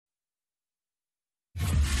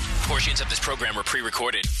Portions of this program were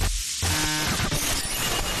pre-recorded.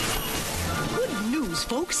 Good news,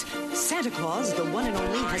 folks. Santa Claus, the one and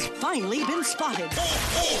only, has finally been spotted.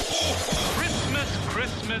 Christmas,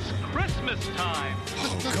 Christmas, Christmas time.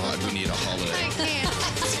 Oh, God, we need a holiday. I can't.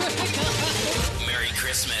 Merry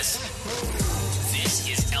Christmas. This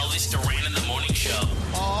is Elvis Duran in the Morning Show.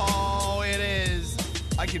 Oh, it is.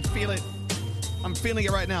 I can feel it. I'm feeling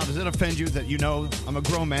it right now. Does it offend you that you know I'm a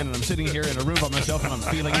grown man and I'm sitting here in a room by myself and I'm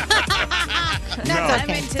feeling it? That's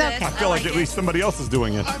okay. It's okay. I feel like at least somebody else is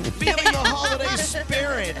doing it. I'm feeling the holiday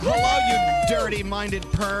spirit. Hello, you dirty-minded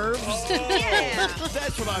pervs. Yeah.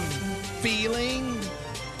 That's what I'm feeling.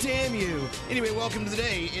 Damn you. Anyway, welcome to the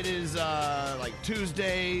day. It is like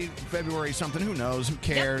Tuesday, February something. Who knows? Who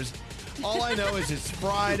cares? All I know is it's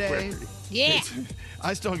Friday. Yeah.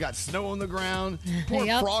 I still got snow on the ground. Poor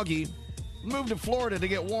Yep. Froggy. Moved to Florida to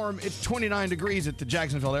get warm. It's 29 degrees at the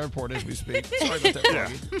Jacksonville airport as we speak. Sorry about that,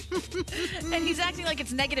 Froggy. And he's acting like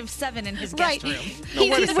it's -7 in his Right. guest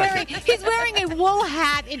room. He's wearing a wool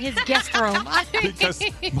hat in his guest room. Because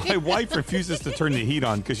my wife refuses to turn the heat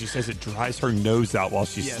on because she says it dries her nose out while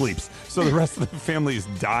she Yes. sleeps. So the rest of the family is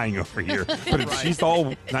dying over here. But Right. she's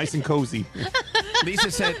all nice and cozy. Lisa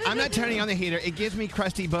said, I'm not turning on the heater. It gives me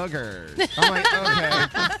crusty boogers. I'm like, okay.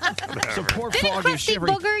 So poor Didn't Froggy is Krusty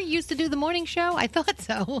shivering. Booger used to do the morning show? I thought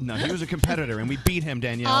so. No, he was a competitor, and we beat him,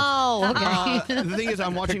 Danielle. Oh, okay. The thing is,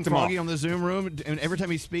 I'm watching Picked him Froggy off. on the Zoom room, and every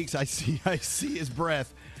time he speaks, I see his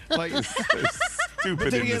breath. Like, Stupid.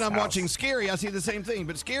 but then in again, this I'm house. watching Scary. I see the same thing,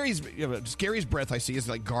 but Scary's breath I see is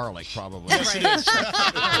like garlic, probably.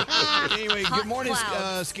 Anyway, good morning,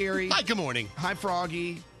 clouds. Scary. Hi, good morning. Hi,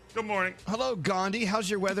 Froggy. Good morning. Hello, Gandhi. How's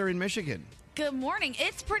your weather in Michigan? Good morning.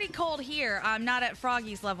 It's pretty cold here. I'm not at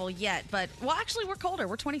Froggy's level yet, but, well, actually, we're colder.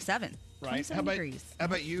 We're 27. 27 degrees. How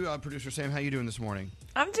about you, producer Sam? How you doing this morning?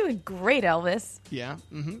 I'm doing great, Elvis. Yeah.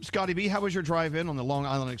 Scotty B, how was your drive-in on the Long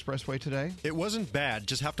Island Expressway today? It wasn't bad.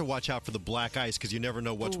 Just have to watch out for the black ice because you never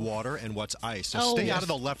know what's water and what's ice. So Oh. stay Yes. out of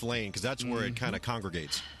the left lane because that's where it kind of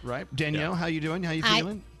congregates. Right. Danielle, how you doing? How you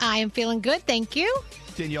feeling? I am feeling good, thank you.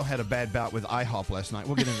 Danielle had a bad bout with IHOP last night.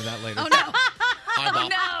 We'll get into that later. Oh, no. Oh,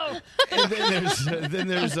 no. And then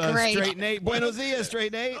there's Great. Straight Nate. Buenos dias,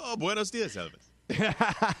 Straight Nate. Oh, buenos dias, Elvis.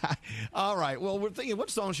 All right. Well, we're thinking, what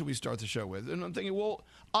song should we start the show with? And I'm thinking, well,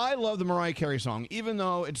 I love the Mariah Carey song, even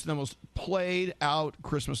though it's the most played out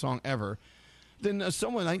Christmas song ever. Then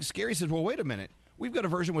someone, I think Scary says, well, wait a minute. We've got a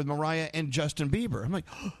version with Mariah and Justin Bieber. I'm like,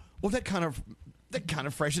 well, that kind of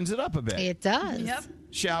freshens it up a bit. It does. Yep.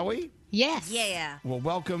 Shall we? Yes. Yeah. Well,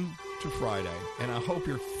 welcome to Friday, and I hope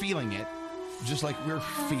you're feeling it just like we're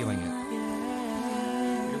feeling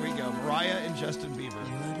it. Here we go. Mariah and Justin Bieber.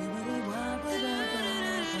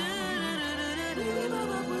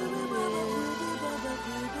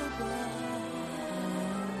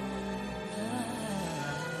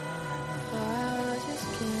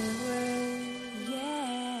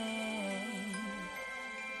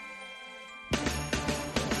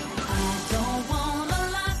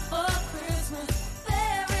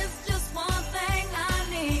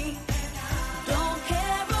 Don't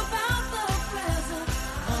care about the present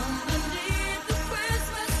underneath the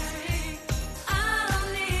Christmas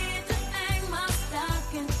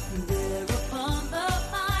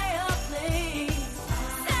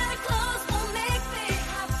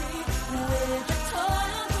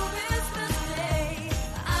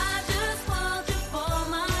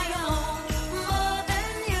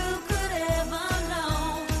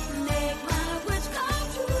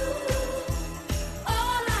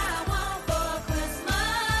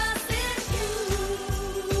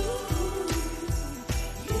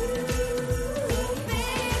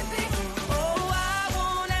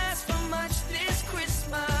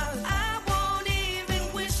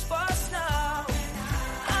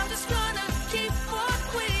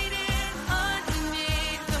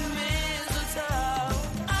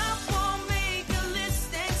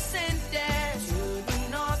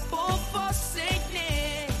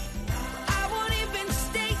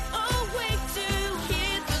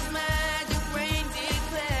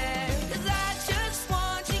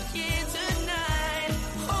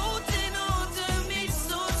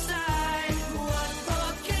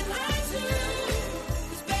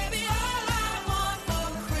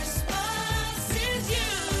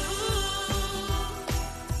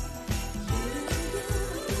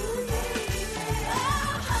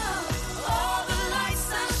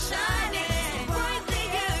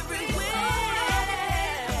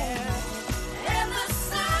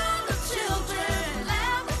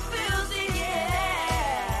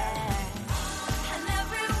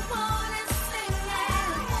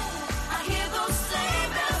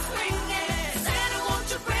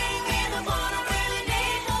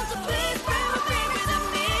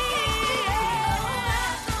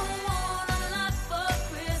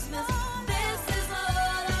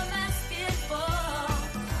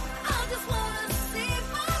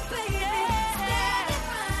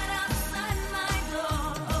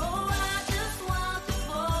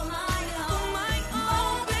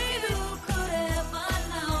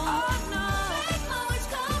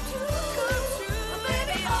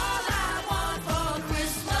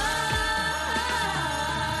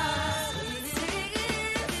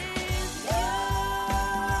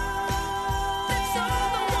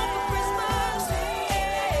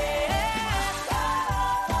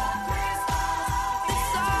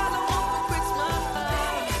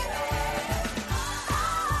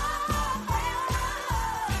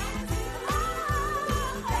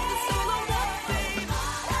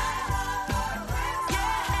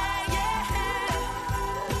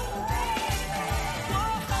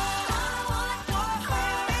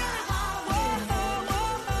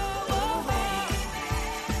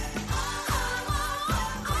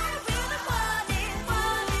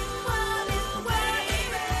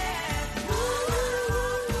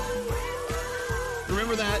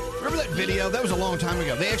remember that? Remember that video? That was a long time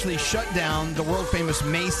ago. They actually shut down the world-famous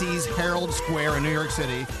Macy's Herald Square in New York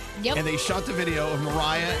City. Yep. And they shot the video of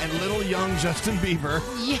Mariah and little young Justin Bieber.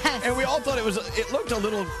 Yes. And we all thought it looked a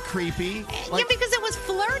little creepy. Yeah, because it was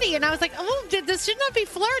flirty, and I was like, "Oh, this should not be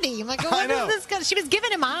flirty." I'm like, I "What know. is this?" Gonna-" She was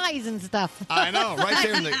giving him eyes and stuff. I know, right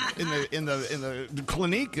there in the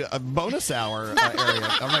Clinique bonus hour area.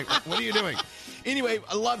 I'm like, what are you doing? Anyway,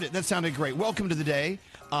 I loved it. That sounded great. Welcome to the day.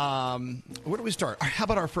 Where do we start? How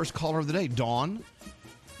about our first caller of the day, Dawn?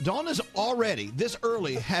 Dawn is already this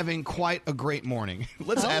early having quite a great morning.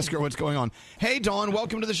 Let's ask her what's going on. Hey, Dawn,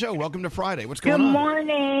 welcome to the show. Welcome to Friday. What's going on? Good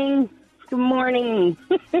morning. Good morning.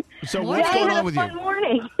 So what's going on with you? Good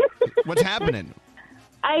morning. What's happening?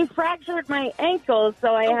 I fractured my ankle,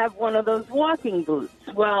 so I have one of those walking boots.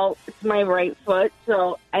 Well, it's my right foot,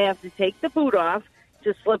 so I have to take the boot off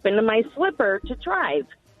to slip into my slipper to drive.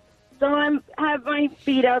 So I have my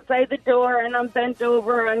feet outside the door, and I'm bent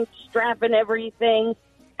over, I'm strapping everything,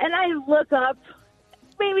 and I look up,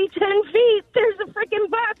 maybe 10 feet, there's a freaking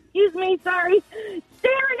buck, staring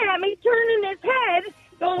at me, turning his head,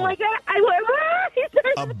 going like that. I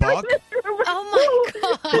went, a buck? Oh, my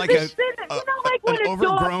God. Like an when a dog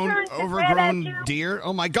overgrown turns his head at you? deer?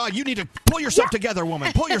 Oh, my God. You need to pull yourself together,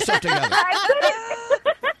 woman. Pull yourself together.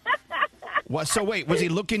 What? So, wait, was he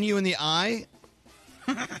looking you in the eye?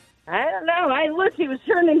 I don't know. I looked, he was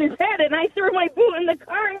turning his head, and I threw my boot in the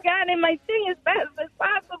car and got in my thing as fast as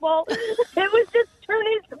possible. It was just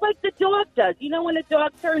turning like the dog does. You know when a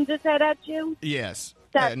dog turns his head at you? Yes.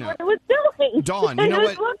 That's what it was doing. Dawn, you And know he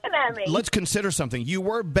was what? looking at me. Let's consider something. You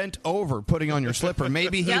were bent over putting on your slipper.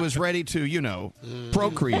 Maybe he was ready to,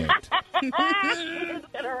 procreate. He was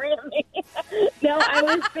gonna ram me. No, I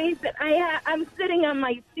was facing. I'm sitting on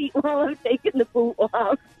my seat while I'm taking the boot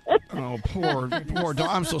off. Oh, poor Dawn.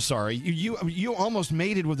 I'm so sorry. You almost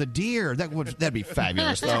mated with a deer. That'd be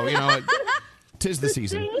fabulous, though. Tis the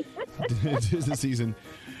season. Tis the season.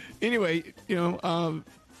 Anyway,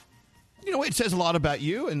 it says a lot about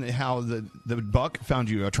you and how the buck found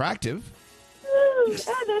you attractive.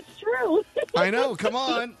 Yeah, that's true. I know. Come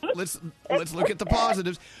on. Let's look at the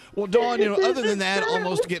positives. Well, Dawn, other than that,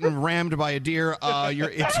 almost getting rammed by a deer,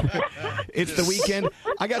 it's the weekend.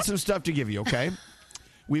 I got some stuff to give you, okay?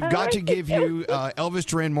 We've got to give you Elvis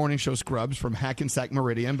Duran Morning Show scrubs from Hackensack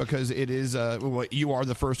Meridian because it is you are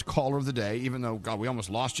the first caller of the day, even though, God, we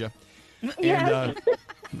almost lost you. And,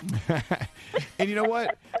 and you know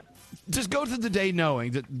what? Just go through the day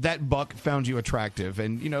knowing that buck found you attractive,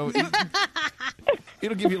 and it'll give you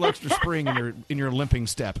a little extra spring in your limping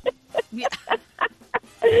step. Yeah.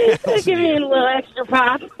 Give me a little extra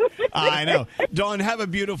pop. I know. Dawn, have a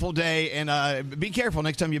beautiful day, and be careful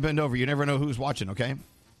next time you bend over. You never know who's watching, okay?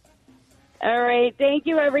 All right. Thank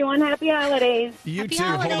you, everyone. Happy holidays. You Happy too.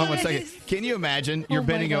 holidays. Hold on 1 second. Can you imagine you're Oh, my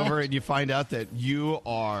bending God. over and you find out that you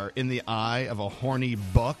are in the eye of a horny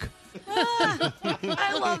buck?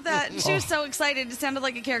 I love that. And she was so excited. It sounded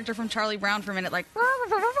like a character from Charlie Brown for a minute, like.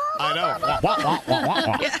 I know.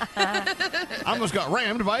 I almost got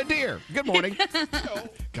rammed by a deer. Good morning.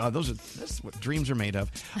 God, that's what dreams are made of.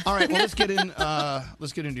 All right, well, let's get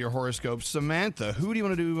into your horoscopes. Samantha, who do you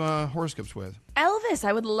want to do horoscopes with? Elvis,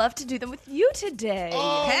 I would love to do them with you today.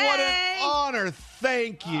 Oh, what an honor.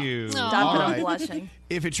 Thank you. Stop All it, I'm right. blushing.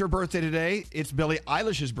 If it's your birthday today, it's Billie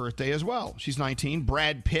Eilish's birthday as well. She's 19.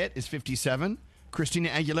 Brad Pitt is 57. Christina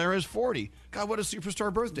Aguilera is 40. God, what a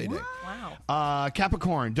superstar birthday day. Wow.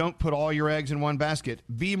 Capricorn, don't put all your eggs in one basket.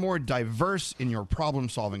 Be more diverse in your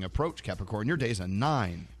problem-solving approach, Capricorn. Your day's a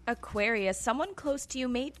 9. Aquarius, someone close to you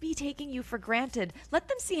may be taking you for granted. Let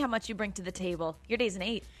them see how much you bring to the table. Your day's an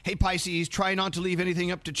 8. Hey, Pisces, try not to leave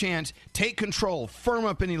anything up to chance. Take control. Firm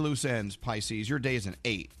up any loose ends, Pisces. Your day is an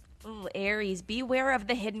 8. Ooh, Aries, beware of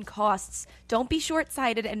the hidden costs. Don't be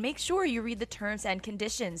short-sighted and make sure you read the terms and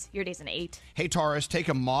conditions. Your day's an 8. Hey, Taurus, take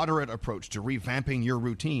a moderate approach to revamping your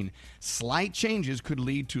routine. Slight changes could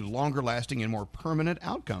lead to longer-lasting and more permanent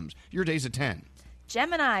outcomes. Your day's a 10.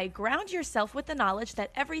 Gemini, ground yourself with the knowledge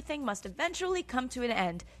that everything must eventually come to an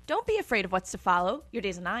end. Don't be afraid of what's to follow. Your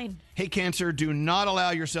day's a 9. Hey, Cancer, do not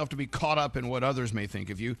allow yourself to be caught up in what others may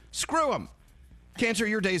think of you. Screw them. Cancer,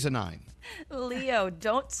 your day's a 9. Leo,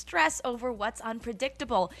 don't stress over what's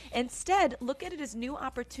unpredictable. Instead, look at it as new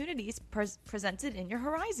opportunities presented in your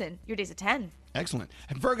horizon. Your day's a 10. Excellent.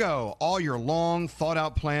 And Virgo, all your long,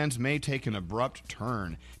 thought-out plans may take an abrupt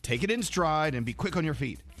turn. Take it in stride and be quick on your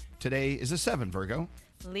feet. Today is a 7, Virgo.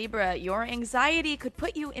 Libra, your anxiety could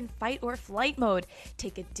put you in fight or flight mode.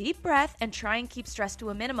 Take a deep breath and try and keep stress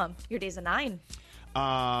to a minimum. Your day's a 9.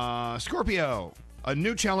 Scorpio, a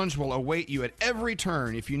new challenge will await you at every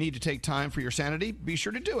turn. If you need to take time for your sanity, be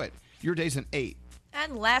sure to do it. Your day's an 8.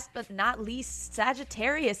 And last but not least,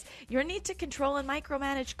 Sagittarius. Your need to control and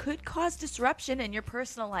micromanage could cause disruption in your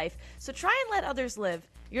personal life. So try and let others live.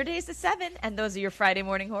 Your day's the 7, and those are your Friday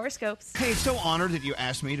morning horoscopes. Hey, so honored that you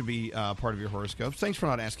asked me to be part of your horoscopes. Thanks for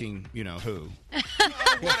not asking, who.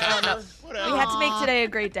 We had to make today a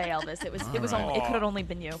great day, Elvis. It could have only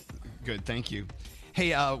been you. Good, thank you.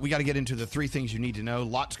 Hey, we got to get into the 3 things you need to know.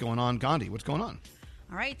 Lots going on. Gandhi, what's going on?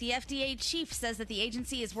 All right, the FDA chief says that the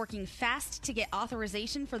agency is working fast to get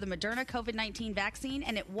authorization for the Moderna COVID-19 vaccine,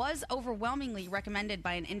 and it was overwhelmingly recommended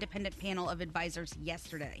by an independent panel of advisors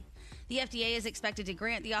yesterday. The FDA is expected to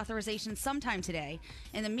grant the authorization sometime today.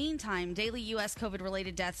 In the meantime, daily U.S.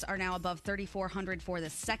 COVID-related deaths are now above 3,400 for the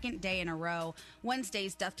second day in a row.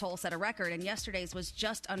 Wednesday's death toll set a record, and yesterday's was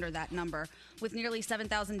just under that number. With nearly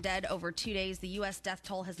 7,000 dead over 2 days, the U.S. death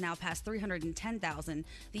toll has now passed 310,000.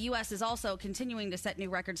 The U.S. is also continuing to set new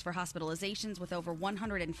records for hospitalizations, with over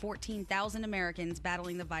 114,000 Americans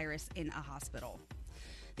battling the virus in a hospital.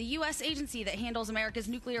 The U.S. agency that handles America's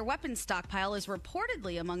nuclear weapons stockpile is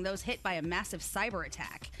reportedly among those hit by a massive cyber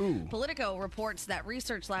attack. Politico reports that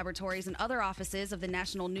research laboratories and other offices of the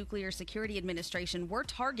National Nuclear Security Administration were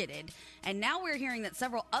targeted, and now we're hearing that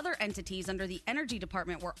several other entities under the Energy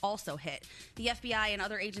Department were also hit. The FBI and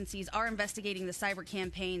other agencies are investigating the cyber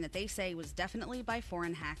campaign that they say was definitely by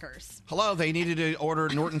foreign hackers. Hello, they needed to order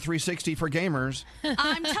Norton 360 for gamers.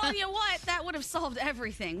 I'm telling you what, that would have solved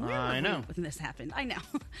everything. I know. When this happened, I know.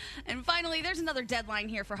 And finally, there's another deadline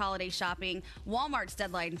here for holiday shopping. Walmart's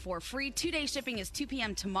deadline for free 2-day shipping is 2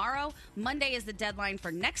 p.m. tomorrow. Monday is the deadline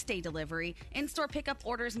for next day delivery. In-store pickup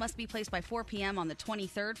orders must be placed by 4 p.m. on the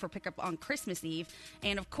 23rd for pickup on Christmas Eve.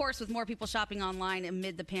 And of course, with more people shopping online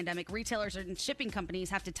amid the pandemic, retailers and shipping companies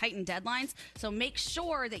have to tighten deadlines. So make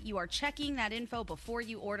sure that you are checking that info before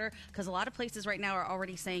you order, because a lot of places right now are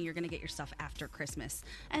already saying you're going to get your stuff after Christmas.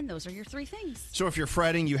 And those are your 3 things. So if you're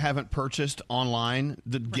fretting you haven't purchased online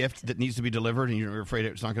the gift that needs to be delivered and you're afraid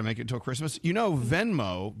it's not going to make it until Christmas,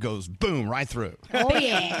 Venmo goes boom right through. Oh,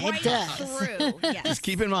 yeah, it does. Through, yes. Just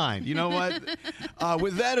keep in mind. You know what?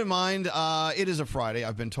 With that in mind, it is a Friday,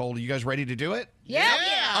 I've been told. Are you guys ready to do it? Yeah.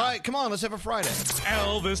 All right, come on, let's have a Friday.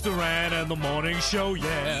 Elvis Duran and the Morning Show,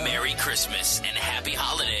 yeah. Merry Christmas and Happy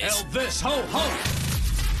Holidays. Elvis, ho,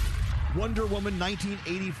 ho. Wonder Woman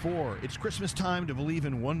 1984. It's Christmas time to believe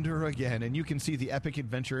in wonder again, and you can see the epic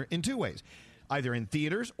adventure in 2 ways. Either in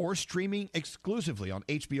theaters or streaming exclusively on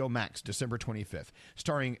HBO Max, December 25th.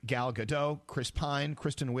 Starring Gal Gadot, Chris Pine,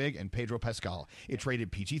 Kristen Wiig, and Pedro Pascal. It's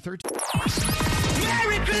rated PG-13.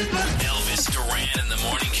 Merry Christmas! Elvis Duran and the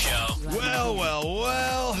Morning Show.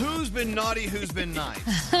 Well. Who's been naughty? Who's been nice?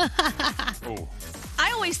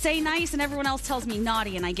 I always say nice, and everyone else tells me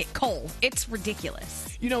naughty, and I get coal. It's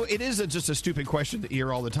ridiculous. It is just a stupid question to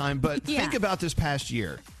hear all the time, but think about this past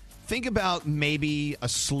year. Think about maybe a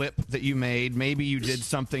slip that you made. Maybe you did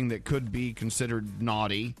something that could be considered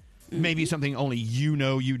naughty. Maybe something only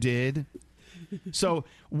you did. So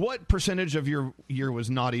what percentage of your year was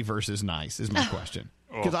naughty versus nice is my question.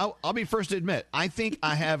 Because I'll be first to admit, I think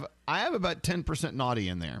I have about 10% naughty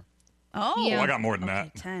in there. Oh, I got more than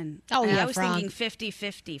that. 10. Oh, yeah, I was Frog. thinking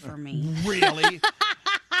 50-50 for me. Really?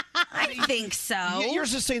 I think so. You're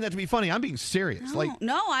just saying that to be funny. I'm being serious.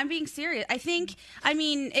 No, I'm being serious. I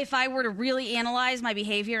mean, if I were to really analyze my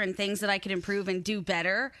behavior and things that I could improve and do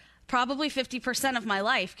better, probably 50% of my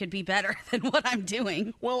life could be better than what I'm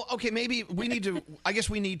doing. Well, okay, maybe we need to, I guess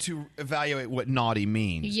we need to evaluate what naughty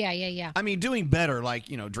means. Yeah. I mean, doing better, like,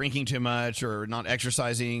 drinking too much or not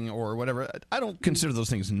exercising or whatever, I don't consider those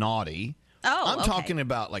things naughty. Oh, I'm talking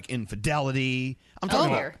about, like, infidelity. I'm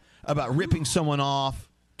talking about ripping someone off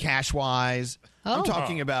cash-wise. I'm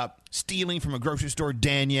talking about stealing from a grocery store,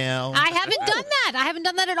 Danielle. I haven't done that. I haven't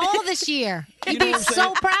done that at all this year. You'd be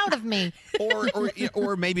so proud of me.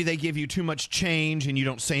 Or maybe they give you too much change and you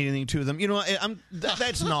don't say anything to them.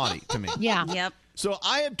 That's naughty to me. Yeah. Yep. So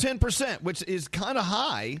I have 10%, which is kind of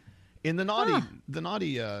high in the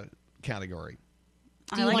naughty category.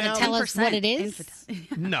 Do you want to tell us what it is?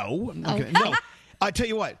 No. Okay. No. I tell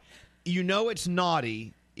you what. It's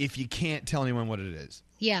naughty if you can't tell anyone what it is.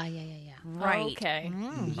 Yeah. Right. Okay.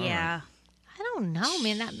 Yeah. I don't know,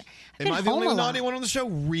 man. Am I the only naughty one on the show?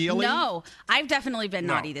 Really? No, I've definitely been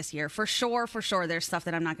naughty this year. For sure. There's stuff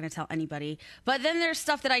that I'm not going to tell anybody. But then there's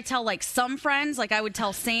stuff that I tell, like, some friends. Like, I would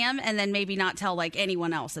tell Sam and then maybe not tell, like,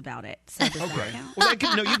 anyone else about it. So okay. Well, you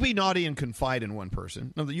can be naughty and confide in one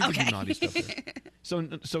person. No, you can do naughty stuff there.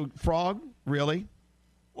 So, Frog, really?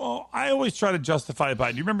 Well, I always try to justify it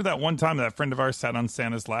by, do you remember that one time that friend of ours sat on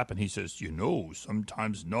Santa's lap and he says,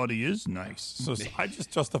 sometimes naughty is nice. So I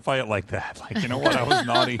just justify it like that. Like, you know what, I was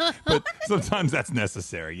naughty, but sometimes that's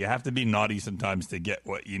necessary. You have to be naughty sometimes to get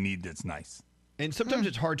what you need that's nice. And sometimes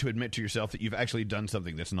it's hard to admit to yourself that you've actually done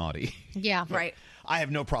something that's naughty. Yeah. Right. I have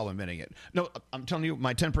no problem admitting it. No, I'm telling you,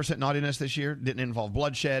 my 10% naughtiness this year didn't involve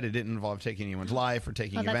bloodshed. It didn't involve taking anyone's life or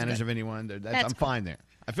taking advantage of anyone. I'm fine there.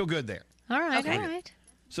 I feel good there. All right, Okay. all right.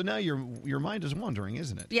 So now your mind is wandering,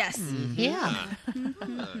 isn't it? Yes. Yeah.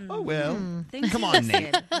 Oh, well. Things Come you on,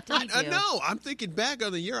 Nate. did. What did you do? No, I'm thinking back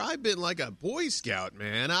on the year. I've been like a Boy Scout,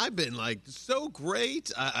 man. I've been like so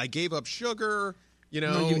great. I gave up sugar.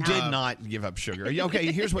 No, you did not give up sugar.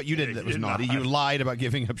 Okay, here's what you did that was naughty. You lied about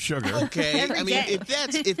giving up sugar. Okay, I mean,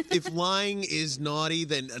 if lying is naughty,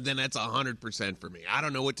 then that's 100% for me. I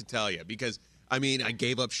don't know what to tell you because I mean, I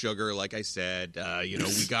gave up sugar, like I said.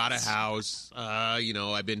 We got a house.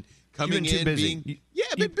 I've been coming You've been too in busy. being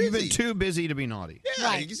I've been busy. You've been too busy to be naughty.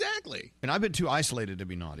 Yeah, exactly. And I've been too isolated to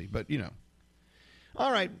be naughty. But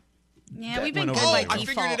all right. Yeah, That we've been went good over by well.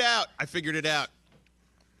 default. I figured it out.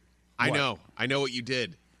 I know what you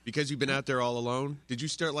did. Because you've been out there all alone, did you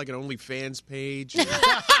start like an OnlyFans page?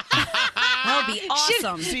 That would be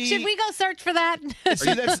awesome. Should we go search for that?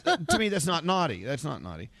 See, to me, that's not naughty. That's not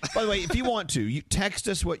naughty. By the way, if you want to, you text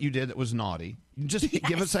us what you did that was naughty. Just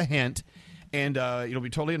give us a hint, and it'll be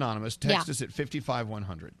totally anonymous. Text us at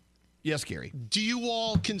 55100. Yes, Gary. Do you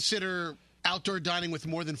all consider outdoor dining with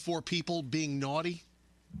more than 4 people being naughty?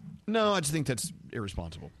 No, I just think that's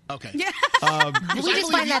irresponsible. Okay. Yeah. Because We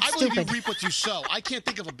just find that I believe stupid. you reap what you sow. I can't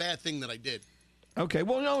think of a bad thing that I did. Okay.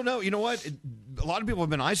 Well, no. You know what? A lot of people have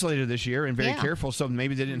been isolated this year and very careful, so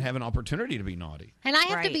maybe they didn't have an opportunity to be naughty. And I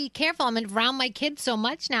have to be careful. I'm around my kids so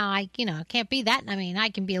much now. I can't be that. I mean, I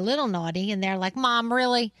can be a little naughty, and they're like, "Mom,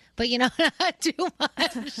 really?" But not too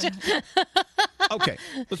much. Okay.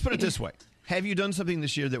 Let's put it this way. Have you done something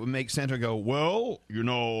this year that would make Santa go, well,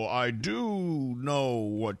 I do know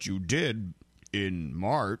what you did in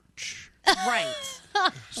March. Right.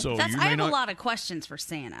 So I have not, a lot of questions for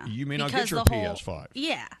Santa. You may not because get your the whole- PS5.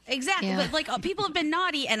 Yeah, exactly. Yeah. But people have been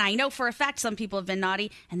naughty, and I know for a fact some people have been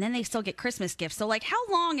naughty, and then they still get Christmas gifts. So how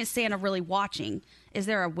long is Santa really watching? Is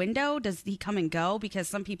there a window? Does he come and go? Because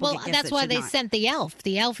some people Well, get gifts that's that why should they not. sent the elf.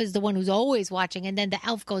 The elf is the one who's always watching, and then the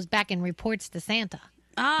elf goes back and reports to Santa.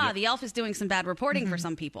 The elf is doing some bad reporting for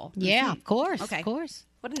some people. Yeah, of course. Okay. Of course.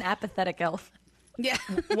 What an apathetic elf. Yeah.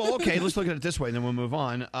 Well, okay, let's look at it this way, and then we'll move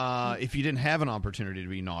on. If you didn't have an opportunity to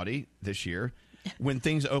be naughty this year, when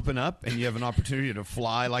things open up and you have an opportunity to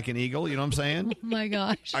fly like an eagle, you know what I'm saying? Oh, my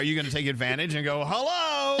gosh. Are you going to take advantage and go,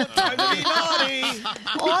 hello, time to be naughty?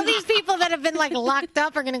 All these people that have been locked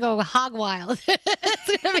up are going to go hog wild.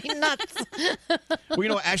 It's going to be nuts.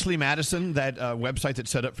 Well, Ashley Madison, that website that's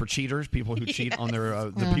set up for cheaters, people who cheat on their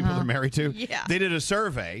the people they're married to. Yeah. They did a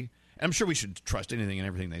survey. I'm sure we should trust anything and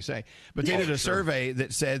everything they say. But they did a survey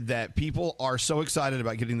that said that people are so excited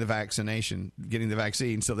about getting the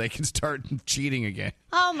vaccine, so they can start cheating again.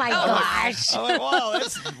 Oh, my gosh. I'm like, wow,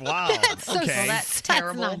 That's so okay. That's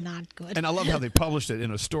terrible. That's not good. And I love how they published it in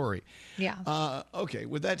a story. Yeah. Okay,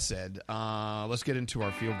 with that said, let's get into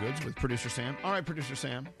our feel goods with producer Sam. All right, producer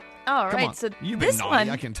Sam. All Come right, on. so You've been this naughty, one,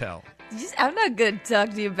 I can tell. I'm not good to talk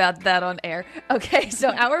to you about that on air. Okay, so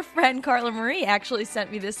our friend Carla Marie actually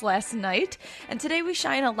sent me this last night, and today we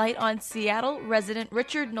shine a light on Seattle resident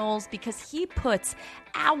Richard Knowles because he puts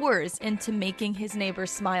hours into making his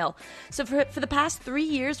neighbors smile. So for the past 3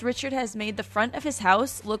 years, Richard has made the front of his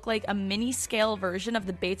house look like a mini-scale version of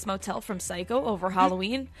the Bates Motel from Psycho over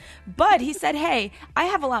Halloween. But he said, hey, I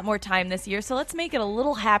have a lot more time this year, so let's make it a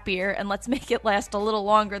little happier and let's make it last a little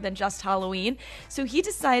longer than just Halloween. So he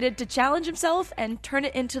decided to challenge himself and turn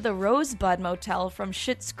it into the Rosebud Motel from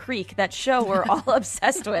Schitt's Creek, that show we're all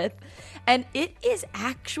obsessed with. And it is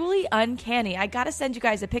actually uncanny. I gotta send you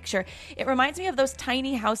guys a picture. It reminds me of those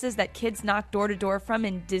tiny houses that kids knock door to door from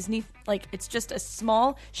in Disney. Like, it's just a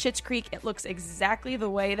small Schitt's Creek. It looks exactly the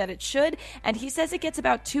way that it should. And he says it gets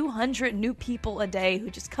about 200 new people a day who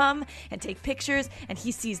just come and take pictures, and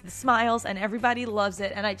he sees the smiles, and everybody loves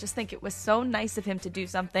it. And I just think it was so nice of him to do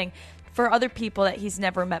something for other people that he's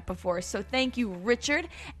never met before. So thank you, Richard.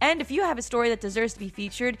 And if you have a story that deserves to be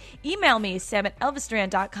featured, email me,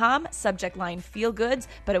 sam@elvisduran.com, subject line feel goods,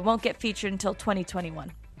 but it won't get featured until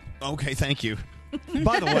 2021. Okay, thank you.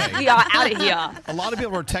 By the way, We are out of here. a lot of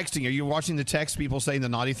people are texting. Are you watching the text? People saying the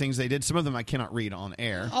naughty things they did. Some of them I cannot read on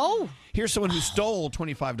air. Oh. Here's someone who stole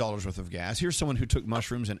 $25 worth of gas. Here's someone who took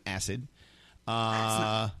mushrooms and acid.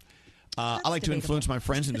 I like to influence my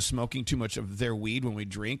friends into smoking too much of their weed when we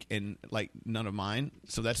drink and, like, none of mine.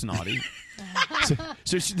 So that's naughty.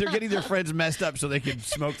 so they're getting their friends messed up so they can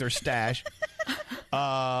smoke their stash.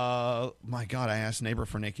 My God, I asked neighbor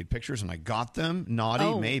for naked pictures and I got them.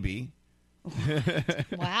 Naughty, maybe.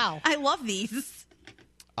 Wow. I love these.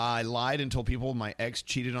 I lied and told people my ex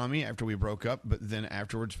cheated on me after we broke up, but then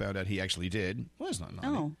afterwards found out he actually did. Well, it's not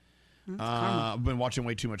naughty. I've been watching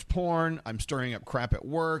way too much porn. I'm stirring up crap at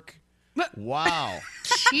work. Wow.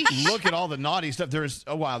 Look at all the naughty stuff. There's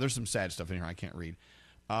some sad stuff in here I can't read.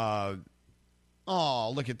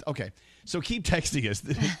 Okay. So keep texting us,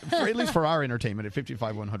 at least for our entertainment at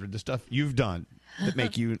 55100, the stuff you've done that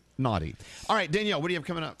make you naughty. All right, Danielle, what do you have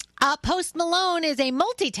coming up? Post Malone is a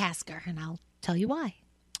multitasker, and I'll tell you why.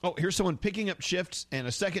 Oh, here's someone picking up shifts and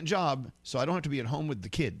a second job, so I don't have to be at home with the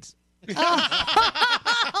kids.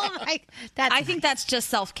 Oh my! I think that's just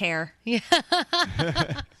self-care. Yeah.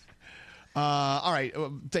 All right.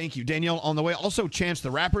 Thank you, Danielle. On the way. Also, Chance the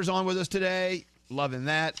Rapper's on with us today. Loving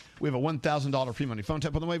that. We have a $1,000 free money phone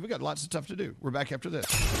tap on the way. We got lots of stuff to do. We're back after this.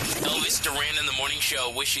 Elvis Duran in the Morning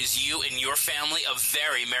Show wishes you and your family a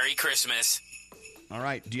very Merry Christmas. All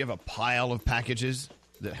right. Do you have a pile of packages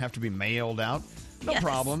that have to be mailed out? No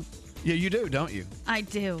problem. Yeah, you do, don't you? I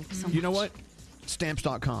do. You know what?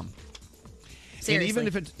 Stamps.com. Seriously. And even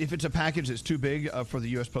if it's a package that's too big for the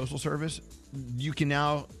U.S. Postal Service, you can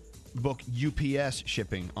now book UPS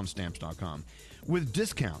shipping on Stamps.com with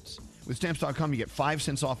discounts. With Stamps.com, you get 5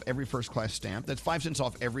 cents off every first-class stamp. That's 5 cents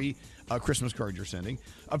off every Christmas card you're sending.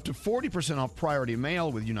 Up to 40% off priority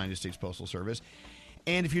mail with United States Postal Service.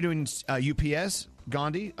 And if you're doing UPS,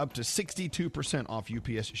 Gandhi, up to 62% off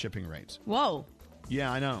UPS shipping rates. Whoa.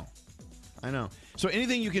 Yeah, I know. So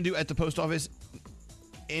anything you can do at the post office,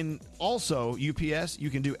 and also UPS, you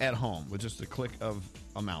can do at home with just a click of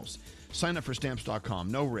a mouse. Sign up for Stamps.com.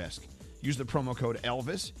 No risk. Use the promo code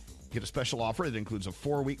ELVIS. Get a special offer. It includes a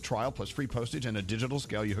 4-week trial plus free postage and a digital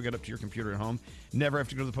scale. You hook it up to your computer at home. Never have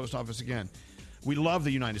to go to the post office again. We love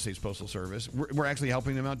the United States Postal Service. We're actually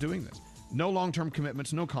helping them out doing this. No long-term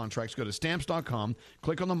commitments, no contracts. Go to Stamps.com,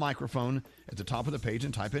 click on the microphone at the top of the page,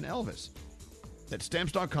 and type in Elvis. That's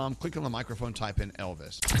Stamps.com. Click on the microphone, type in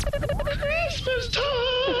Elvis. Christmas time!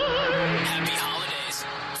 Happy holidays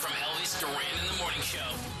from Elvis Duran in the Morning Show.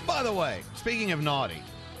 By the way, speaking of naughty,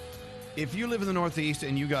 if you live in the Northeast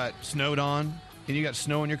and you got snowed on and you got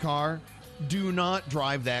snow in your car, do not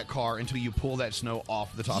drive that car until you pull that snow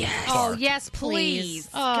off the top of your car. Oh, yes, please.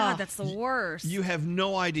 Oh. God, that's the worst. You have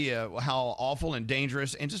no idea how awful and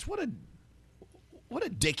dangerous and just what a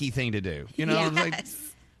dicky thing to do. You know, Yes. like,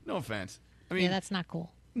 no offense. I mean, Yeah, that's not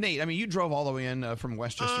cool. Nate, I mean, you drove all the way in from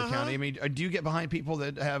Westchester County. I mean, do you get behind people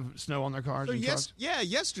that have snow on their cars and trucks?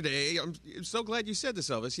 Yesterday, I'm so glad you said this,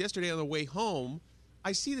 Elvis. Yesterday on the way home,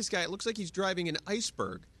 I see this guy. It looks like he's driving an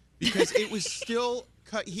iceberg because it was still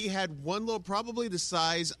cut. He had one little, probably the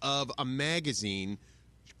size of a magazine,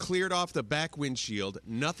 cleared off the back windshield.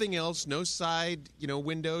 Nothing else, no side,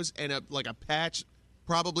 windows, and a patch,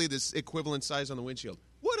 probably this equivalent size on the windshield.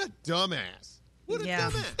 What a dumbass. What a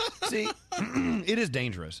dumbass. See, it is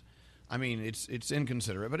dangerous. I mean, it's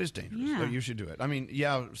inconsiderate, but it's dangerous. Yeah. So you should do it. I mean,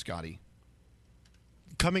 yeah, Scotty.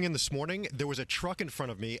 Coming in this morning, there was a truck in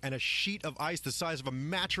front of me, and a sheet of ice the size of a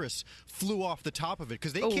mattress flew off the top of it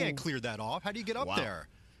because they can't clear that off. How do you get up Wow. there?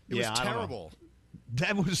 It Yeah, was I don't know. terrible.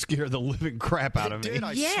 That would scare the living crap out of me. It did.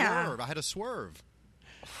 I swerved. I had to swerve.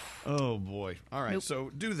 Oh, boy. All right. Nope.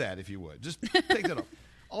 So do that if you would. Just take that off.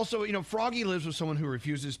 Also, Froggy lives with someone who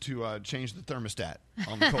refuses to change the thermostat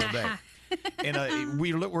on the cold day. And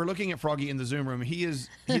we're looking at Froggy in the Zoom room. He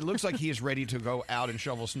looks like he is ready to go out and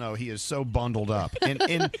shovel snow. He is so bundled up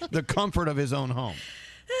in the comfort of his own home.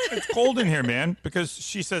 It's cold in here, man, because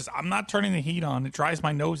she says, I'm not turning the heat on. It dries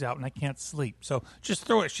my nose out and I can't sleep. So just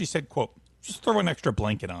throw it. She said, quote, just throw an extra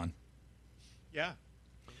blanket on. Yeah.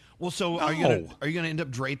 Well, so are you going to end up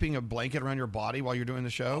draping a blanket around your body while you're doing the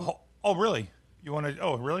show? Oh, really? You want to?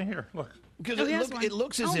 Oh, really? Here, look. Because it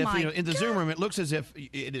looks as if, in the Zoom room, it looks as if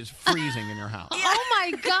it is freezing in your house. Oh,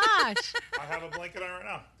 my gosh. I have a blanket on right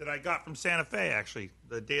now that I got from Santa Fe, actually,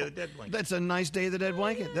 the Day of the Dead blanket. That's a nice Day of the Dead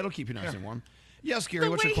blanket. That'll keep you nice and warm. Yes, Gary,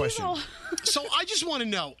 what's your question? So I just want to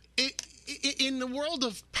know, in the world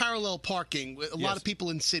of parallel parking, a lot of people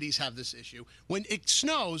in cities have this issue. When it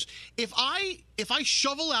snows, if I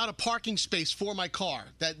shovel out a parking space for my car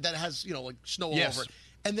that has like snow all over it,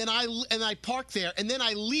 and then I park there and then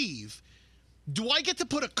I leave, do I get to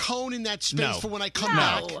put a cone in that space for when I come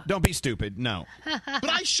back? Don't be stupid. No. But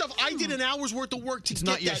I did an hour's worth of work to It's get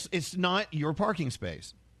not that. it's not your parking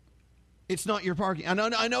space. It's not your parking.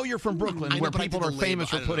 I know you're from Brooklyn, where people are famous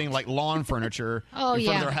for putting like lawn furniture in front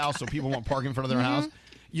of their house, so people won't park in front of their house.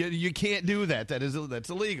 You can't do that. That's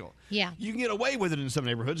illegal. Yeah. You can get away with it in some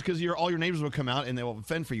neighborhoods because all your neighbors will come out and they will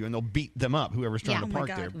fend for you and they'll beat them up, whoever's trying to park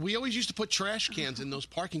there. We always used to put trash cans in those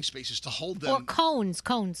parking spaces to hold them. Or cones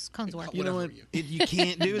work. You know what? You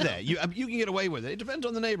can't do that. You can get away with it. It depends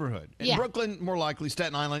on the neighborhood. In Brooklyn, more likely.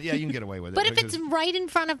 Staten Island, you can get away with it. But if it's right in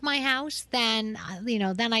front of my house, then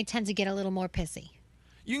then I tend to get a little more pissy.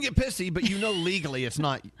 You can get pissy, but legally it's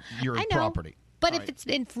not your property. But if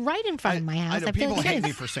it's right in front of my house, I feel people like hate it me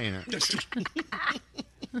is. for saying it.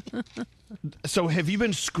 So have you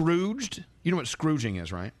been Scrooged? You know what Scrooging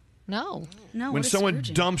is, right? No. When someone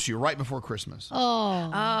dumps you right before Christmas.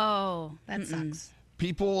 Oh, that sucks.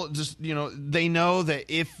 People just, they know that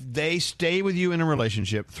if they stay with you in a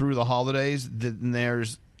relationship through the holidays, then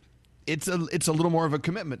it's a little more of a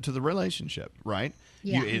commitment to the relationship, right?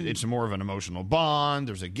 Yeah. It's more of an emotional bond.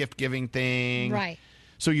 There's a gift-giving thing. Right.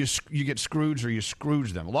 So you get Scrooged or you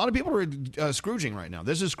Scrooge them. A lot of people are Scrooging right now.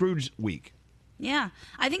 This is Scrooge week. Yeah.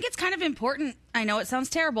 I think it's kind of important. I know it sounds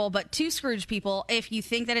terrible, but to Scrooge people, if you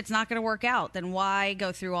think that it's not going to work out, then why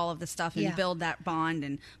go through all of the stuff and build that bond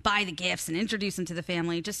and buy the gifts and introduce them to the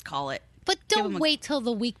family? Just call it. But don't wait till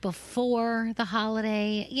the week before the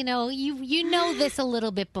holiday. You know this a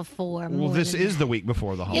little bit before. Well, this is the week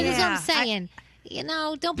before the holiday. Yeah, that's what I'm saying.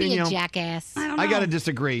 Don't be a jackass. I got to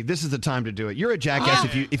disagree. This is the time to do it. You're a jackass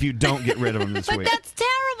if you don't get rid of them this week. But that's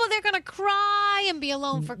terrible. They're going to cry and be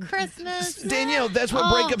alone for Christmas. Danielle, that's what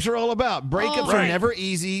breakups are all about. Breakups are never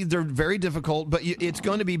easy. They're very difficult, but it's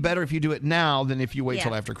going to be better if you do it now than if you wait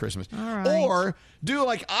till after Christmas. All right. Or do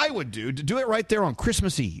like I would do it right there on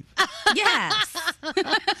Christmas Eve. Yes.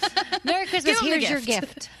 Merry Christmas. Here's your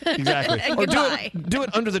gift. Exactly. Or Goodbye. do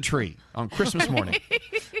it under the tree on Christmas morning.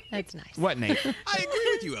 That's nice. What, Nate? I agree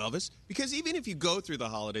with you, Elvis, because even if you go through the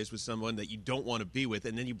holidays with someone that you don't want to be with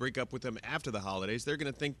and then you break up with them after the holidays, they're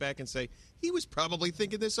going to think back and say, he was probably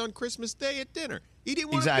thinking this on Christmas Day at dinner. He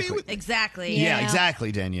didn't want to be with me. Exactly. Yeah,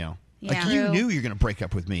 exactly, Danielle. Yeah. Like, you knew you were going to break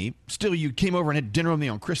up with me. Still, you came over and had dinner with me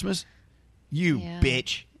on Christmas? You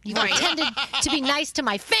bitch. You pretended to be nice to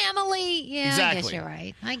my family. Yeah, Exactly. I guess you're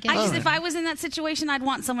right. If I was in that situation, I'd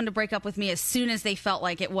want someone to break up with me as soon as they felt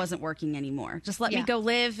like it wasn't working anymore. Just let me go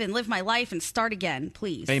live my life and start again,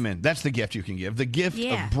 please. Amen. That's the gift you can give. The gift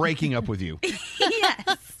of breaking up with you.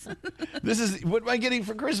 Yes. This is, what am I getting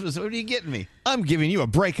for Christmas? What are you getting me? I'm giving you a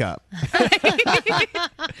breakup.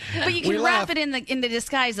 But you We can laugh. wrap it in the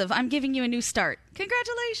disguise of, I'm giving you a new start.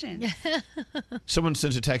 Congratulations. Someone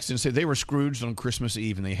sends a text and said they were Scrooged on Christmas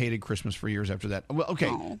Eve and they hated Christmas for years after that. Well,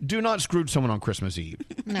 okay, do not Scrooge someone on Christmas Eve.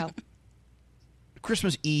 No.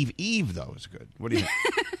 Christmas Eve, though, is good. What do you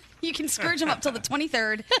think? You can scourge them up till the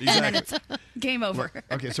 23rd, and then it's game over.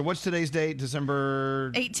 Okay, so what's today's date?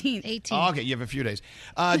 December 18th. Oh, okay, you have a few days.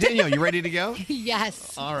 Danielle, you ready to go?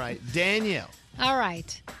 Yes. All right, Danielle. All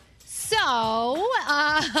right. So,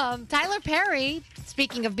 Tyler Perry,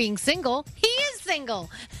 speaking of being single, he is single.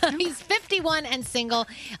 He's 51 and single.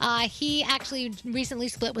 He actually recently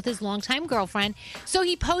split with his longtime girlfriend. So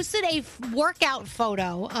he posted a workout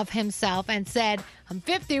photo of himself and said, I'm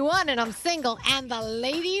 51 and I'm single. And the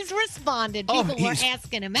ladies responded. People were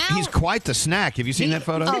asking him out. He's quite the snack. Have you seen that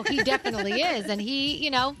photo? Oh, he definitely is. And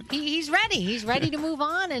he's ready. He's ready to move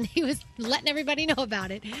on, and he was letting everybody know about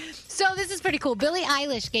it. So this is pretty cool. Billie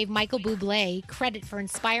Eilish gave Michael Bublé credit for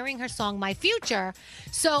inspiring her song My Future.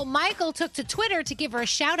 So Michael took to Twitter to give her a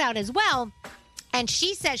shout out as well. And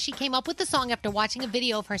she says she came up with the song after watching a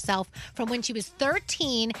video of herself from when she was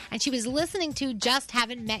 13 and she was listening to Just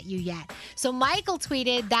Haven't Met You Yet. So Michael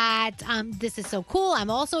tweeted that this is so cool. I'm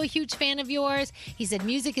also a huge fan of yours. He said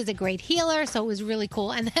music is a great healer, so it was really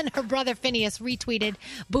cool. And then her brother Phineas retweeted,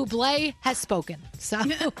 Bublé has spoken. So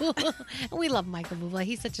we love Michael Bublé.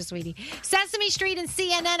 He's such a sweetie. Sesame Street and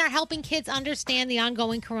CNN are helping kids understand the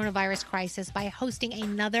ongoing coronavirus crisis by hosting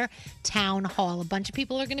another town hall. A bunch of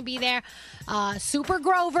people are going to be there. Super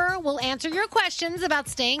Grover will answer your questions about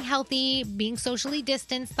staying healthy, being socially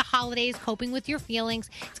distanced, the holidays, coping with your feelings.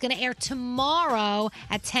 It's going to air tomorrow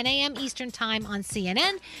at 10 a.m. Eastern Time on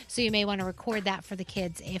CNN, so you may want to record that for the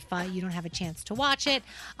kids if you don't have a chance to watch it.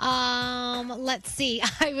 Let's see.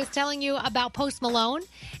 I was telling you about Post Malone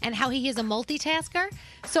and how he is a multitasker.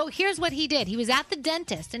 So here's what he did. He was at the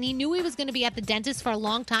dentist, and he knew he was going to be at the dentist for a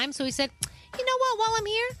long time, so he said, you know what, while I'm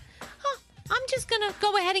here, I'm just going to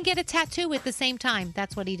go ahead and get a tattoo at the same time.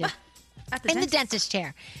 That's what he did. In the dentist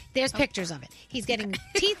chair. There's pictures of it. He's getting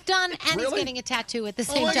teeth done and he's getting a tattoo at the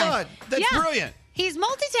same time. Oh, my God. That's brilliant. He's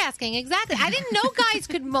multitasking, exactly. I didn't know guys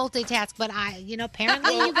could multitask, but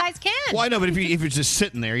apparently you guys can. Well, I know, but if you're just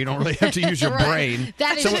sitting there, you don't really have to use your brain.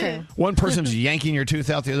 That is true. One person's yanking your tooth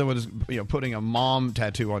out, the other one is putting a mom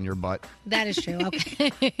tattoo on your butt. That is true.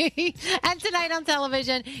 Okay. And tonight on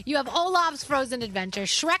television, you have Olaf's Frozen Adventure,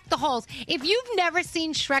 Shrek the Halls. If you've never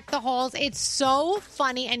seen Shrek the Halls, it's so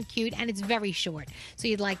funny and cute, and it's very short. So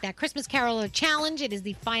you'd like that. Christmas Caroler Challenge. It is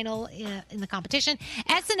the final in the competition.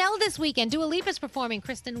 SNL this weekend. Dua Lipa's performing.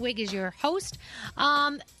 Kristen Wiig is your host.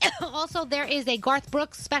 Also, there is a Garth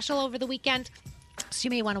Brooks special over the weekend. So you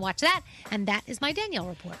may want to watch that. And that is my Danielle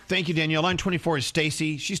report. Thank you, Danielle. Line 24 is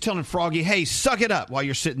Stacy. She's telling Froggy, hey, suck it up while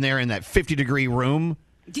you're sitting there in that 50-degree room.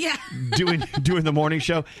 Yeah. doing the morning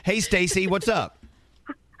show. Hey, Stacy, what's up?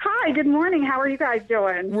 Hi, good morning. How are you guys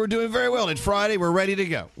doing? We're doing very well. It's Friday. We're ready to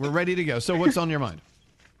go. So what's on your mind?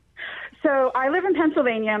 So I live in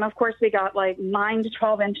Pennsylvania, and of course we got like 9 to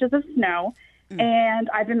 12 inches of snow. And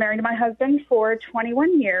I've been married to my husband for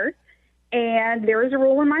 21 years. And there is a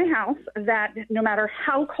rule in my house that no matter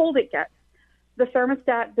how cold it gets, the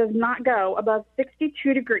thermostat does not go above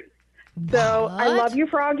 62 degrees. So I love you,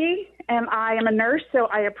 Froggy, and I am a nurse, so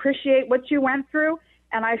I appreciate what you went through,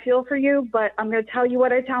 and I feel for you. But I'm going to tell you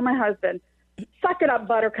what I tell my husband. Suck it up,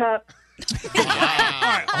 Buttercup. All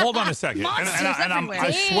right, hold on a second.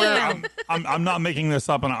 I swear I'm not making this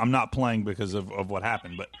up, and I'm not playing because of what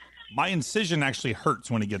happened. But my incision actually hurts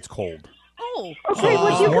when it gets cold. Oh, okay.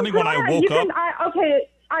 Well, this morning when I woke up.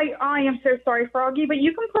 I am so sorry, Froggy, but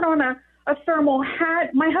you can put on a thermal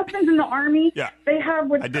hat. My husband's in the Army. Yeah. They have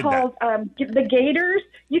what's called the gaiters.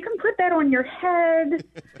 You can put that on your head.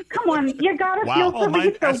 Come on, you gotta feel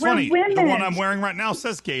something. That's We're funny. women. The one I'm wearing right now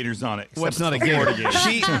says Gators on it. Well, it's not a gator.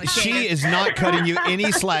 She is not cutting you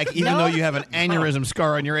any slack, even though you have an aneurysm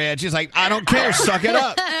scar on your head. She's like, I don't care. Suck it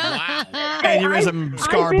up. Wow. Aneurysm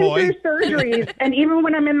scar I've been boy. through surgeries, and even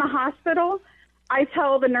when I'm in the hospital, I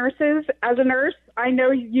tell the nurses, as a nurse, I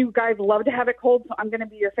know you guys love to have it cold, so I'm going to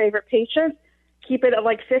be your favorite patient. Keep it at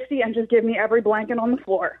like 50 and just give me every blanket on the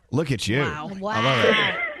floor. Look at you. Wow. I love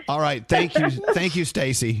it. All right. Thank you,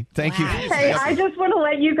 Stacy. Thank you. Hey, I just want to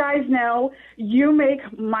let you guys know you make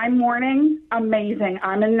my morning amazing.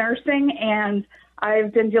 I'm in nursing, and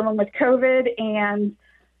I've been dealing with COVID, and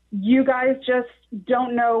you guys just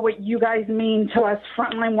don't know what you guys mean to us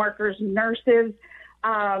frontline workers, nurses,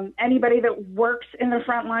 anybody that works in the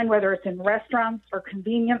front line, whether it's in restaurants or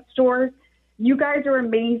convenience stores. You guys are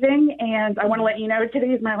amazing, and I want to let you know today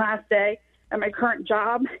is my last day at my current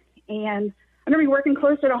job, and I'm going to be working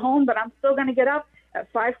closer to home, but I'm still going to get up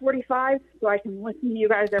at 5:45 so I can listen to you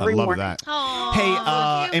guys every morning. I love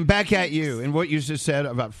that. Hey, and back at you, and what you just said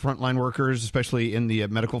about frontline workers, especially in the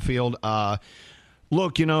medical field.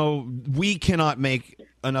 Look, we cannot make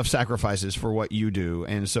enough sacrifices for what you do,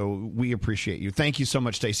 and so we appreciate you. Thank you so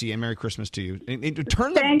much, Stacey, and Merry Christmas to you. And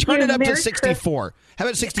turn it up to 64. How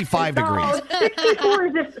about 65 degrees? Oh,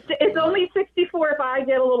 64 it's only 64 if I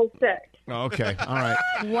get a little sick. Okay, all right.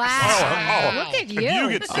 Wow. Look at you. You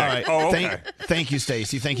get sick. All right. Okay. Thank you,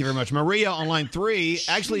 Stacey. Thank you very much. Maria on line 3.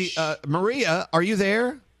 Actually, Maria, are you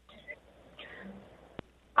there?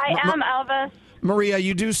 I am, Elvis. Maria,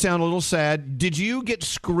 you do sound a little sad. Did you get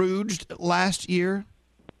Scrooged last year?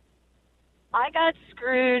 I got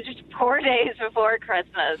Scrooged 4 days before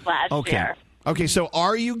Christmas last year. Okay, so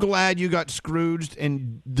are you glad you got Scrooged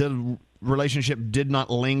and the relationship did not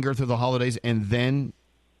linger through the holidays and then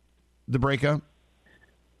the breakup?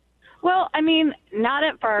 Well, I mean, not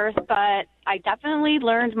at first, but I definitely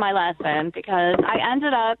learned my lesson because I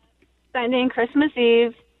ended up spending Christmas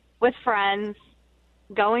Eve with friends,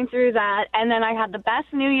 going through that, and then I had the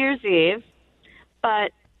best New Year's Eve.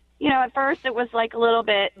 But, at first it was like a little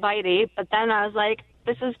bit bitey, but then I was like,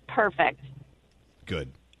 this is perfect.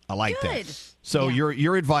 Good. I like that. So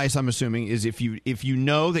your advice, I'm assuming, is if you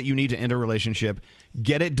know that you need to end a relationship,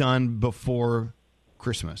 get it done before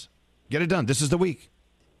Christmas. Get it done. This is the week.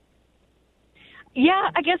 Yeah,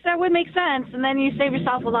 I guess that would make sense. And then you save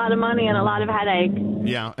yourself a lot of money and a lot of headache.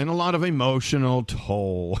 Yeah, and a lot of emotional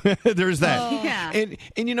toll. There's that. Oh. Yeah.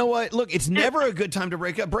 And you know what? Look, it's never a good time to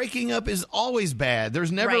break up. Breaking up is always bad.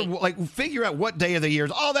 There's never, figure out what day of the year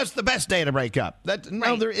is, that's the best day to break up.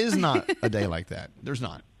 No, there is not a day like that. There's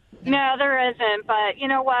not. No, there isn't. But you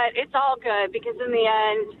know what? It's all good because in the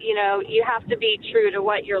end, you have to be true to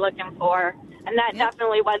what you're looking for. And that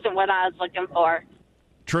definitely wasn't what I was looking for.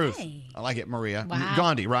 Truth. Hey. I like it, Maria. Wow.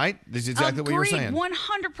 Gandhi, right? This is exactly what you were saying.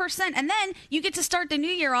 100%. And then you get to start the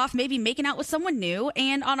new year off maybe making out with someone new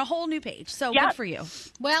and on a whole new page. So good for you.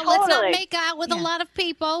 Well, let's not make out with a lot of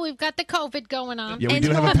people. We've got the COVID going on. Yeah, we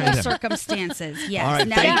do have a pandemic. Circumstances. Yes. All right,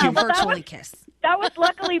 now you can virtually kiss. That was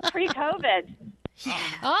luckily pre-COVID.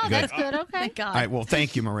 Oh, that's good. Okay. All right. Well,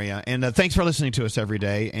 thank you, Maria, and thanks for listening to us every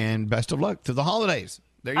day. And best of luck through the holidays.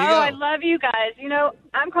 There you go. I love you guys. You know,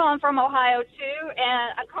 I'm calling from Ohio, too,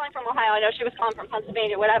 and I'm calling from Ohio. I know she was calling from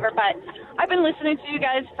Pennsylvania, whatever, but I've been listening to you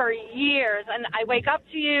guys for years, and I wake up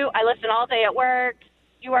to you. I listen all day at work.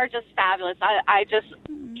 You are just fabulous. I just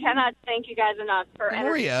cannot thank you guys enough for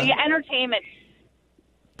Maria. the entertainment.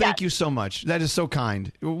 Thank you so much. That is so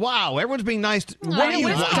kind. Wow, everyone's being nice. What do you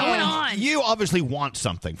what's want? going on? You obviously want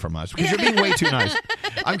something from us because you're being way too nice.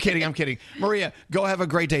 I'm kidding. Maria, go have a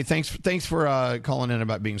great day. Thanks for calling in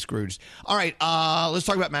about being Scrooged. All right, let's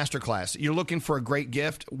talk about Masterclass. You're looking for a great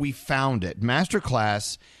gift. We found it.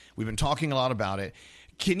 Masterclass, we've been talking a lot about it.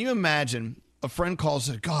 Can you imagine a friend calls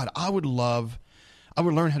and says, God, I would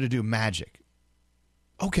learn how to do magic.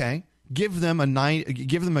 Okay, give them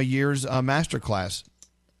a year's Masterclass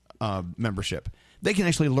membership. They can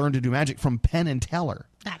actually learn to do magic from Penn and Teller.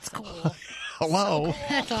 That's cool. Hello.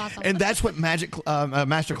 That's awesome. And that's what Magic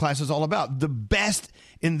Masterclass is all about. The best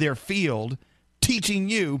in their field teaching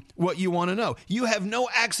you what you want to know. You have no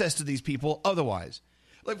access to these people otherwise.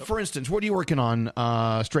 Like, for instance, what are you working on,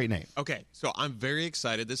 Straight Nate? Okay, so I'm very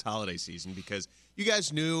excited this holiday season because you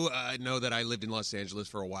guys know that I lived in Los Angeles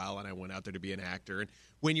for a while and I went out there to be an actor. And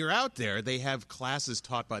when you're out there, they have classes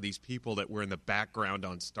taught by these people that were in the background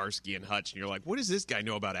on Starsky and Hutch. And you're like, what does this guy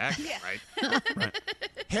know about acting, right?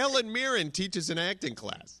 Helen Mirren teaches an acting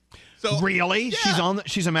class. So Really? Yeah.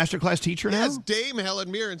 She's a Masterclass teacher now? Yes, Dame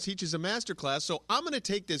Helen Mirren teaches a master class. So I'm going to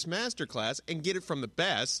take this master class and get it from the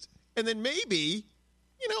best. And then maybe,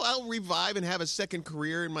 I'll revive and have a second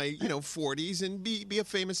career in my, 40s and be a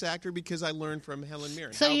famous actor because I learned from Helen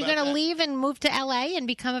Mirren. So How you're about going to that? leave and move to L.A. and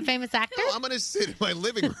become a famous actor? No, I'm going to sit in my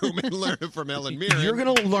living room and learn it from Helen Mirren. You're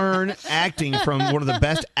going to learn acting from one of the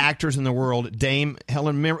best actors in the world, Dame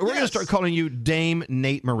Helen Mirren. We're going to start calling you Dame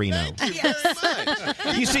Nate Marino. Thank you very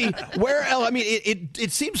much. You see, where else? I mean,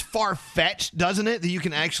 it seems far-fetched, doesn't it, that you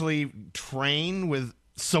can actually train with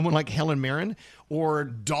someone like Helen Mirren or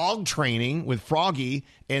dog training with Froggy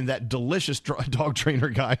and that delicious dog trainer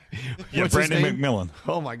guy. Yeah, What's his Brandon name? McMillan.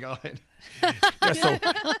 Oh, my God. Yeah, so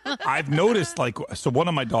I've noticed, one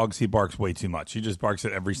of my dogs, he barks way too much. He just barks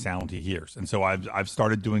at every sound he hears. And so I've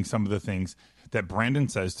started doing some of the things that Brandon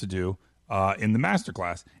says to do in the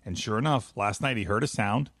masterclass. And sure enough, last night he heard a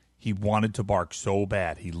sound. He wanted to bark so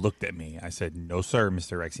bad. He looked at me. I said, no, sir,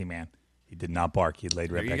 Mr. Rexy Man. He did not bark. He laid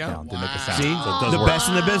right back down. Didn't make a sound. See? So it does The work. best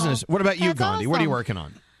in the business. What about you, That's Gandhi? What are you awesome. working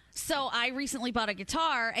on? So I recently bought a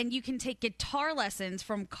guitar, and you can take guitar lessons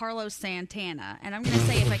from Carlos Santana. And I'm going to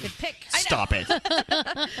say if I could pick Stop it. who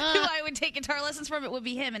I would take guitar lessons from, it would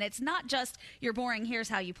be him. And it's not just your boring, here's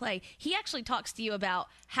how you play. He actually talks to you about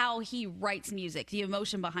how he writes music, the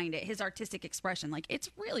emotion behind it, his artistic expression. Like, it's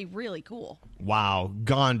really, really cool. Wow.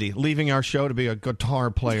 Gandhi, leaving our show to be a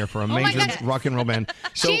guitar player for a my major God. rock and roll band.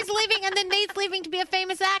 So, She's leaving, and then Nate's leaving to be a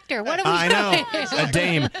famous actor. What are we I doing? know. A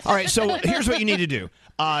Dame. All right, so here's what you need to do.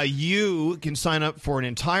 You can sign up for an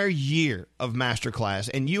entire year of Masterclass,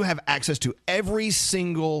 and you have access to every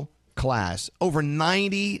single class, over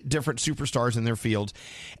 90 different superstars in their fields.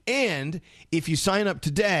 And if you sign up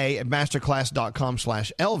today at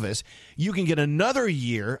masterclass.com/Elvis, you can get another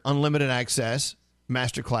year unlimited access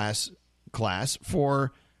Masterclass class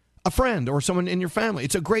for a friend or someone in your family.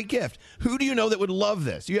 It's a great gift. Who do you know that would love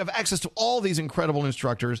this? You have access to all these incredible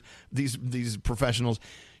instructors, these professionals.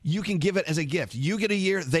 You can give it as a gift. You get a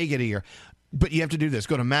year, they get a year. But you have to do this.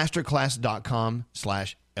 Go to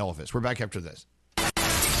masterclass.com/Elvis. We're back after this.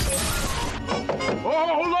 Oh,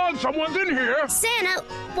 hold on. Someone's in here. Santa,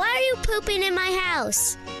 why are you pooping in my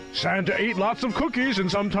house? Santa ate lots of cookies, and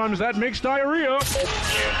sometimes that makes diarrhea.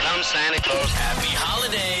 Here comes Santa Claus. Happy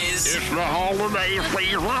holidays. It's the holiday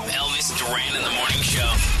season. Elvis Duran in the Morning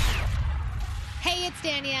Show. Hey, it's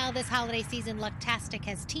Danielle. This holiday season, Lucktastic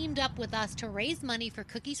has teamed up with us to raise money for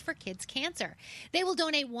Cookies for Kids Cancer. They will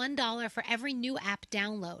donate $1 for every new app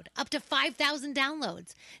download, up to 5,000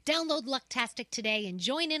 downloads. Download Lucktastic today and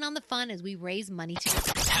join in on the fun as we raise money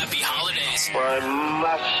together. Happy holidays. One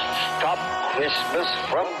must stop Christmas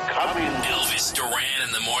from coming. Elvis Duran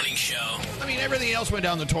in the Morning Show. I mean, everything else went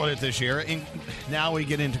down the toilet this year. And now we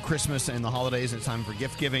get into Christmas and the holidays. It's time for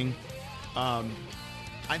gift giving.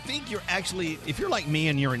 I think you're actually, if you're like me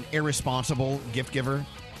and you're an irresponsible gift giver,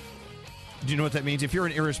 do you know what that means? If you're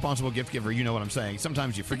an irresponsible gift giver, you know what I'm saying.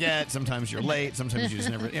 Sometimes you forget, sometimes you're late, sometimes you just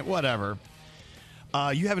never, whatever.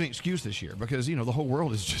 You have an excuse this year because, the whole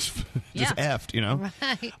world is just effed,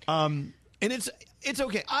 Right. And it's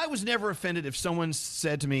okay. I was never offended if someone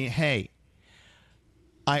said to me, hey,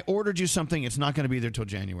 I ordered you something. It's not going to be there till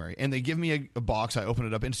January. And they give me a box. I open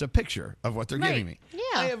it up, and it's a picture of what they're giving me. Yeah.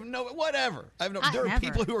 I have whatever. There are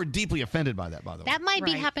people who are deeply offended by that, by the way. That might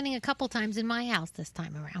be happening a couple times in my house this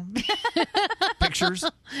time around. Pictures?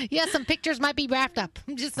 Yeah, some pictures might be wrapped up.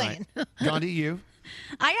 I'm just saying. Gandhi, you?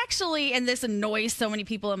 I actually, and this annoys so many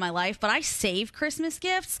people in my life, but I save Christmas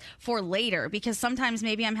gifts for later because sometimes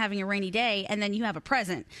maybe I'm having a rainy day and then you have a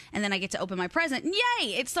present and then I get to open my present.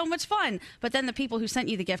 Yay! It's so much fun. But then the people who sent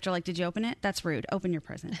you the gift are like, did you open it? That's rude. Open your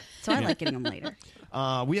present. So I like getting them later.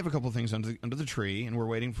 We have a couple of things under the tree, and we're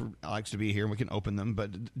waiting for Alex to be here, and we can open them.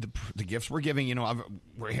 But the gifts we're giving,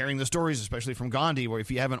 we're hearing the stories, especially from Gandhi, where if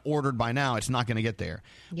you haven't ordered by now, it's not going to get there.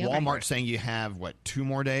 Yep. Walmart's saying you have, 2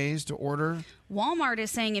 more days to order? Walmart is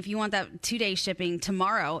saying if you want that 2-day shipping,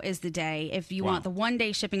 tomorrow is the day. If you want the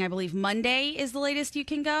 1-day shipping, I believe Monday is the latest you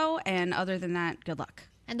can go. And other than that, good luck.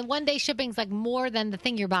 And the 1-day shipping's like more than the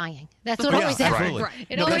thing you're buying. That's what always happens. Right.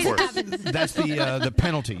 It always happens. That's the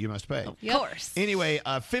penalty you must pay. Of course. Anyway,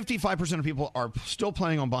 55% of people are still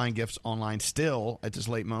planning on buying gifts online still at this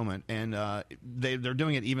late moment. And they're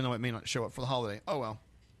doing it even though it may not show up for the holiday. Oh, well.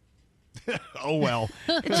 Oh, well.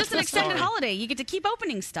 It's just an extended holiday. You get to keep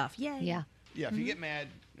opening stuff. Yay. Yeah. Yeah, if you get mad,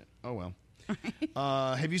 oh, well.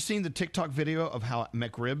 Have you seen the TikTok video of how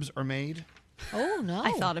McRibs are made? Oh, no.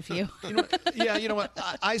 I thought of you. Yeah, you know what?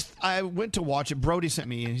 I went to watch it. Brody sent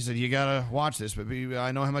me, and he said, you got to watch this, but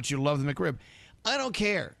I know how much you love the McRib. I don't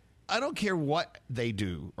care. I don't care what they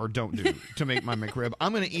do or don't do to make my McRib.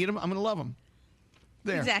 I'm going to eat them. I'm going to love them.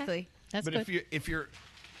 There. Exactly. That's but good. if you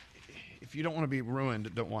don't want to be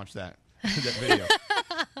ruined, don't watch that video.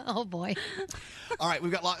 Oh, boy. All right,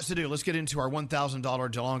 we've got lots to do. Let's get into our $1,000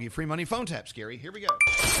 DeLonghi free money phone tap, Scary. Here we go.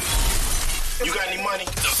 You got any money?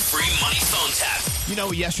 The free money phone tap. You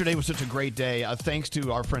know, yesterday was such a great day. Thanks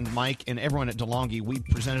to our friend Mike and everyone at DeLonghi, we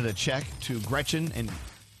presented a check to Gretchen and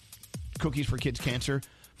Cookies for Kids Cancer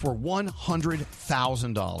for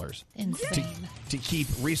 $100,000 to keep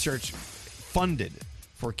research funded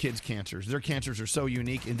for kids' cancers. Their cancers are so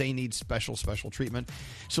unique, and they need special treatment.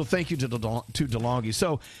 So thank you to DeLonghi.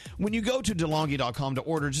 So when you go to DeLonghi.com to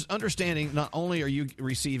order, just understanding not only are you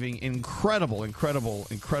receiving incredible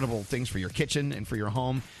things for your kitchen and for your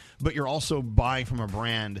home, but you're also buying from a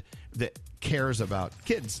brand that cares about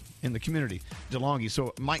kids in the community, DeLonghi.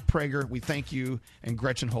 So Mike Prager, we thank you, and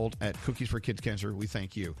Gretchen Holt at Cookies for Kids Cancer, we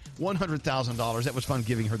thank you. $100,000. That was fun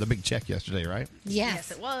giving her the big check yesterday, right? Yes,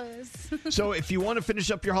 it was. So if you want to finish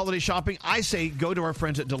up your holiday shopping, I say go to our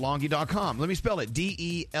friends at DeLonghi.com. Let me spell it,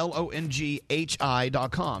 DELONGHI.com,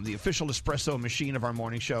 the official espresso machine of our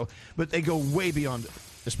morning show. But they go way beyond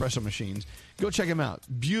espresso machines. Go check them out.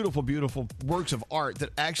 Beautiful, beautiful works of art that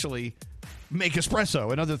actually make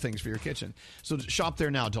espresso and other things for your kitchen. So shop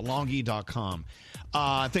there now, DeLonghi.com.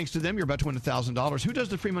 Thanks to them, you're about to win $1,000. Who does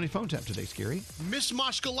the free money phone tap today, Scary? Miss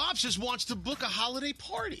Moshkolopsis wants to book a holiday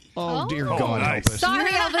party. Oh, dear God, help us.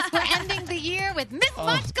 Sorry, Elvis. We're ending the year with Miss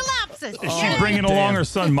Moshkolopsis. Is she bringing along her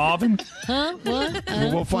son Marvin? Huh? What?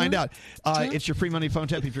 We'll find out. It's your free money phone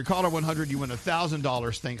tap. If you're caller 100, you win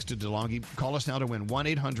 $1,000 thanks to DeLonghi. Call us now to win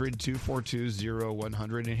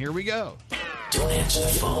 1-800-242-0100. And here we go. Don't answer the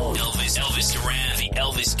phone. Elvis Duran, the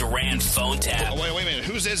Elvis Duran phone tap. Oh, wait a minute.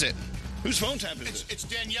 Whose is it? Whose phone tap is it? It's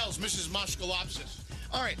Danielle's, Mrs. Moshkolopsis.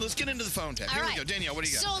 All right, let's get into the phone tap. Here we go. Danielle, what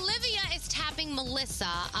do you got? So Olivia is tapping Melissa.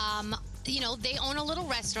 They own a little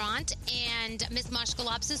restaurant, and Miss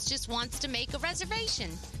Moshkolopsis just wants to make a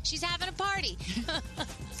reservation. She's having a party.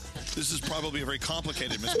 This is probably a very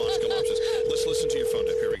complicated Miss Moshkolopsis. Let's listen to your phone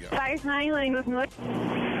tap. Here we go. Hi, Miss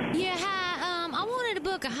Yeah, hi. I wanted to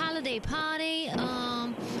book a holiday party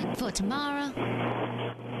for tomorrow.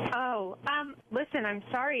 Oh, listen, I'm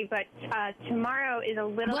sorry, but tomorrow is a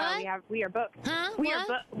little. What? We are booked. Huh? We're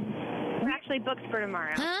What? We're actually booked for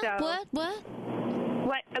tomorrow. Huh? So What?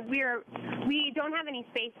 We don't have any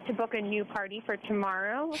space to book a new party for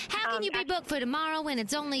tomorrow. How can you be booked for tomorrow when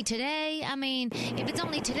it's only today? I mean, if it's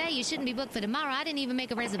only today, you shouldn't be booked for tomorrow. I didn't even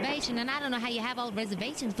make a reservation, and I don't know how you have all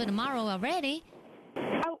reservations for tomorrow already.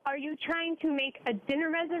 Oh, are you trying to make a dinner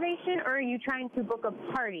reservation, or are you trying to book a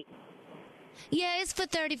party? Yeah, it's for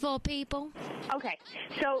 34 people. Okay,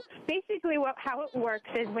 so basically how it works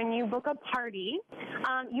is when you book a party,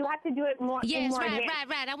 you have to do it more. Yes, more right.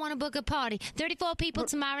 I want to book a party. 34 people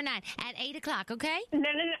tomorrow night at 8 o'clock, okay? No,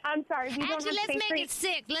 I'm sorry. We don't Actually, have let's space make it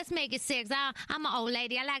 6. Let's make it 6. I'm an old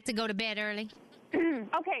lady. I like to go to bed early.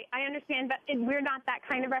 Okay, I understand, but we're not that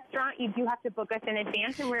kind of restaurant. You do have to book us in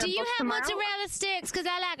advance, and we're Do you booked have tomorrow. mozzarella sticks? Because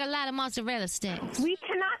I like a lot of mozzarella sticks. We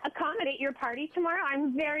cannot accommodate your party tomorrow.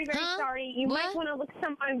 I'm very, very sorry. You might want to look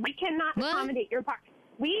somewhere. We cannot accommodate your party.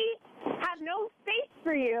 We have no space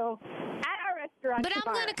for you at our restaurant But I'm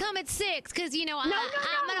tomorrow. going to come at 6 because, you know, No, I'm no,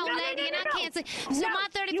 an old no, no, lady no, and no, I can't say. no. So No, my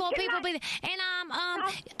 34 you people cannot. will be there. And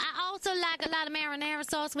I also like a lot of marinara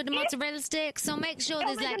sauce with the mozzarella sticks. So make sure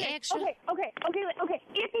there's my like goodness. extra. Okay.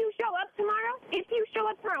 If you show up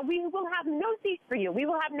tomorrow, we will have no seats for you. We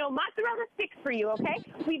will have no mozzarella sticks for you, okay?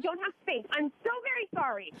 We don't have space. I'm so very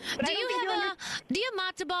sorry. But Do I don't you think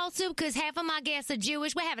have matzo ball soup? Because half of my guests are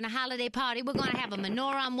Jewish. We're having a holiday party. We're going to have a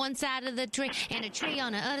menorah on one side of the tree and a tree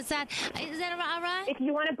on the other side. Is that all right? If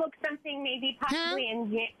you want to book something, maybe possibly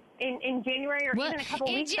in January or even a couple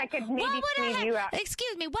weeks, I could maybe squeeze you out.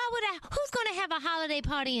 Excuse me, who's going to have a holiday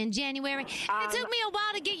party in January? It took me a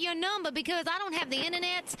while to get your number because I don't have the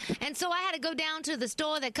internet, and so I had to go down to the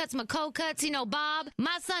store that cuts my cold cuts. You know, Bob,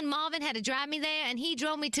 my son Marvin had to drive me there, and he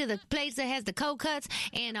drove me to the place that has the cold cuts,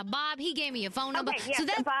 and Bob, he gave me your phone number. Okay, yes, so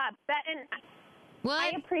that's Bob.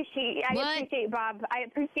 I appreciate Bob. I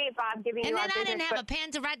appreciate Bob giving And you then our I business, didn't have but- a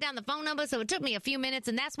pen to write down the phone number, so it took me a few minutes,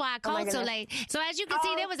 and that's why I Oh, my called so goodness. late. So as you can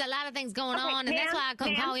see, there was a lot of things going Okay, on, and that's why I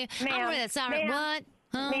couldn't call you. I'm really sorry. What?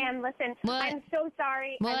 Huh? Ma'am, listen. What? I'm so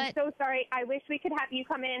sorry. I'm What? so sorry. I wish we could have you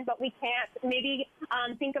come in, but we can't. Maybe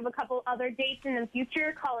think of a couple other dates in the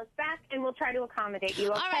future. Call us back, and we'll try to accommodate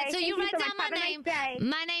you. Okay? All right, so Thank you write so down much. my Have a nice name. day.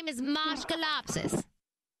 My name is Moshkalopsis.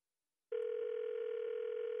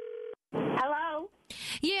 Hello?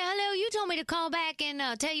 Yeah, hello. You told me to call back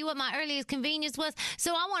and tell you what my earliest convenience was,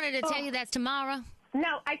 so I wanted to tell you that's tomorrow.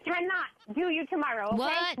 No, I cannot do you tomorrow. Okay?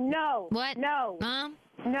 What? No. What? No. Huh?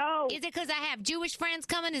 No. Is it because I have Jewish friends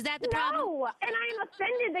coming? Is that the problem? No, and I'm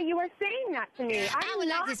offended that you were saying that to me. I would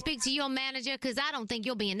like to speak to your manager because I don't think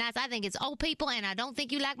you're being nice. I think it's old people, and I don't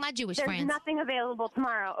think you like my Jewish There's friends. nothing available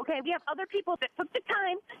tomorrow. Okay, we have other people that took the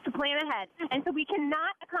time to plan ahead, and so we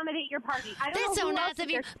cannot accommodate your party. I don't That's know so who nice else of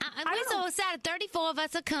is you. there. We're so excited. 34 of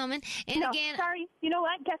us are coming, and no, again, sorry. You know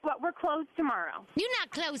what? Guess what? We're closed tomorrow. You're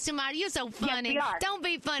not close to mine. You're so funny. Yes, we are. Don't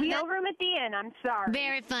be funny. No room at the inn. I'm sorry.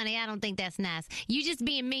 Very funny. I don't think that's nice. You just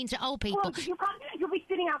being mean to old people. Well, you'll be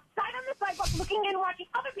sitting outside on the sidewalk looking in, watching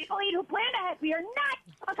other people eat who planned ahead. We are not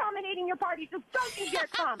accommodating your party, so don't you dare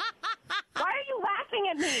come. Why are you laughing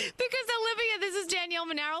at me? Because Olivia, this is Danielle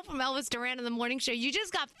Monaro from Elvis Duran in the Morning Show. You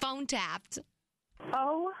just got phone tapped.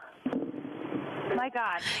 Oh, my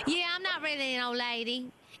God. Yeah, I'm not really an old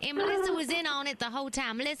lady. And Melissa was in on it the whole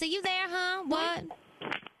time. Melissa, you there, huh? What?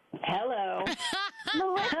 Hello.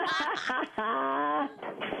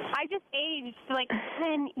 I just aged like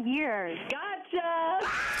 10 years. Gotcha.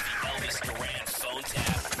 Elvis Duran phone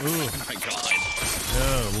tap. Oh, my God.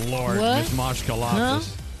 Oh, Lord. What? Miss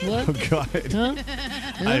Moshkalopsis. Huh? What? Oh, God.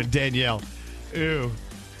 Huh? Danielle. Ew.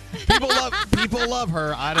 People love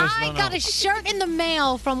her. I just I don't got know. a shirt in the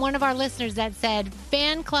mail from one of our listeners that said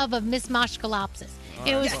 "Fan Club of Miss Moshkalopsis."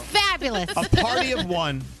 It was fabulous. A party of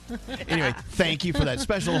one. Anyway, thank you for that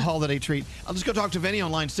special holiday treat. I'll just go talk to Vinny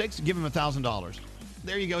on line 6 and give him $1,000.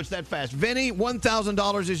 There you go. It's that fast. Vinny,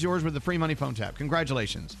 $1,000 is yours with the free money phone tap.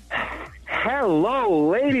 Congratulations. Hello,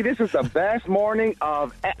 lady. This is the best morning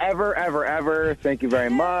of ever. Thank you very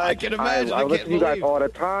much. I can imagine. I listen to you guys all the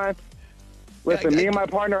time. Listen, me and my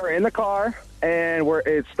partner are in the car, and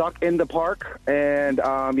it's stuck in the park. And,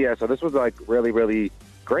 so this was, like, really, really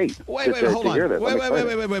great. Wait, to hold on. hear this. I'm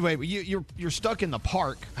excited. Wait. You're stuck in the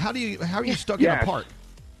park. How are you stuck in a Yes. park?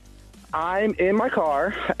 I'm in my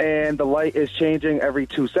car, and the light is changing every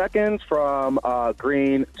 2 seconds from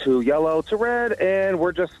green to yellow to red, and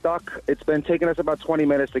we're just stuck. It's been taking us about 20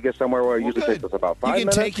 minutes to get somewhere where it usually takes us about 5 You can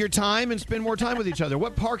minutes. take your time and spend more time with each other.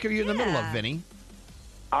 What park are you in the middle of, Vinny?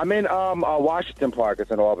 I'm in Washington Park. It's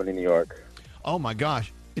in Albany, New York. Oh, my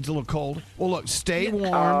gosh. It's a little cold. Well, look, stay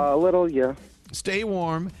warm. A little, yeah. Stay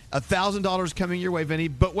warm. $1,000 coming your way, Vinny.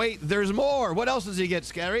 But wait, there's more. What else does he get,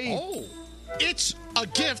 Scary? Oh, it's a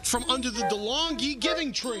gift from under the DeLonghi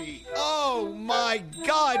Giving Tree. Oh, my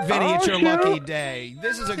God, Vinny, it's your lucky day.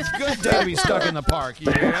 This is a good day to be stuck in the park. You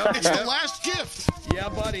know? It's the last gift. Yeah,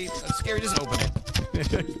 buddy. Scary, just open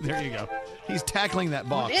it. There you go. He's tackling that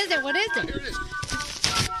box. What is it? What is it? Here it is.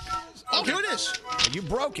 Oh, here it is. You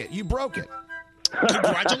broke it.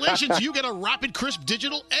 Congratulations, you get a Rapid Crisp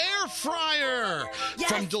digital air fryer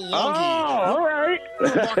from DeLonghi. Oh, all right.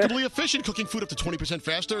 Remarkably efficient, cooking food up to 20%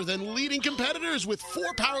 faster than leading competitors with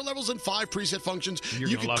 4 power levels and 5 preset functions. You're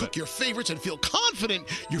you gonna can love cook it. your favorites and feel confident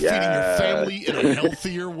you're Yes. feeding your family in a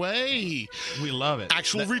healthier way. We love it.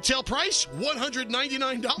 Actual retail price,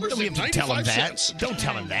 $199.95. Don't even tell him that. Don't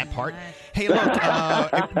tell him that part. Hey, look,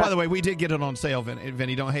 by the way, we did get it on sale,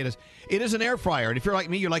 Vinny. Don't hate us. It is an air fryer. And if you're like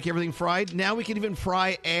me, you like everything fried. Now we can even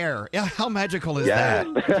fry air. Yeah, how magical is that?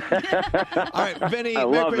 All right, Vinny, I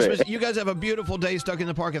Merry love Christmas. it. You guys have a beautiful day stuck in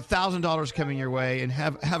the park. $1,000 coming your way. And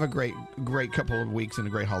have a great couple of weeks and a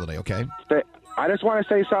great holiday, okay? I just want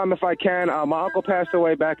to say something if I can. My uncle passed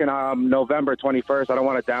away back in November 21st. I don't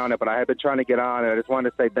want to down it, but I have been trying to get on, and I just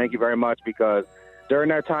wanted to say thank you very much because during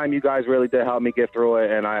that time, you guys really did help me get through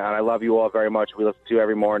it, and I love you all very much. We listen to you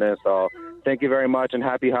every morning, so thank you very much, and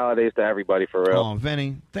happy holidays to everybody, for real. Oh,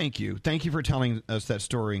 Vinny, thank you. Thank you for telling us that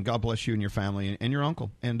story, and God bless you and your family and your uncle.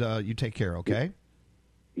 And you take care, okay?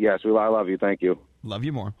 Yes, I love you. Thank you. Love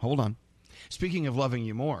you more. Hold on. Speaking of loving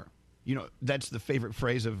you more, you know, that's the favorite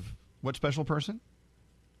phrase of what special person?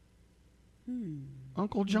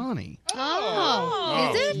 Uncle Johnny.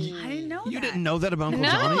 Oh, is it? I didn't know You didn't know that about Uncle No.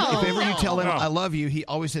 Johnny? If ever you tell him, No. I love you, he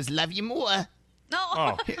always says, love you more.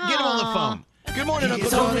 No. Get him on the phone. Good morning, Uncle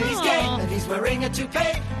He's old Johnny. and he's gay, and he's wearing a toupee.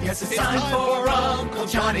 Yes, it's time for Uncle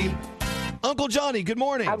Johnny. Uncle Johnny, good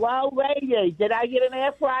morning. Hello, lady. Did I get an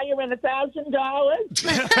air fryer and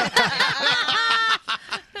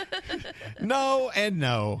 $1,000? No and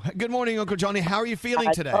no. Good morning, Uncle Johnny. How are you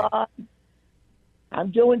feeling today? I'm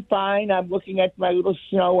doing fine. I'm looking at my little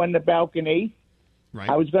snow on the balcony. Right.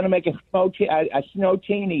 I was going to make a snow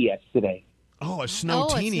teeny yesterday. Oh, a snow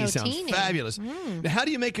Oh, a teeny snow sounds teeny. fabulous. Now, how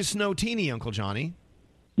do you make a snow teeny, Uncle Johnny?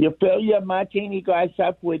 You fill your martini glass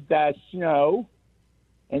up with snow,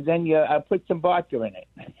 and then you put some vodka in it.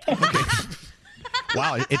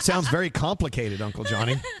 Wow, it sounds very complicated, Uncle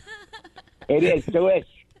Johnny. It is delicious.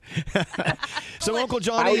 So, Uncle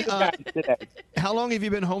Johnny, How are you guys today? how long have you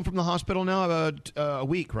been home from the hospital now? About a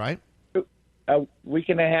week, right? A week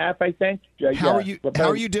and a half, I think. How are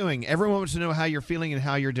you doing? Everyone wants to know how you're feeling and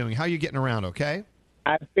how you're doing. How are you getting around? Okay.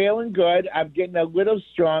 I'm feeling good. I'm getting a little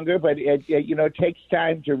stronger, but it takes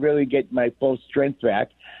time to really get my full strength back.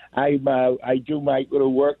 I do my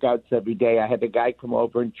little workouts every day. I had a guy come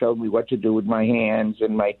over and show me what to do with my hands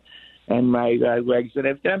and my legs,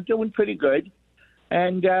 and I'm doing pretty good.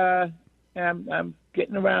 And I'm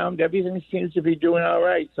getting around. Everything seems to be doing all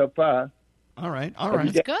right so far. All right.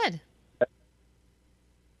 That's good.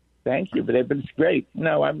 Thank you, but it's great.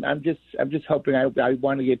 No, I'm just hoping I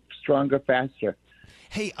want to get stronger faster.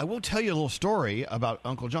 Hey, I will tell you a little story about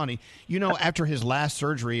Uncle Johnny. You know, after his last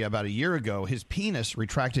surgery about a year ago, his penis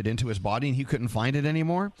retracted into his body and he couldn't find it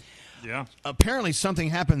anymore. Yeah. Apparently something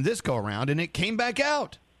happened this go around and it came back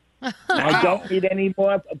out. I don't need any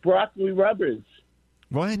more broccoli rubbers.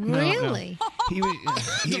 What? No, Really? No. He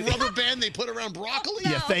was, The rubber band they put around broccoli?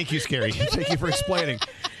 Yeah, thank you, Scary. Thank you for explaining.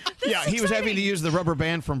 Yeah, he was having to use the rubber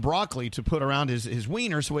band from broccoli to put around his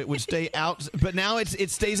wiener so it would stay out. But now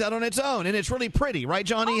it stays out on its own, and it's really pretty, right,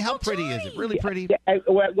 Johnny? How pretty is it? Really pretty? Yeah, I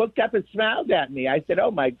looked up and smiled at me. I said,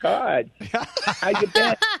 "Oh my God, how you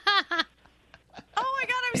been?" Oh my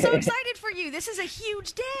God, I'm so excited for you. This is a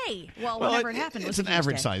huge day. Well, whenever it happened, it's was an a huge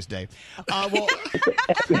average-sized day.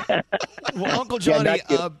 Well, Uncle Yeah, Johnny,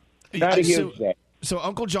 not a huge day. So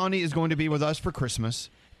Uncle Johnny is going to be with us for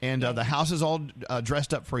Christmas. And the house is all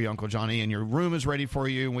dressed up for you, Uncle Johnny, and your room is ready for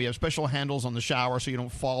you. And we have special handles on the shower so you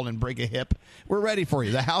don't fall and break a hip. We're ready for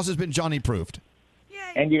you. The house has been Johnny-proofed.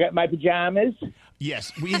 And you got my pajamas?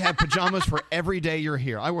 Yes, we have pajamas for every day you're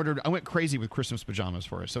here. I went crazy with Christmas pajamas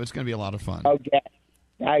for us, so it's going to be a lot of fun. Okay,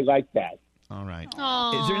 I like that. All right.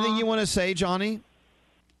 Aww. Is there anything you want to say, Johnny?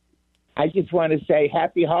 I just want to say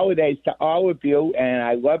happy holidays to all of you, and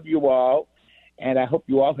I love you all, and I hope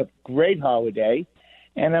you all have a great holiday.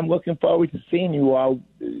 And I'm looking forward to seeing you all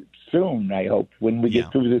soon, I hope, when we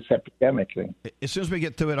get through this epidemic thing. As soon as we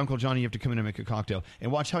get through it, Uncle Johnny, you have to come in and make a cocktail.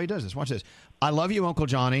 And watch how he does this. Watch this. I love you, Uncle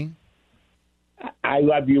Johnny. I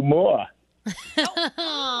love you more. That's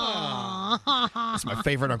my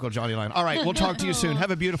favorite Uncle Johnny line. All right, we'll talk to you soon.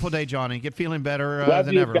 Have a beautiful day, Johnny. Get feeling better love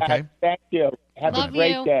than you ever, guys. okay? Thank you. Have Love a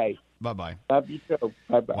great you. day. Bye-bye. Love you too.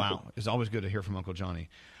 Bye-bye. Wow. It's always good to hear from Uncle Johnny.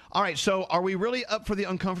 All right, so are we really up for the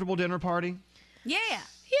uncomfortable dinner party? Yeah.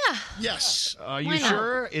 Yeah. Yes. Are you Why not?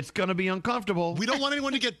 sure? It's going to be uncomfortable. We don't want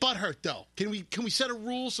anyone to get butthurt, though. Can we set a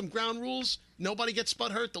rule, some ground rules? Nobody gets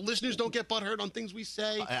butthurt. The listeners don't get butthurt on things we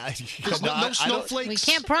say. There's no snowflakes. We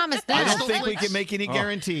can't promise that. I don't think we can make any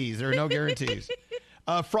guarantees. There are no guarantees.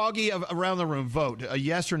 Froggy, around the room, vote a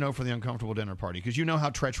yes or no for the uncomfortable dinner party, because you know how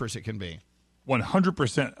treacherous it can be.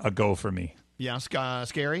 100% a go for me. Yeah,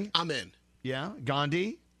 Scary? I'm in. Yeah,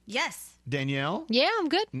 Gandhi? Yes. Danielle? Yeah, I'm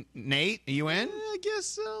good. Nate, are you in? I guess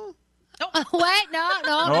so. What? No.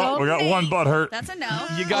 Oh, we got one butt hurt. That's a no.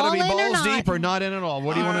 You got All to be in or balls not? deep or not in at all.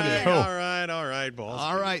 What do you want to do? All right, balls.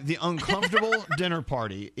 All right, the uncomfortable dinner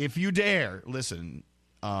party. If you dare, listen,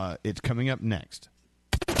 it's coming up next.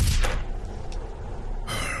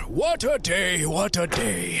 What a day, what a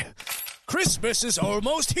day. Christmas is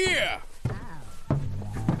almost here.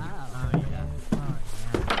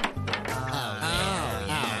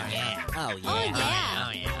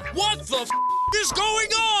 What the is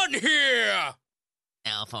going on here?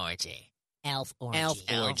 Elf orgy. Elf orgy. Elf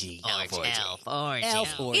orgy. Elf orgy. Elf orgy.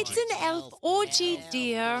 Elf orgy. It's an elf orgy,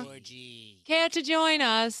 dear. Care to join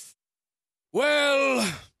us? Well,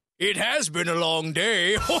 it has been a long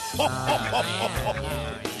day.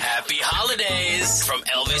 Happy holidays from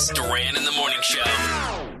Elvis Duran in the Morning Show.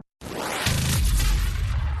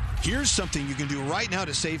 Here's something you can do right now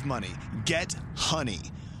to save money. Get Honey.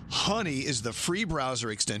 Honey is the free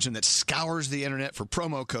browser extension that scours the internet for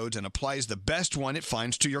promo codes and applies the best one it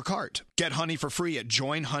finds to your cart. Get Honey for free at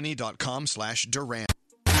joinhoney.com/Duran.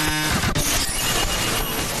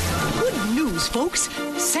 Good news, folks.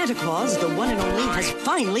 Santa Claus, the one and only, has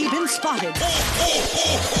finally been spotted.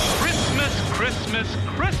 Christmas, Christmas,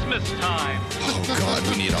 Christmas time. Oh, God,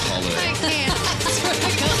 we need a holiday. I can't.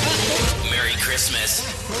 Merry Christmas.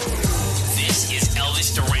 This is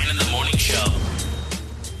Elvis Duran in the Morning Show.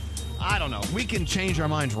 I don't know. We can change our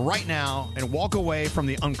minds right now and walk away from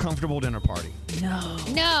the uncomfortable dinner party.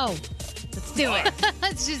 No. Let's do it.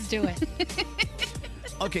 Let's just do it.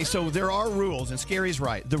 Okay, so there are rules, and Scary's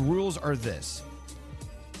right. The rules are this.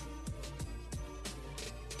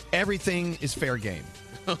 Everything is fair game.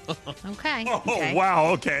 Okay. Oh, wow,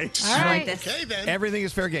 okay. All right. Okay, then. Everything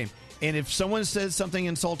is fair game. And if someone says something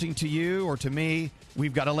insulting to you or to me,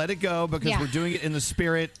 we've got to let it go because we're doing it in the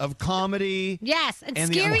spirit of comedy. Yes, and the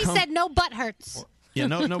Scary said no butt hurts. Yeah,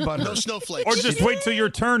 no butt No hurts. snowflakes. Or just wait till your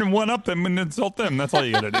turn and one-up them and insult them. That's all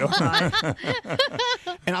you got to do.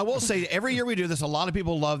 And I will say, every year we do this, a lot of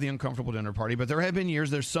people love the uncomfortable dinner party, but there have been years,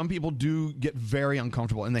 there's some people do get very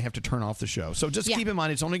uncomfortable and they have to turn off the show. So just keep in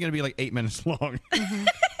mind, it's only going to be like 8 minutes long.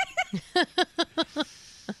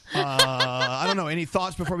 I don't know. Any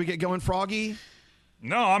thoughts before we get going, Froggy?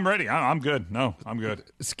 No, I'm ready. I'm good. No, I'm good.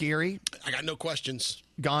 Scary? I got no questions.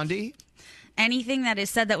 Gandhi? Anything that is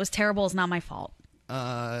said that was terrible is not my fault.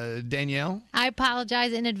 Danielle? I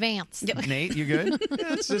apologize in advance. Nate, you good?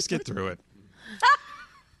 Let's just get through it.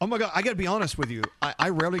 Oh, my God. I got to be honest with you. I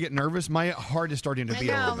rarely get nervous. My heart is starting to beat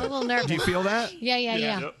I'm a little nervous. Do you feel that? Yeah.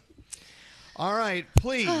 Yep. All right.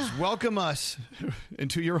 Please welcome us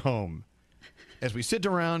into your home as we sit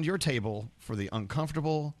around your table for the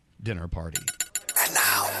uncomfortable dinner party. And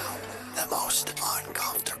now, the most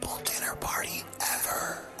uncomfortable dinner party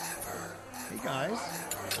ever. Hey, guys.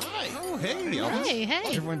 Hi. Oh, hey.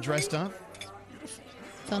 Hey. Everyone dressed up?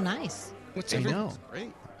 So nice. What's I everyone? know.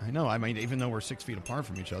 Great. I know. I mean, even though we're 6 feet apart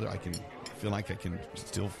from each other, I can feel like I can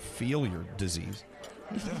still feel your disease.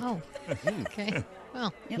 Oh. Okay.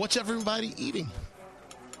 Well. What's everybody eating?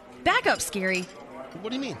 Back up, Scary. What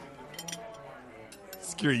do you mean?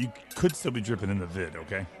 Scary, you could still be dripping in the vid,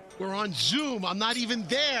 okay? We're on Zoom. I'm not even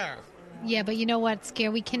there. Yeah, but you know what,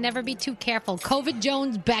 Scare? We can never be too careful. COVID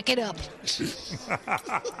Jones, back it up.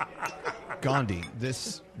 Gandhi, the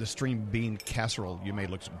string bean casserole you made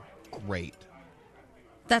looks great.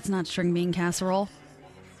 That's not string bean casserole.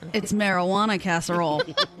 It's marijuana casserole.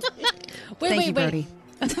 Thank you, Brody.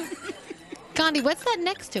 Gandhi, what's that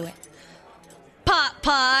next to it? Pot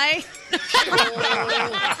pie.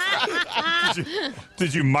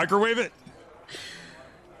 Did you microwave it?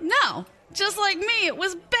 No, just like me, it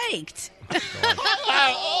was baked. All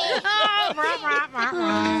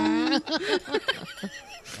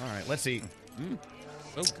right, let's eat.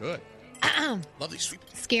 So good. Lovely sweet.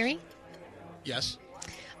 Scary? Yes.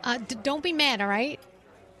 Don't be mad, all right?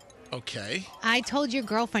 Okay. I told your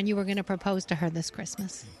girlfriend you were going to propose to her this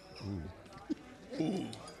Christmas. Ooh.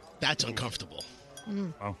 That's uncomfortable.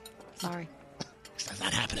 Oh. Sorry. That's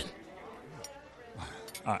not happening.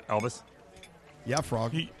 Elvis? Yeah,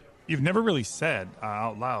 Frog? You've never really said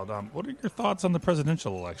out loud, what are your thoughts on the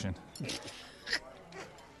presidential election?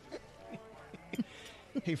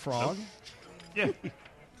 Hey, Frog? Yeah.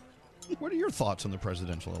 What are your thoughts on the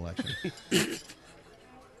presidential election?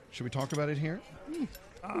 Should we talk about it here?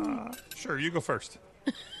 Sure, you go first.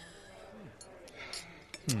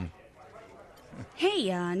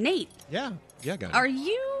 Hey, Nate. Yeah, guys. Are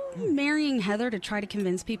you marrying Heather to try to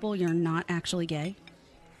convince people you're not actually gay?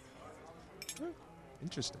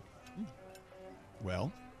 Interesting.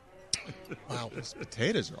 Well. Wow, these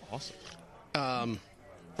potatoes are awesome.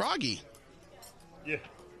 Froggy. Yeah.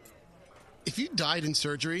 If you died in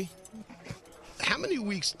surgery, how many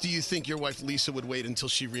weeks do you think your wife Lisa would wait until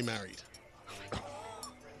she remarried?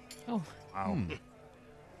 Oh. Wow.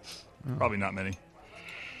 Probably not many.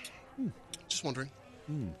 Just wondering.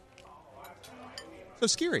 So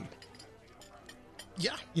Scary.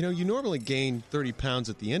 Yeah. You know, you normally gain 30 pounds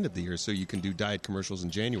at the end of the year so you can do diet commercials in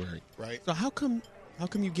January. Right. So how come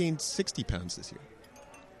you gained 60 pounds this year?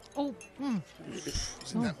 Oh.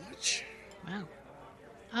 Isn't that much?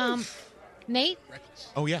 Wow. Nate,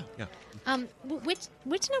 Oh yeah, yeah.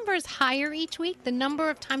 which number is higher each week? The number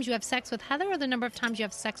of times you have sex with Heather, or the number of times you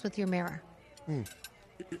have sex with your mirror?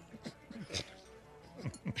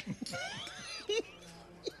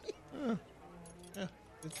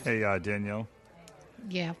 Hey, Danielle.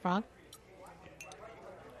 Yeah, Frog.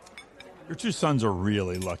 Your two sons are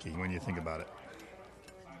really lucky when you think about it.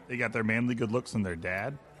 They got their manly good looks from their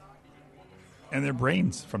dad and their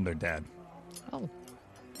brains from their dad. Oh,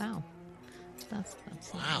 wow. That's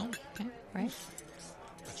wow. Okay, right.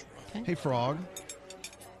 Okay. Hey, Frog.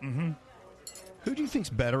 Mm-hmm. Who do you think's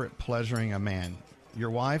better at pleasuring a man, your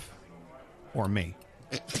wife or me?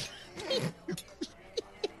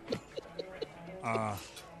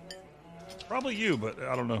 Probably you, but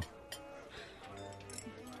I don't know.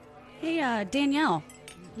 Hey, Danielle.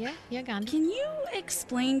 Yeah, Gandhi. Can you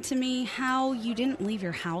explain to me how you didn't leave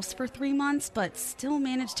your house for 3 months but still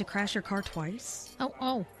managed to crash your car twice?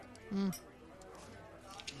 Oh.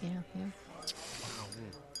 Yeah.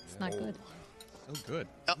 It's not good. So good.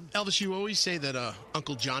 Elvis, you always say that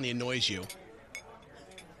Uncle Johnny annoys you.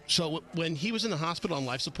 So when he was in the hospital on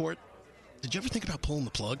life support, did you ever think about pulling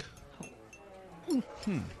the plug?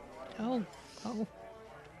 Oh.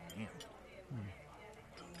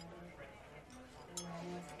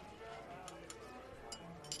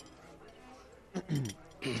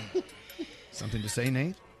 Something to say,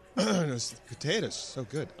 Nate? Those potatoes, so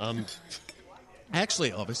good.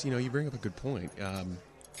 Actually, Elvis, you bring up a good point.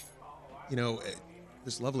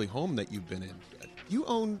 This lovely home that you've been in. Do you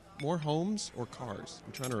own more homes or cars?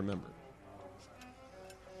 I'm trying to remember.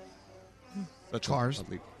 Such a Cars.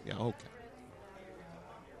 lovely- yeah, okay.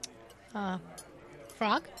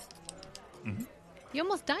 Frog? Mm-hmm. You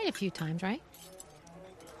almost died a few times, right?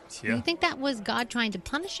 Do Yeah. you think that was God trying to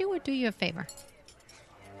punish you or do you a favor?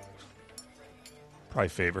 Probably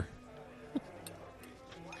favor.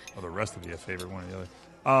 Well, the rest of you a favor, one or the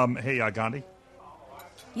other. Hey, Gandhi.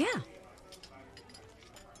 Yeah.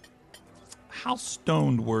 How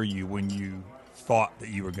stoned were you when you thought that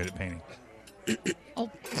you were good at painting? Oh.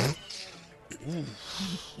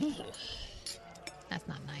 That's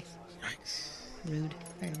not nice. Rude.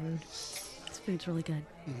 Very rude. This food's really good.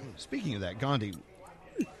 Speaking of that, Gandhi,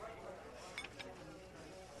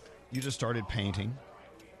 you just started painting.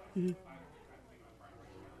 Mhm.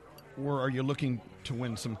 Or are you looking to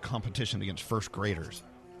win some competition against first graders?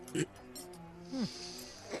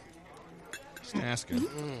 Just asking.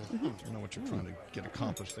 I don't know what you're trying to get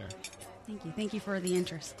accomplished there. Thank you. Thank you for the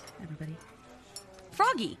interest, everybody.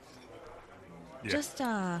 Froggy, Yeah. just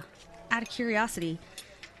out of curiosity,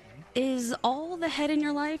 is all the head in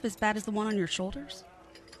your life as bad as the one on your shoulders?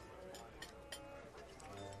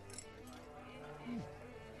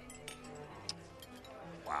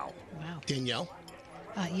 Wow. Danielle,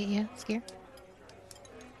 Yeah, Scare?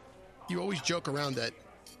 you always joke around that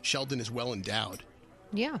Sheldon is well endowed.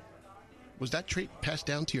 Yeah. Was that trait passed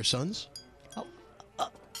down to your sons?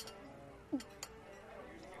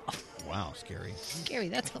 Wow, scary. Scary.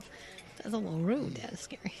 That's a little rude. That's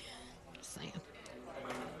scary. Just saying.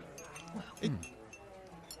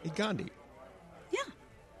 Hey, Gandhi. Yeah.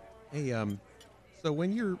 Hey, so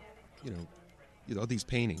when you're, these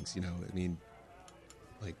paintings,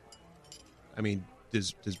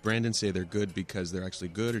 does Brandon say they're good because they're actually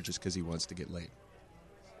good, or just because he wants to get laid?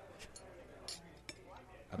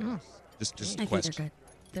 Just I a think question. they're good.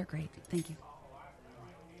 They're great. Thank you.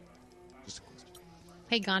 Just a question.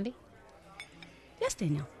 Hey, Gandhi. Yes,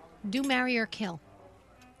 Danielle. Do, marry, or kill.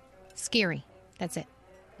 Scary. That's it.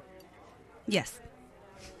 Yes.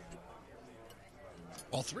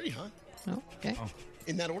 All three, huh? Oh, okay.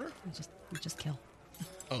 In that order? Just kill.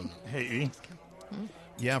 Oh, no. Hey, E.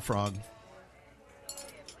 Yeah, Frog.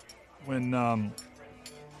 When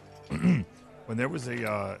when there was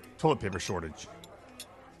a toilet paper shortage,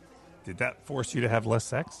 did that force you to have less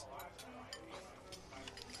sex?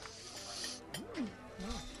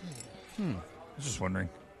 I was just wondering.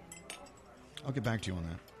 I'll get back to you on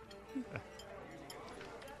that.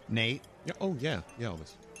 Nate? Yeah, oh, yeah,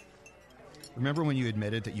 Elvis. Remember when you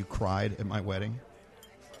admitted that you cried at my wedding?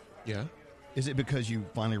 Yeah. Is it because you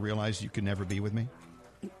finally realized you could never be with me?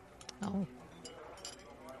 Oh.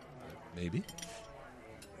 Maybe.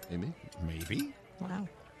 Maybe? Wow.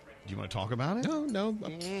 Do you want to talk about it? No.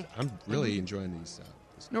 I'm really enjoying these.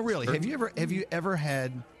 No, really. Have you ever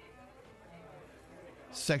had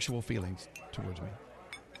sexual feelings towards me?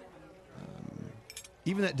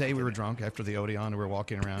 Even that day we were drunk after the Odeon and we were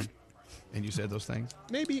walking around and you said those things?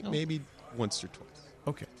 Maybe once or twice.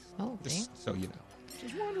 Okay. Oh, Just so you know.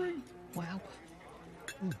 Just wondering. Wow.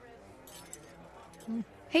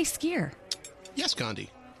 Hey, Skier. Yes, Gandhi.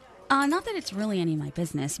 Not that it's really any of my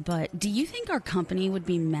business, but do you think our company would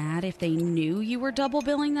be mad if they knew you were double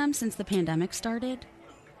billing them since the pandemic started?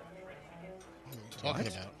 What are you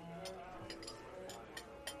talking about?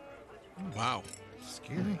 Wow.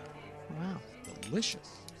 Scary. Wow.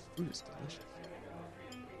 Delicious. Food is delicious.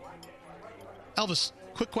 Elvis,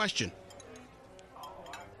 quick question.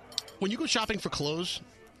 When you go shopping for clothes,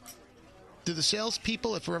 do the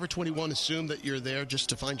salespeople at Forever 21 assume that you're there just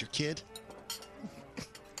to find your kid?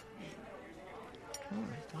 Oh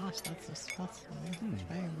my gosh, that's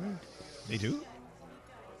very rude. They do?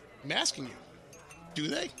 I'm asking you. Do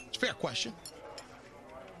they? It's a fair question.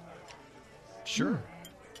 Sure.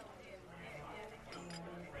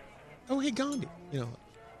 Oh, hey, Gandhi. You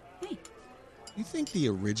think the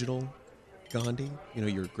original Gandhi,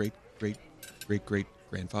 your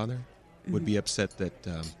great-great-great-great-grandfather, would be upset that,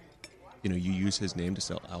 you use his name to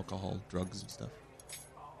sell alcohol, drugs, and stuff?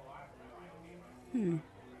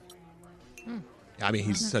 I mean,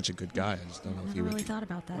 he's such a good guy. I just don't know if he I would really be thought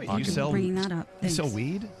about that. Wait, Thank you for bringing that up. You sell Thanks.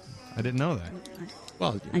 weed? I didn't know that.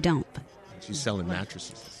 Well, I don't. But she's selling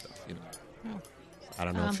mattresses and stuff, Oh. I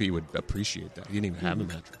don't know if he would appreciate that. He didn't even have a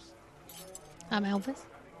mattress. Elvis?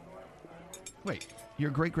 Wait, your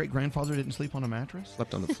great-great-grandfather didn't sleep on a mattress?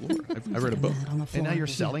 Slept on the floor. I read a book. And now you're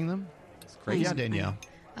selling them? It's crazy. Yeah, Danielle.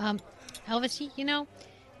 Elvis,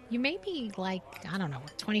 you may be like, I don't know,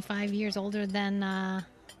 25 years older than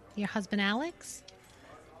your husband Alex,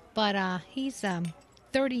 but he's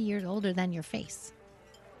 30 years older than your face.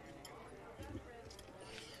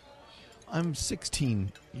 I'm 16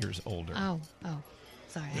 years older Oh,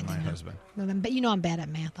 sorry. than my husband. But I'm bad at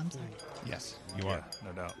math. I'm sorry. Yes, you are.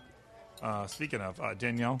 No doubt. Speaking of,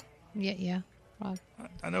 Danielle, Yeah. Rob.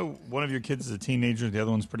 I know one of your kids is a teenager. The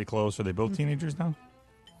other one's pretty close. Are they both teenagers now?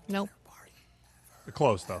 Nope. They're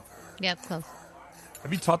close, though. Yeah, it's close.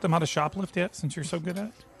 Have you taught them how to shoplift yet, since you're so good at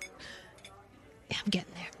it? Yeah, I'm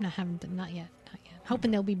getting there. Not yet.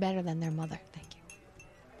 Hoping they'll be better than their mother. Thank you.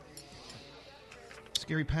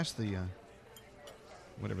 Scary, pass the,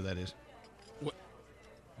 whatever that is. What?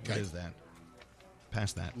 What is that?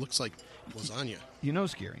 Pass that. Looks like lasagna.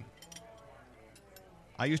 Scary,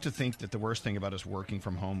 I used to think that the worst thing about us working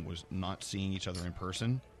from home was not seeing each other in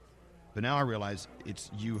person. But now I realize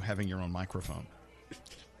it's you having your own microphone.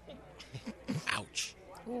 Ouch.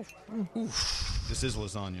 Oof. This is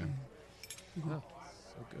lasagna. Oh,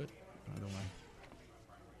 so good. I don't know.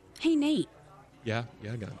 Hey, Nate. Yeah,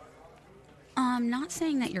 I got it. I'm not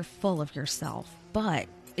saying that you're full of yourself, but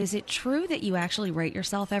is it true that you actually rate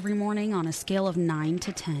yourself every morning on a scale of 9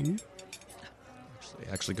 to 10? It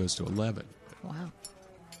actually goes to 11. Wow.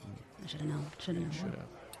 I should have known. Should have.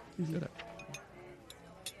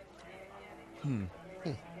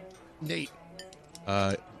 Nate.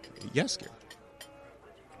 Yes, Gary.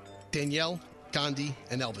 Danielle, Gandhi,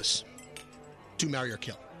 and Elvis. Do marry or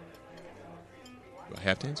kill. Do I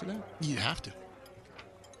have to answer that? You have to.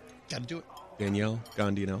 Got to do it. Danielle,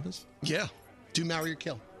 Gandhi, and Elvis? Yeah. Do marry or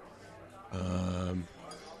kill.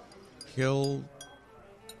 Kill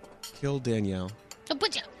Danielle. I'll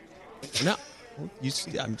put you. No. You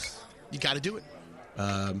see, you got to do it.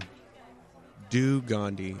 Do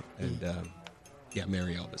Gandhi and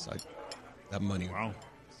marry Elvis. That money will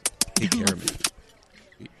take care of me.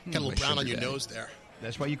 Got a little brown on your nose there.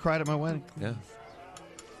 That's why you cried at my wedding. Yeah.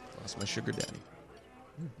 Lost my sugar daddy.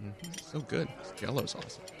 So good. Jello's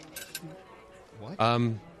awesome. What?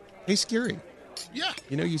 Hey, Scary. Yeah.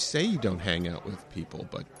 You say you don't hang out with people,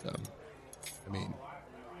 but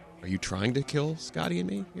are you trying to kill Scotty and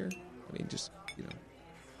me here? You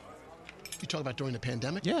talking about during the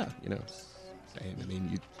pandemic? Yeah, saying.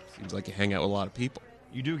 You seems like you hang out with a lot of people.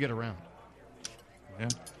 You do get around. Yeah,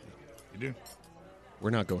 you do. We're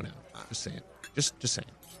not going out. Just saying. Just saying.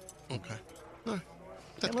 Okay. I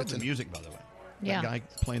love the music, by the way. Yeah. That guy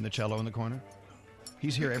playing the cello in the corner.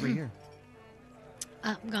 He's here every year.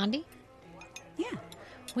 Gandhi? Yeah.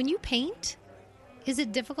 When you paint, is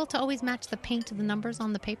it difficult to always match the paint to the numbers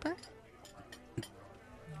on the paper?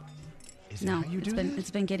 No, it's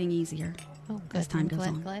been getting easier as time goes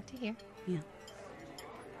on. Glad to hear. Yeah.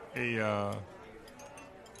 Hey,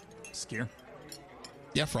 Scare.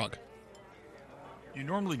 Yeah, Frog. You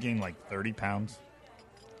normally gain like 30 pounds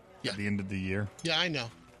at the end of the year. Yeah, I know.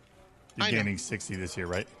 You're I know. gaining 60 this year,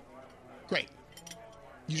 right? Great.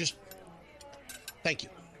 Thank you.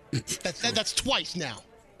 That's twice now.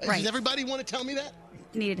 Right. Does everybody want to tell me that?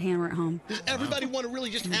 Needed a hammer at home. Does everybody want to really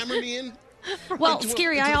just hammer me in? Well, Into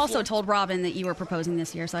Scary, the I also floor? told Robin that you were proposing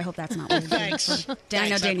this year, so I hope that's not weird. Thanks. I know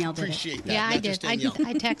Thanks, Danielle did appreciate it. that. Yeah, I Not did. just I Danielle.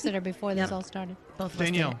 texted her before this all started. Both of us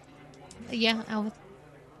Danielle, Yeah, Elvis.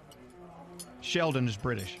 Sheldon is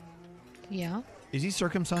British. Yeah. Is he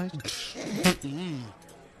circumcised?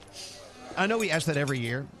 I know we ask that every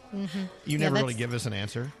year. Mm-hmm. You never really give us an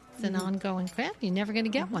answer. It's an ongoing crap. You're never going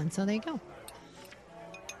to get one, so there you go.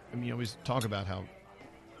 I mean, you always talk about how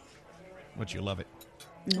much you love it.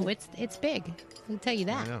 Oh, it's big. I'll tell you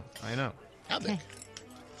that. I know. Okay.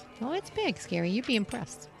 Oh, it's big, Scary. You'd be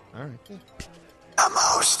impressed. All right. The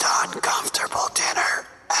most uncomfortable dinner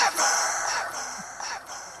ever.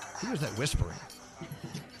 Who was that whispering?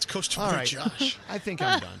 It's Coast All right. Josh. I think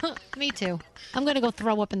I'm done. Me too. I'm going to go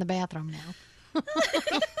throw up in the bathroom now.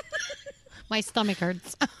 My stomach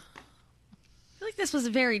hurts. I feel like this was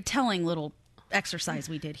a very telling little exercise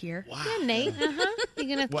we did here. Wow. Yeah, Nate. You're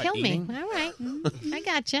going to What, kill eating? me. All right. I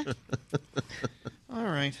gotcha. All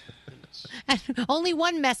right. Only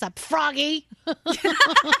one mess up. Froggy. I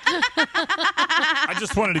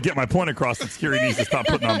just wanted to get my point across that Scary needs to stop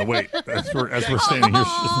putting on the weight as we're standing here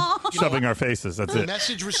shoving our faces. That's it.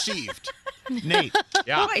 Message received. Nate.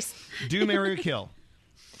 Yeah. Do marry or kill.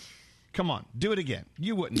 Come on, do it again.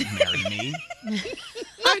 You wouldn't marry me.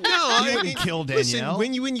 I know. You wouldn't kill Listen, Danielle.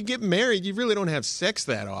 when you get married, you really don't have sex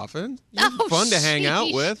that often. You're fun to hang out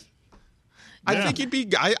sheesh. with. I Yeah. think you'd be.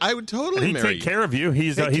 I would totally And he'd marry take care of you.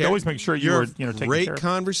 He'd always make sure you You're were, a taken great care of.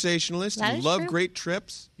 conversationalist. That You is love true. great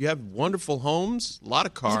trips. You have wonderful homes, a lot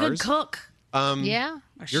of He's a cars. good cook. Yeah.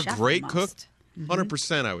 Or You're a chef great almost. cook.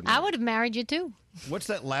 100%. I would. I would have married you too. What's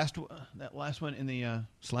that last one in the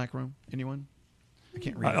Slack room? Anyone? I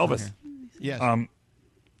can't read it Elvis. from here. Yes.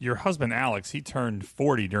 Your husband Alex, he turned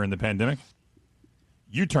 40 during the pandemic.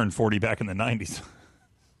 You turned 40 back in the 90s.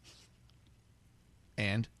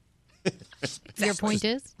 And? Your point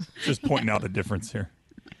is? Just pointing out the difference here.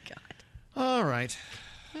 All right.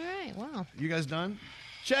 All right. Wow. You guys done?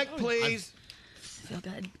 Check, please. Feel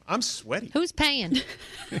good. I'm sweaty. Who's paying?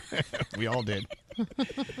 We all did.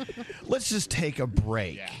 Let's just take a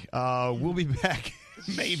break. We'll be back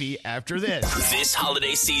maybe after this. This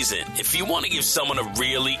holiday season, if you want to give someone a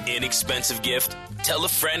really inexpensive gift, tell a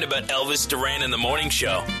friend about Elvis Duran in the Morning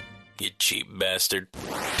Show. You cheap bastard.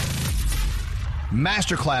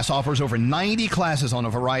 Masterclass offers over 90 classes on a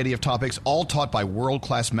variety of topics, all taught by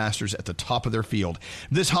world-class masters at the top of their field.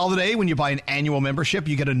 This holiday, when you buy an annual membership,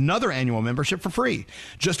 you get another annual membership for free.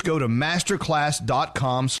 Just go to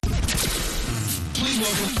masterclass.com. Please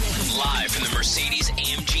welcome live from the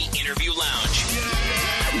Mercedes-AMG Interview Lounge,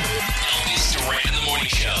 Elvis Duran in the Morning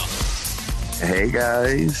Show. Hey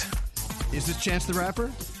guys, Is this Chance the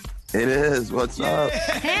Rapper? it is. What's up?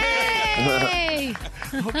 Hey!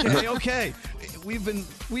 Okay. We've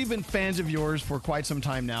been fans of yours for quite some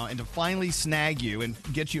time now, and to finally snag you and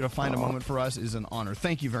get you to find a moment for us is an honor.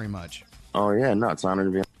 Thank you very much. Oh yeah, no, it's an honor to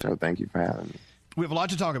be on the show. Thank you for having me. We have a lot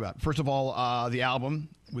to talk about. First of all, the album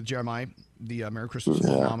with Jeremiah, the Merry Christmas,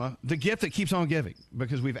 Little Yeah. Mama, the gift that keeps on giving,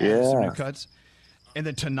 because we've added some Yeah. new cuts. And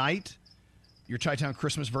then tonight, your Chi-Town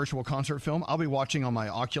Christmas virtual concert film. I'll be watching on my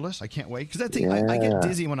Oculus. I can't wait, because that thing, I get Yeah.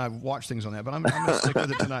 dizzy when I watch things on that, but I'm going to stick with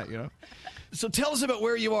it tonight, you know. So tell us about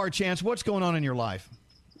where you are, Chance. What's going on in your life?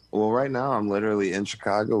 Well, right now I'm literally in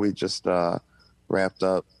Chicago. We just wrapped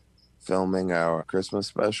up filming our Christmas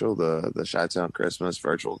special, the Chi-Town Christmas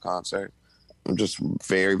virtual concert. I'm just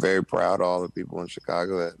very, very proud of all the people in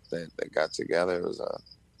Chicago that got together. It was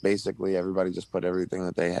basically everybody just put everything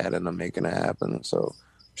that they had into making it happen. So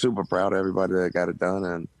super proud of everybody that got it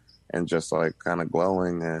done and just like kind of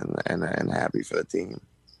glowing and happy for the team.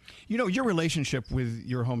 You know, your relationship with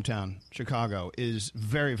your hometown, Chicago, is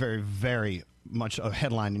very, very, very much a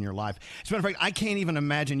headline in your life. As a matter of fact, I can't even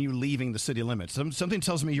imagine you leaving the city limits. Something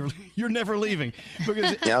tells me you're never leaving,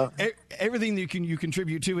 because everything that you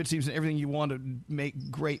contribute to, it seems, and everything you want to make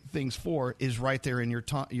great things for is right there in your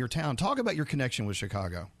town. Talk about your connection with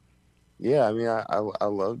Chicago. Yeah, I mean, I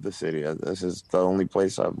love the city. This is the only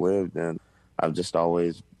place I've lived, and I've just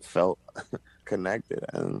always felt connected.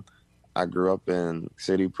 And I grew up in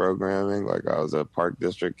city programming. Like, I was a Park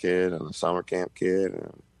District kid and a summer camp kid,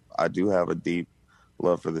 and I do have a deep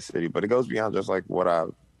love for the city. But it goes beyond just like what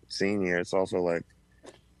I've seen here. It's also like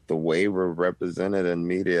the way we're represented in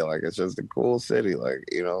media. Like, it's just a cool city. Like,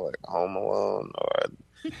 you know, like Home Alone or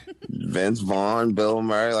Vince Vaughn, Bill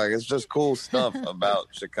Murray. Like, it's just cool stuff about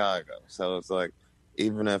Chicago. So it's like,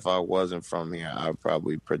 even if I wasn't from here, I'd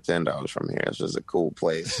probably pretend I was from here. It's just a cool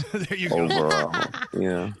place. There you go. Overall,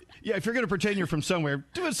 yeah. Yeah, if you're going to pretend you're from somewhere,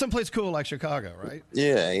 do it someplace cool like Chicago, right?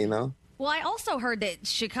 Yeah, you know. Well, I also heard that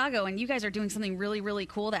Chicago and you guys are doing something really, really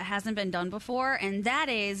cool that hasn't been done before, and that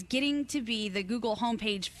is getting to be the Google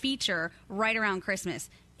homepage feature right around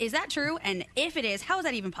Christmas. Is that true? And if it is, how is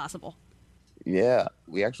that even possible? Yeah,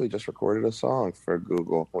 we actually just recorded a song for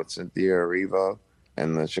Google with Cynthia Erivo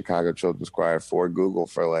and the Chicago Children's Choir for Google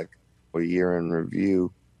for like a year in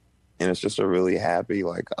review, and it's just a really happy,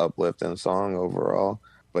 like, uplifting song overall.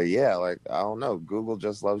 But yeah, like, I don't know, Google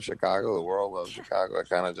just loves Chicago, the world loves Chicago. It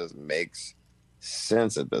kind of just makes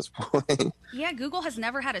sense at this point. Yeah, Google has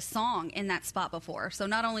never had a song in that spot before. So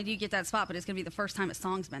not only do you get that spot, but it's going to be the first time a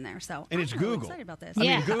song's been there. So And it's I'm really Google. excited about this.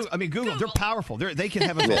 I mean, Google. They're powerful. They can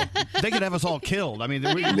have us all. They can have us all killed. I mean,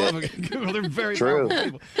 Google. They're very True.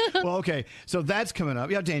 powerful people. Well, okay, so that's coming up.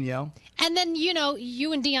 Yeah, Danielle. And then, you know,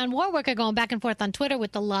 you and Dionne Warwick are going back and forth on Twitter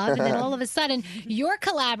with the love, and then all of a sudden you're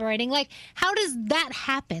collaborating. Like, how does that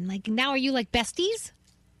happen? Like, now are you like besties?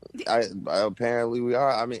 Apparently we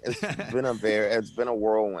are. I mean, it's been a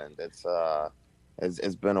whirlwind.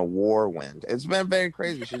 It's been a war wind. It's been very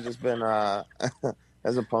crazy. She's just been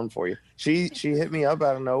as a pun for you. She hit me up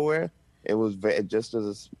out of nowhere. It was just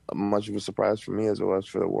as much of a surprise for me as it was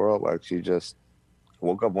for the world. Like, she just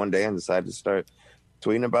woke up one day and decided to start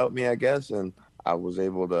tweeting about me, I guess, and I was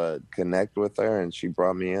able to connect with her, and she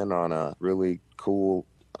brought me in on a really cool,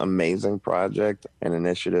 amazing project, an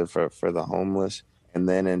initiative for the homeless. And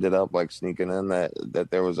then ended up like sneaking in that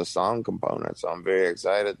there was a song component. So I'm very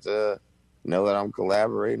excited to know that I'm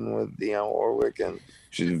collaborating with Dionne Warwick, and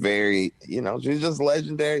she's very, she's just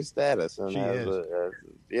legendary status. And She is.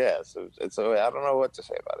 So I don't know what to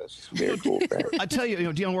say about it. It's just a very cool thing. I tell you,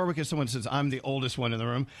 Dionne Warwick is someone who says I'm the oldest one in the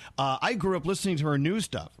room. I grew up listening to her new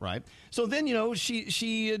stuff, right? So then, she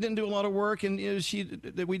didn't do a lot of work, and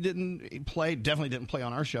we definitely didn't play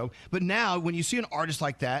on our show. But now, when you see an artist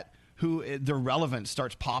like that, who their relevance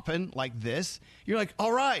starts popping like this, you're like,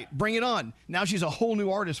 all right, bring it on. Now she's a whole new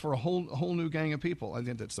artist for a whole new gang of people. I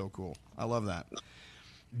think that's so cool. I love that.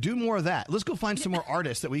 Do more of that. Let's go find some more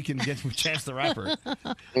artists that we can get from Chance the Rapper.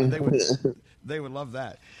 They would love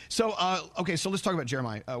that. So, okay, so let's talk about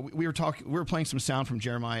Jeremiah. We were playing some sound from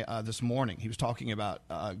Jeremiah this morning. He was talking about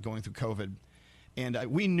going through COVID, and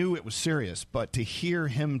we knew it was serious, but to hear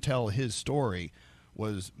him tell his story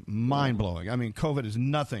was mind-blowing. I mean, COVID is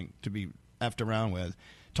nothing to be effed around with.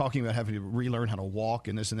 Talking about having to relearn how to walk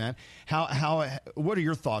and this and that. What are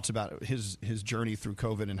your thoughts about his journey through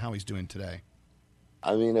COVID and how he's doing today?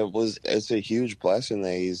 I mean, it's a huge blessing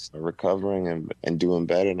that he's recovering and doing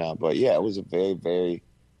better now. But yeah, it was a very, very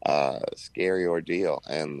scary ordeal,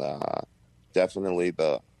 and definitely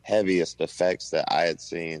the heaviest effects that I had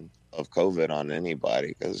seen of COVID on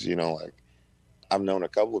anybody. Because, I've known a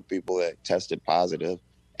couple of people that tested positive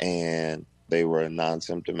and they were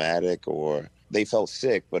non-symptomatic or they felt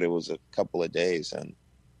sick, but it was a couple of days. And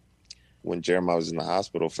when Jeremiah was in the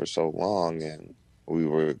hospital for so long and we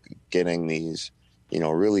were getting these,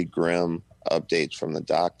 really grim updates from the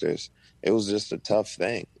doctors, it was just a tough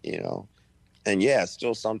thing, And yeah, it's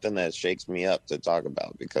still something that shakes me up to talk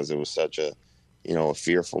about because it was such a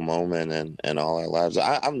fearful moment and all our lives.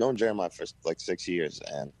 I've known Jeremiah for like 6 years,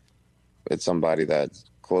 and it's somebody that's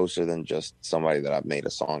closer than just somebody that I've made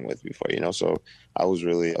a song with before, So I was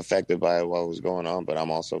really affected by what was going on, but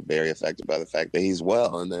I'm also very affected by the fact that he's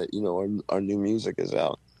well and that, our new music is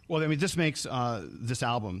out. Well, I mean, this makes this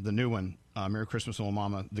album, the new one, Merry Christmas, Little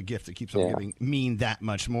Mama, The Gift That Keeps on Giving, mean that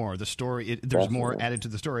much more. The story, there's more added to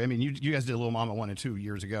the story. I mean, you guys did Little Mama 1 and 2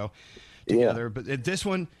 years ago together, but this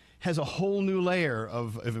one has a whole new layer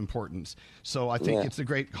of importance. So I think it's a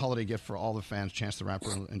great holiday gift for all the fans, Chance the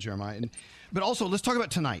Rapper and Jeremiah. But also, let's talk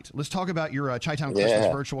about tonight. Let's talk about your Chi-Town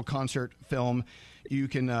Christmas virtual concert film. You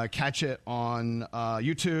can catch it on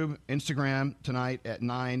YouTube, Instagram tonight at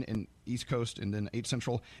 9 in East Coast and then 8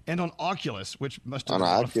 Central, and on Oculus, which must have been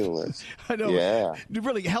Oculus. I know. Yeah.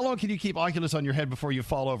 Really, how long can you keep Oculus on your head before you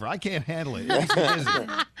fall over? I can't handle it. It makes me dizzy.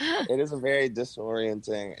 It is a very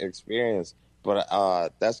disorienting experience. But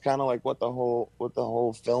that's kind of like what the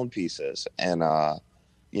whole film piece is. And,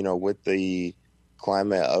 with the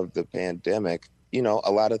climate of the pandemic, a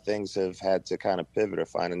lot of things have had to kind of pivot or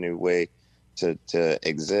find a new way to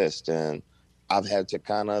exist. And I've had to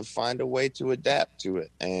kind of find a way to adapt to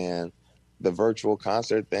it. And the virtual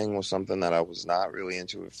concert thing was something that I was not really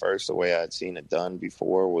into at first. The way I'd seen it done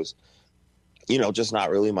before was, just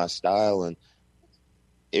not really my style. And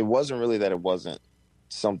it wasn't really that it wasn't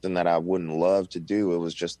something that I wouldn't love to do. It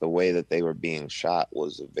was just the way that they were being shot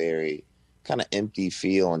was a very kind of empty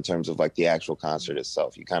feel in terms of like the actual concert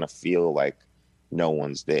itself. You kind of feel like no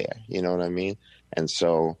one's there. You know what I mean? And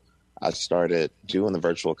so I started doing the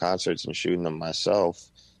virtual concerts and shooting them myself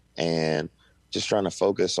and just trying to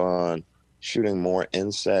focus on shooting more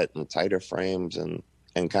inset and tighter frames and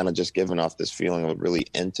kind of just giving off this feeling of a really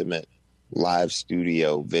intimate live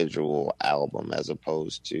studio visual album as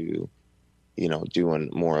opposed to, doing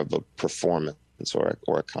more of a performance or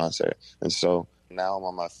a concert. And so now I'm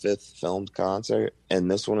on my 5th filmed concert,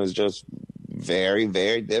 and this one is just very,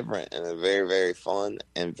 very different, and it's very, very fun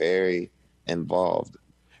and very involved.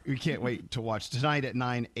 We can't wait to watch tonight at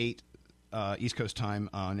 9/8 East Coast time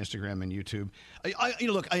on Instagram and YouTube.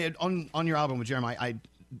 Look, on your album with Jeremiah,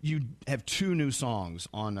 you have 2 new songs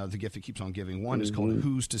on The Gift That Keeps on Giving. One is called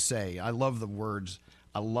 "Who's to Say." I love the words.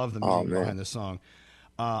 I love the meaning behind the song.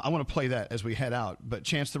 I want to play that as we head out. But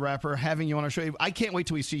Chance the Rapper, having you on our show, I can't wait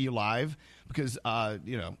till we see you live because,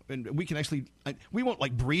 and we can actually, we won't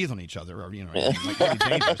like breathe on each other or, like really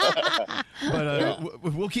dangerous.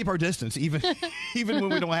 But we'll keep our distance even when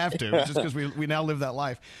we don't have to, just because we now live that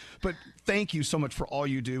life. But thank you so much for all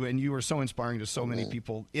you do. And you are so inspiring to so many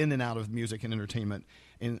people in and out of music and entertainment.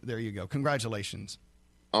 And there you go. Congratulations.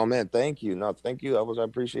 Oh, man, thank you. No, thank you. I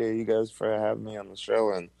appreciate you guys for having me on the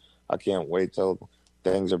show. And I can't wait till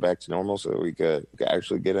things are back to normal so we could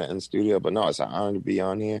actually get it in the studio. But no, it's an honor to be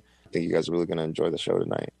on here. I think you guys are really going to enjoy the show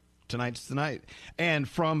tonight. Tonight's the night. And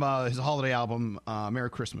from his holiday album, Merry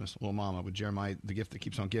Christmas, Little Mama, with Jeremiah, The Gift That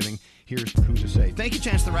Keeps on Giving, here's Who's to Say. Thank you,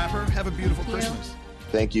 Chance the Rapper. Have a beautiful Christmas.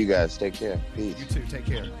 Thank you, guys. Take care. Peace. You too. Take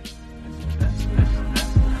care.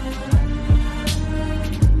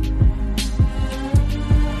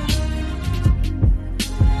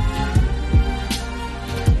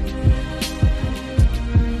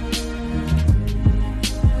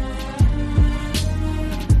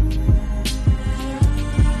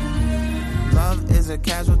 A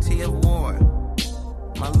casualty of war.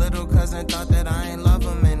 My little cousin thought that I ain't love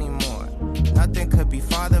him anymore. Nothing could be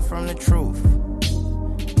farther from the truth.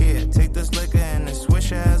 Here, take this liquor and this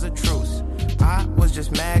swisher as a truce. I was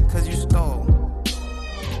just mad cause you stole.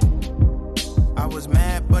 I was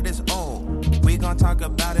mad but it's old. We gon' talk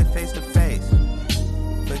about it face to face.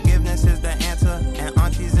 Forgiveness is the answer and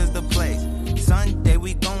aunties is the place. Sunday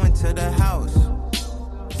we going to the house.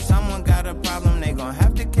 Someone got a problem, they gon'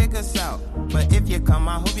 have to kick us out. But if you come,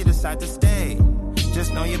 I hope you decide to stay.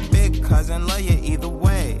 Just know your big cousin love you either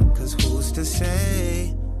way. Cause who's to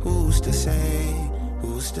say, who's to say,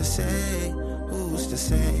 who's to say, who's to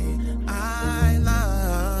say I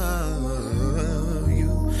love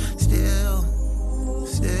you still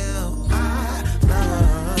I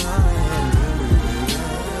love you.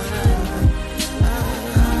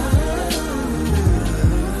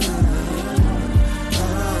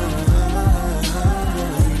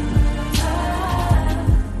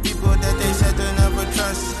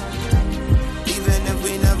 Even if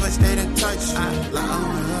we never stayed in touch, I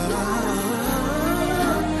love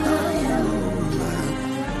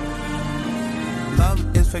you.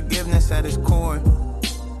 Love is forgiveness at its core.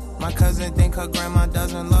 My cousin think her grandma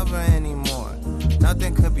doesn't love her anymore.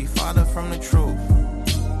 Nothing could be farther from the truth.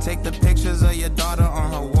 Take the pictures of your daughter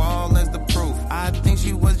on her wall as the proof. I think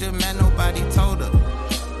she was just mad nobody told her.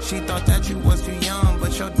 She thought that you was too young,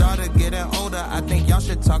 but your daughter getting older. I think y'all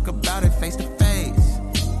should talk about it face to face.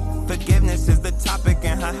 Forgiveness is the topic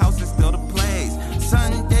and her house is still the place.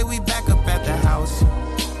 Sunday we back up at the house.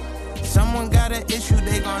 Someone got an issue,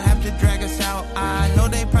 they gon' have to drag us out. I know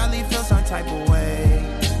they probably feel some type of way.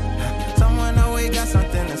 Someone always got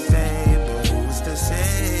something to say. But who's to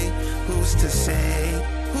say, who's to say,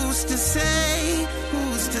 who's to say,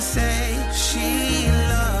 who's to say she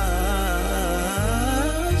loves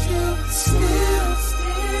you still,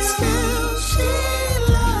 she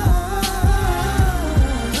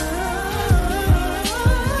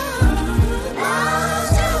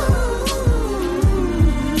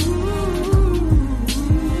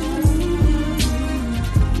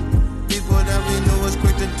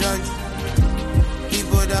judge.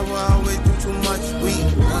 People that will always do too much. We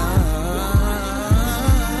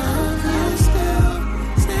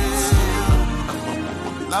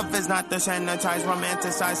love is not the sanitized,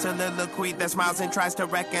 romanticized soliloquy that smiles and tries to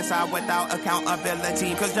reconcile without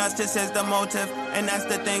accountability. Cause justice is the motive, and that's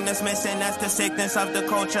the thing that's missing. That's the sickness of the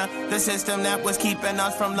culture. The system that was keeping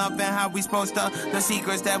us from loving how we supposed to. The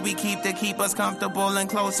secrets that we keep to keep us comfortable and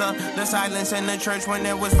closer. The silence in the church when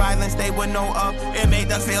there was violence they would know of. It made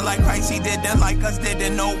us feel like Christ, he didn't like us,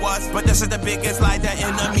 didn't know us. But this is the biggest lie the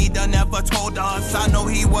enemy done never told us. I know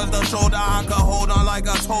he was the shoulder I could hold on like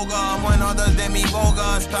a toga when others did me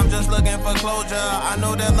bogus. I'm just looking for closure. I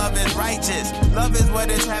know that love is righteous. Love is what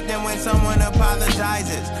is happening when someone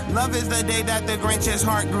apologizes. Love is the day that the Grinch's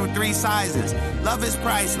heart grew 3 sizes. Love is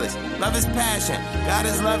priceless. Love is passion. God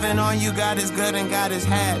is loving on you. God is good and God is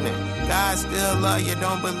happening. God still love you.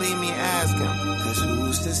 Don't believe me? Ask him. Cause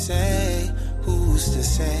who's to say? Who's to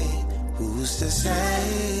say? Who's to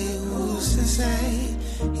say? Who's to say?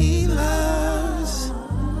 He loves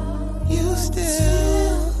you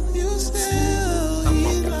still. You still.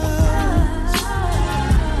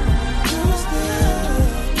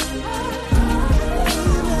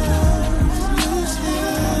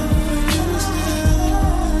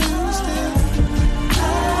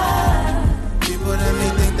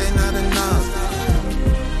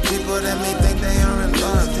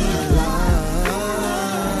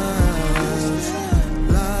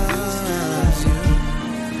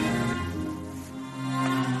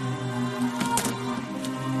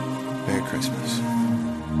 Christmas.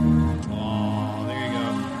 Oh, there you go.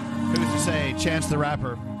 Who's to say? Chance the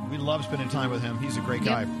Rapper. We love spending time with him. He's a great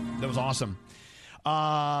guy. That was awesome.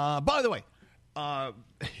 By the way, a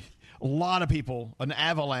lot of people, an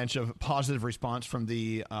avalanche of positive response from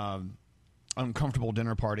the uncomfortable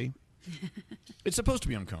dinner party. It's supposed to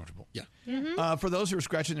be uncomfortable. Yeah. For those who are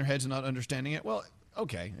scratching their heads and not understanding it, well,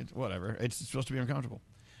 okay, whatever. It's supposed to be uncomfortable.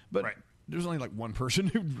 But there's only like one person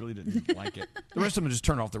who really didn't like it. The rest of them just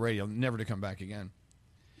turned off the radio, never to come back again.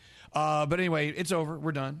 But anyway, it's over.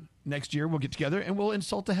 We're done. Next year, we'll get together and we'll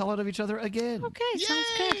insult the hell out of each other again. Okay, sounds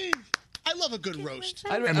good. I love a good roast.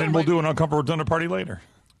 And then we'll do an uncomfortable dinner party later.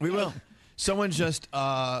 We will. Someone just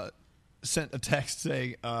sent a text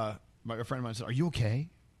saying, a friend of mine said, "Are you okay?"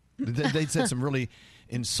 They said some really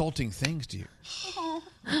insulting things to you.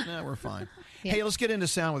 No, we're fine. Yeah. Hey, let's get into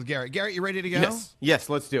sound with Garrett. Garrett, you ready to go? Yes,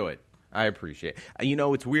 let's do it. I appreciate it. You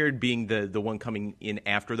know, it's weird being the one coming in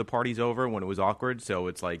after the party's over when it was awkward. So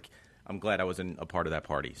it's like, I'm glad I wasn't a part of that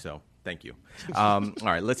party. So thank you. All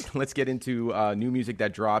right, let's get into new music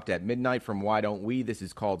that dropped at midnight from Why Don't We? This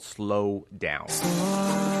is called Slow Down.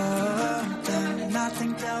 And I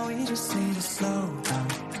think that we just need to slow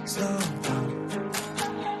down, slow down.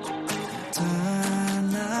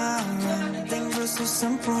 Turn around. Things were so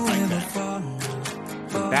simple before.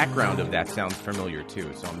 The background of that sounds familiar,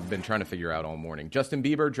 too, so I've been trying to figure out all morning. Justin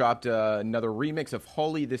Bieber dropped another remix of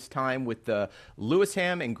Holy, this time with the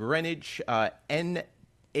Lewisham and Greenwich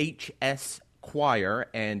NHS Choir,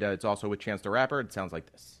 and it's also with Chance the Rapper. It sounds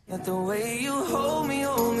like this. That the way you hold me,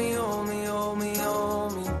 hold me, hold me, hold me,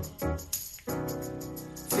 hold me.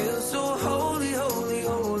 Feel so holy, holy,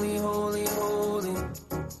 holy, holy, holy.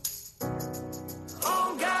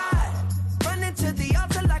 Oh God, run into the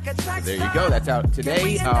altar like a track. There you go. That's out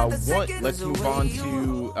today. Let's move on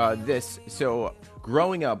to this. So,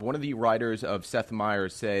 growing up, one of the writers of Seth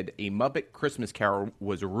Meyers said a Muppet Christmas Carol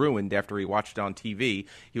was ruined after he watched it on TV.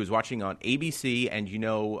 He was watching on ABC, and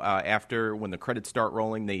after when the credits start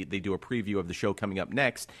rolling, they do a preview of the show coming up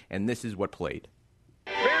next, and this is what played.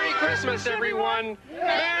 Merry Christmas, everyone!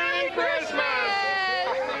 Merry Christmas!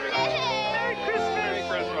 Merry Christmas! Merry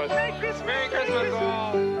Christmas! Merry Christmas! Merry Christmas,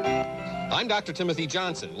 all! I'm Dr. Timothy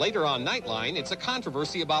Johnson. Later on Nightline, it's a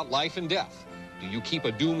controversy about life and death. Do you keep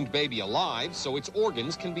a doomed baby alive so its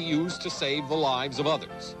organs can be used to save the lives of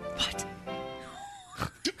others? What?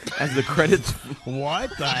 As the credits...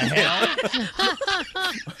 What the hell?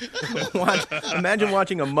 Imagine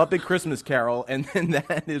watching a Muppet Christmas Carol, and then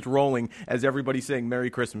that is rolling as everybody's saying Merry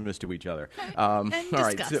Christmas to each other. All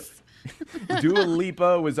right, so Dua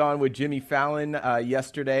Lipa was on with Jimmy Fallon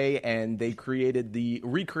yesterday, and they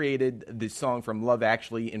recreated the song from Love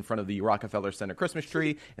Actually in front of the Rockefeller Center Christmas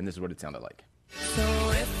tree, and this is what it sounded like.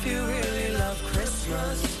 So if you really love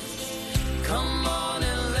Christmas, come on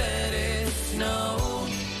and let it snow.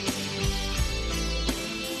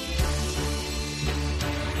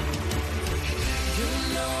 You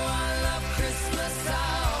know I love Christmas, I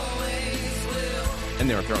always will. And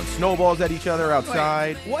they were throwing snowballs at each other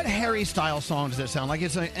outside. Wait, what Harry Styles song does that sound like?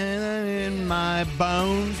 It's like, and I'm in my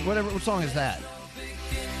bones. Whatever. What song is that?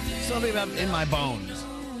 Something about In My Bones.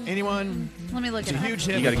 Anyone? Let me look it's it a up. huge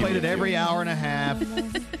hit. We played it every hour and a half.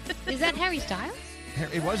 Is that Harry Styles?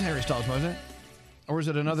 It was Harry Styles, wasn't it? Or was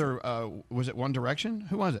it another, was it One Direction?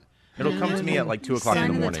 Who was it? It'll come to me at like 2 o'clock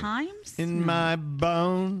in the morning. Times? In my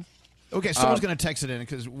bones. Okay, someone's going to text it in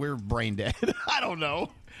because we're brain dead. I don't know.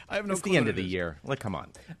 I have no It's clue the end what of it the is. year. Like, come on.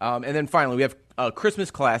 And then finally, we have a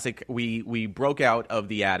Christmas classic. We broke out of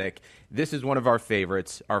the attic. This is one of our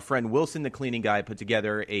favorites. Our friend Wilson, the cleaning guy, put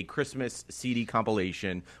together a Christmas CD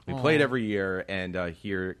compilation. We play it every year, and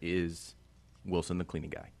here is Wilson, the cleaning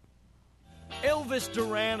guy. Elvis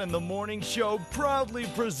Duran and the Morning Show proudly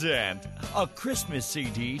present a Christmas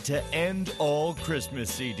CD to end all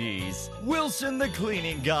Christmas CDs. Wilson the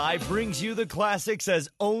Cleaning Guy brings you the classics as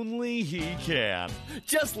only he can.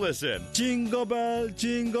 Just listen. Jingle bell,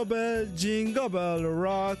 jingle bell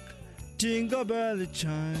rock. Jingle bell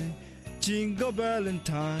chime, jingle bell in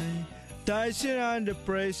time. Dicing and the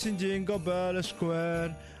praising Jingle Bell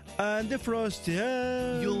Square. And the frosty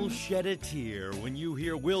air. You'll shed a tear when you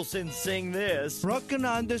hear Wilson sing this. Rockin'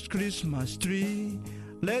 on this Christmas tree,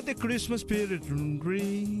 let the Christmas spirit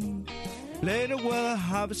ring. Let the world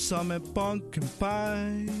have some pumpkin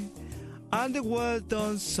pie, and the well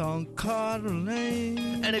done song caroling.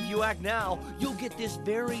 And if you act now, you'll get this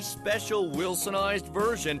very special Wilsonized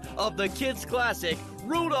version of the kids' classic,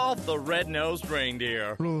 Rudolph the Red-Nosed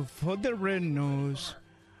Reindeer. Rudolph the Red-Nosed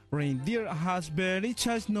Reindeer has very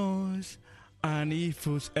chest nose, and if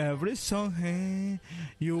it's every song, hey,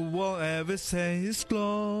 you won't ever say it's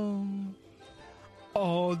glow.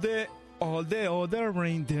 All the all the other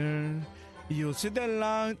reindeer use the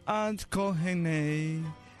land and Kohene.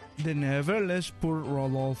 They never let poor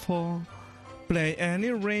Rodolfo play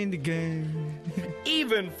any reindeer game.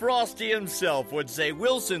 Even Frosty himself would say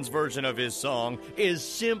Wilson's version of his song is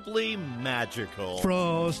simply magical.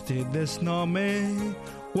 Frosty the snowman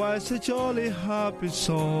was a jolly happy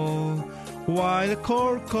soul, while the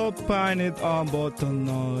corn cob pined on bottom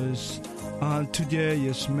nose, and today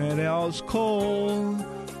is merry as cold.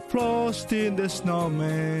 Frosty the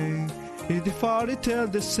snowman, in the fairy tale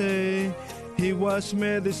they say, he was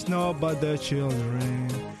made of snow by the children.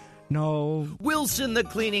 No. Wilson the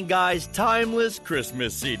Cleaning Guy's timeless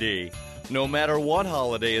Christmas CD. No matter what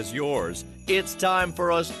holiday is yours, it's time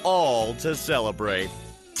for us all to celebrate.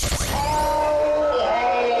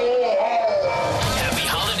 Happy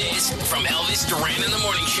holidays from Elvis Duran in the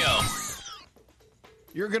Morning Show.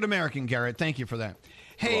 You're a good American, Garrett. Thank you for that.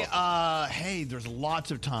 Hey, there's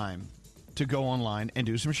lots of time to go online and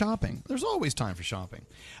do some shopping. There's always time for shopping.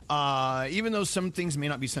 Even though some things may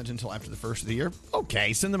not be sent until after the first of the year,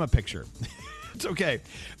 okay, send them a picture. It's okay.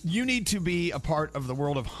 You need to be a part of the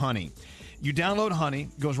world of Honey. You download Honey,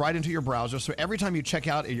 goes right into your browser, so every time you check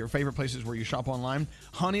out at your favorite places where you shop online,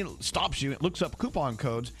 Honey stops you, it looks up coupon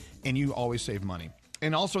codes, and you always save money.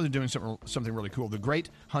 And also they're doing something really cool, the Great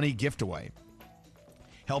Honey Gift Away,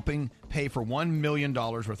 helping pay for $1 million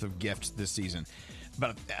worth of gifts this season.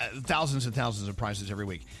 But thousands and thousands of prizes every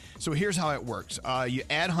week. So here's how it works. You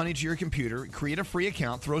add Honey to your computer, create a free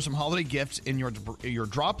account, throw some holiday gifts in your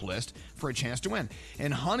drop list for a chance to win.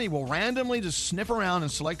 And Honey will randomly just sniff around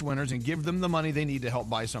and select winners and give them the money they need to help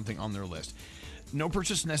buy something on their list. No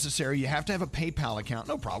purchase necessary. You have to have a PayPal account.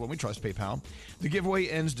 No problem. We trust PayPal. The giveaway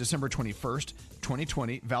ends December 21st,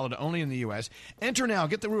 2020. Valid only in the U.S. Enter now.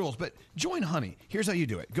 Get the rules. But join Honey. Here's how you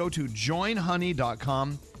do it. Go to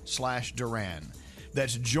joinhoney.com/Duran.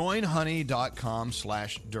 That's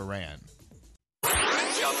joinhoney.com/Duran.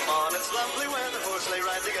 Jump on, it's lovely when the horse sleigh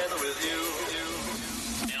ride together with you.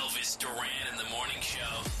 Elvis Duran in the Morning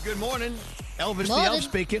Show. Good morning. Elvis the Morning. Elf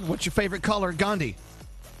speaking. What's your favorite color? Gandhi.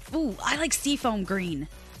 Ooh, I like seafoam green.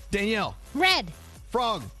 Danielle. Red.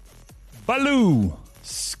 Frog. Baloo.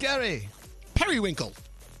 Scary. Periwinkle.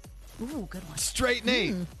 Ooh, good one. Straight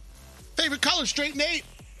Nate. Favorite color, straight Nate?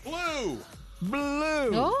 Blue.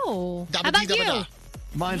 Blue. Oh. How about you?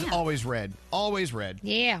 Mine's always red. Always red.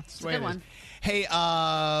 Yeah. That's the way it is. Hey,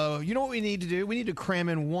 you know what we need to do? We need to cram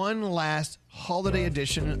in one last holiday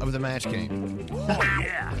edition of the Match Game. Oh,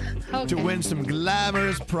 yeah. To win some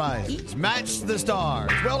glamorous prizes. Match the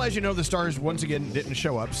Stars. Well, as you know, the Stars once again didn't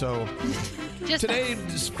show up, so today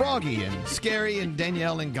just Froggy and Scary and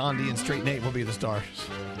Danielle and Gandhi and Straight Nate will be the stars.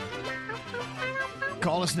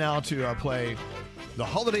 Call us now to play the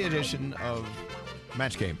holiday edition of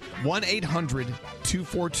Match Game.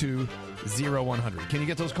 1-800-242-0100. Can you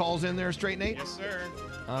get those calls in there, Straight Nate? Yes, sir.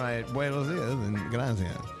 All right. Buenos dias and gracias.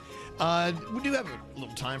 We do have a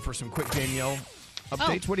little time for some quick Danielle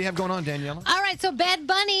updates. What do you have going on, Danielle? All right, so Bad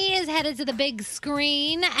Bunny is headed to the big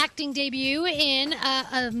screen, acting debut in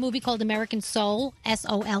a movie called American Soul,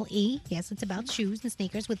 S-O-L-E. Yes, it's about shoes and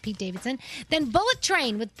sneakers with Pete Davidson. Then Bullet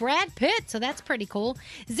Train with Brad Pitt, so that's pretty cool.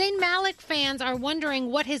 Zayn Malik fans are wondering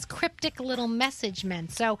what his cryptic little message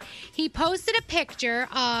meant. So he posted a picture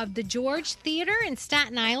of the George Theater in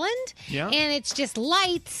Staten Island, and it's just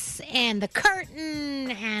lights and the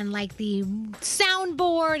curtain and like the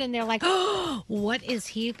soundboard, and they're like, oh, what is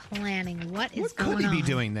he planning? What is going on? What could he be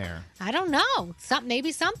doing there? I don't know.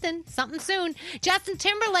 Maybe something soon. Justin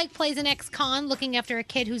Timberlake plays an ex-con looking after a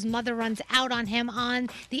kid whose mother runs out on him on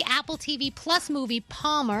the Apple TV Plus movie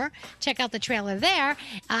Palmer. Check out the trailer there.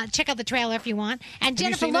 Check out the trailer if you want. And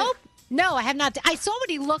Jennifer Lopez. No, I have not. I saw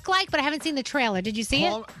what he looked like, but I haven't seen the trailer. Did you see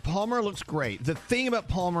it? Palmer looks great. The thing about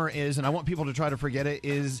Palmer is, and I want people to try to forget it,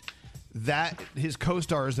 is that his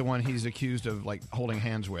co-star is the one he's accused of like holding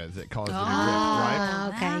hands with that caused the rift,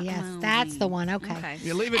 right? Okay, yes, that's the one. Okay.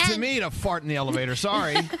 You leave it to me to fart in the elevator.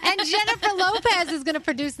 Sorry. And Jennifer Lopez is going to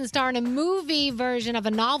produce and star in a movie version of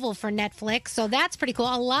a novel for Netflix, so that's pretty cool.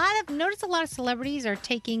 Notice a lot of celebrities are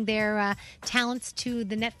taking their talents to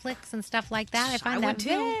the Netflix and stuff like that. I find that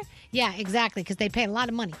too. Yeah, exactly, because they pay a lot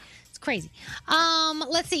of money. It's crazy.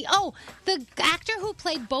 Let's see. Oh, the actor who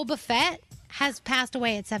played Boba Fett. has passed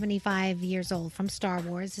away at 75 years old from Star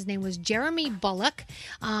Wars. His name was Jeremy Bullock,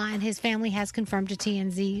 and his family has confirmed to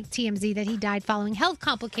TMZ that he died following health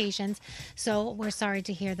complications. So we're sorry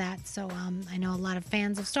to hear that. So I know a lot of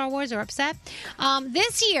fans of Star Wars are upset.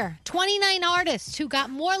 This year, 29 artists who got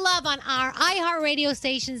more love on our iHeartRadio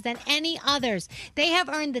stations than any others. They have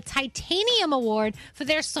earned the Titanium Award for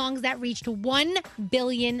their songs that reached 1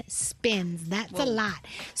 billion spins. That's a lot.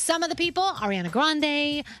 Some of the people, Ariana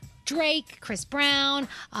Grande, Drake, Chris Brown,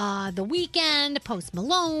 The Weeknd, Post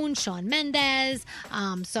Malone, Shawn Mendes.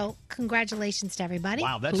 So congratulations to everybody.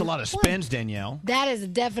 Wow, that's who a lot of won. spins, Danielle. That is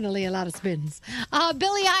definitely a lot of spins.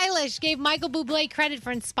 Billie Eilish gave Michael Bublé credit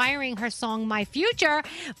for inspiring her song My Future.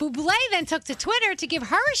 Bublé then took to Twitter to give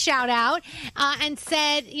her a shout out and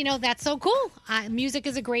said, that's so cool. Music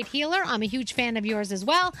is a great healer. I'm a huge fan of yours as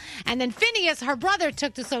well. And then Phineas, her brother,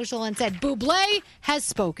 took to social and said, Bublé has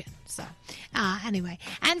spoken. So, anyway.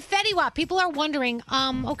 And Fetty Wap, people are wondering,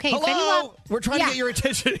 okay, Hello? Fetty Wap. We're trying to get your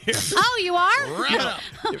attention here. Oh, you are?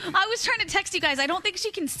 I was trying to text you guys. I don't think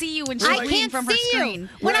she can see you when she's I reading can't from her see screen. you.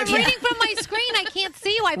 When I'm reading from my screen, I can't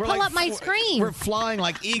see you. I We're pull like up my screen. We're flying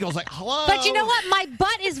like eagles, like, hello. But you know what? My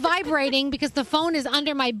butt is vibrating because the phone is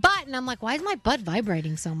under my butt. And I'm like, why is my butt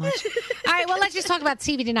vibrating so much? All right, well, let's just talk about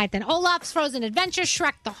TV tonight then. Olaf's Frozen Adventure,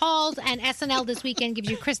 Shrek the Halls, and SNL this weekend gives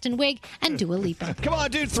you Kristen Wiig and Dua Lipa. Come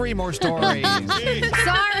on, do 3 more stories.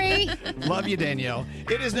 Sorry. Love you, Danielle.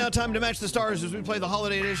 It is now time to match the stars as we play the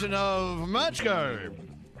holiday edition of Match Game.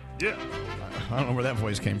 Yeah. I don't know where that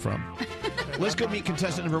voice came from. Let's go meet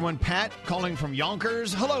contestant number 1, Pat, calling from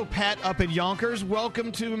Yonkers. Hello, Pat, up in Yonkers.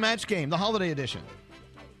 Welcome to Match Game, the holiday edition.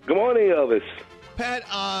 Good morning, Elvis. Pat,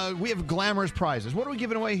 we have glamorous prizes. What are we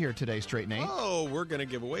giving away here today, Straight Nate? Oh, we're going to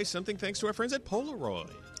give away something thanks to our friends at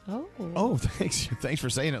Polaroid. Oh, thanks. Thanks for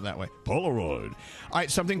saying it that way. Polaroid. All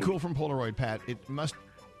right, something cool from Polaroid, Pat. It must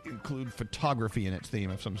include photography in its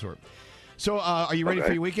theme of some sort. So, are you ready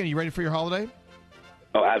for your weekend? Are you ready for your holiday?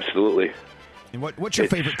 Oh, absolutely. And what's your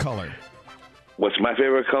favorite color? What's my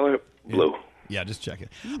favorite color? Blue. Yeah, just check it.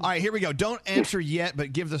 All right, here we go. Don't answer yet,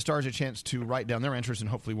 but give the stars a chance to write down their answers, and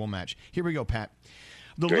hopefully we'll match. Here we go, Pat.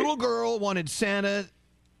 The little girl wanted Santa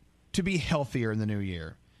to be healthier in the new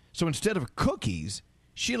year. So instead of cookies,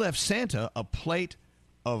 she left Santa a plate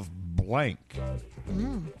of blank.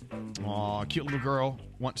 Aw, cute little girl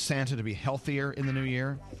wants Santa to be healthier in the new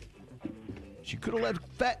year. She could have left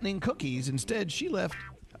fattening cookies. Instead, she left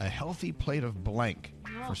a healthy plate of blank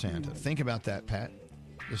for Santa. Think about that, Pat.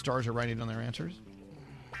 The stars are writing down their answers.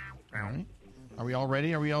 All right. Are we all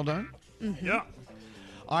ready? Are we all done? Yeah.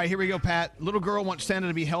 All right, here we go, Pat. Little girl wants Santa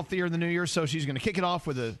to be healthier in the new year, so she's going to kick it off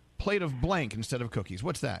with a plate of blank instead of cookies.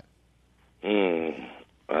 What's that?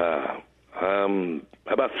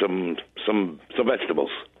 How about some vegetables?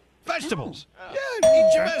 Vegetables. Yeah,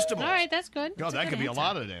 eat your vegetables. All right, that's good. God, that could be a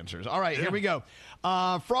lot of answers. All right, here we go.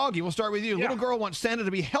 Froggy, we'll start with you. Little girl wants Santa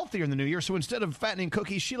to be healthier in the new year, so instead of fattening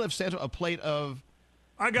cookies, she left Santa a plate of...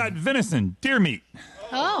 I got venison, deer meat.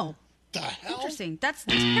 Oh. The hell? Interesting. That's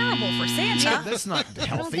terrible for Santa. Yeah, that's not I don't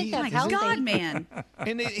healthy. think that's My healthy. God, man.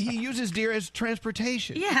 And he uses deer as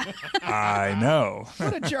transportation. Yeah. I know.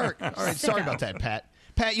 What a jerk. All right, sorry about that, Pat.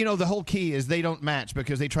 Pat, you know, the whole key is they don't match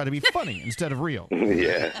because they try to be funny instead of real.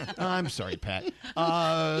 Yeah. I'm sorry, Pat.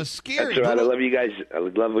 Scary. That's all right. I love you guys. I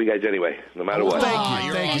love you guys anyway, no matter what. Thank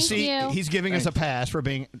you. Thank See, you. he's giving us a pass for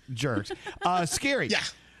being jerks. Scary. Yeah.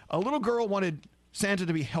 A little girl wanted Santa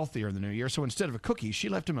to be healthier in the new year, so instead of a cookie, she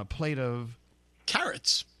left him a plate of...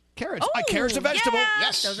 Carrots. Carrots. Oh, carrots a vegetable. yeah.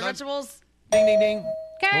 Yes. Those are vegetables. Ding, ding, ding.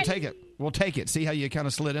 Carrot. We'll take it. We'll take it. See how you kind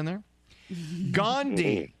of slid in there?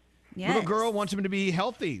 Gandhi. Yes. Little girl wants him to be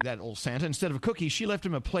healthy, that old Santa. Instead of a cookie, she left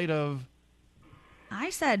him a plate of... I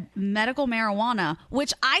said medical marijuana,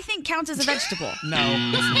 which I think counts as a vegetable.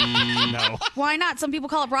 No. Why not? Some people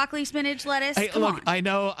call it broccoli, spinach, lettuce. Hey, Come look, on.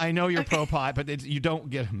 I know you're pro-pot, but you don't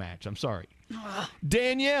get a match. I'm sorry.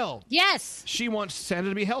 Danielle. Yes. She wants Santa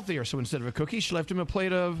to be healthier, so instead of a cookie, she left him a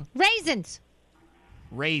plate of... Raisins.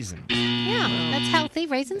 Raisins. Yeah, that's healthy.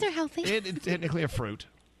 Raisins are healthy. It's technically a fruit.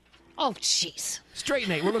 Oh, jeez. Straight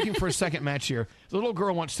Nate, we're looking for a second match here. The little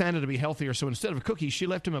girl wants Santa to be healthier, so instead of a cookie, she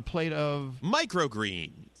left him a plate of...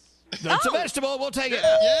 Microgreens. That's a vegetable. We'll take it.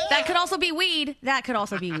 That could also be weed. That could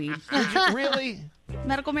also be weed. Really?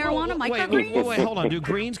 Medical marijuana, Wait, hold on. Do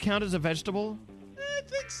greens count as a vegetable? I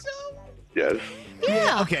think so. Yes.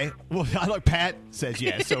 Yeah. Okay. Well, I look, Pat says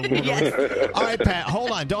yes. So we'll go. All right, Pat, hold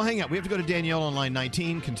on. Don't hang up. We have to go to Danielle on line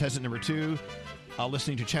 19, contestant number 2,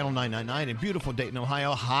 listening to Channel 999 in beautiful Dayton,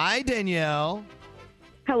 Ohio. Hi, Danielle.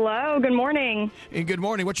 Hello. Good morning. And good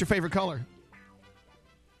morning. What's your favorite color?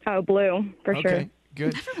 Oh, blue, for sure. Okay.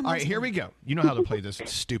 Good. All right, here we go. You know how to play this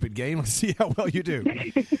stupid game. Let's see how well you do.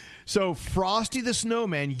 So Frosty the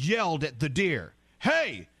Snowman yelled at the deer,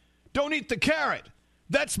 "Hey, don't eat the carrot.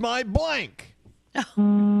 That's my blank." All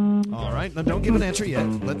right, now don't give an answer yet.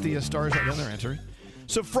 Let the stars write down their answer.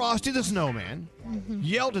 So Frosty the Snowman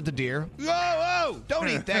yelled at the deer, "Whoa, don't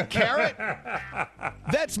eat that carrot.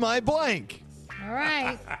 That's my blank." All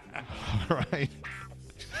right. All right.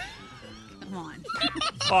 Come on.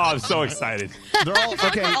 Oh, I'm so excited. They're all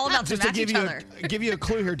okay. All about to just to match give each you other. give you a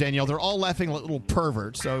clue here, Danielle. They're all laughing like little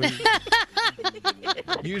perverts. So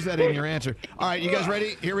use that in your answer. All right, you guys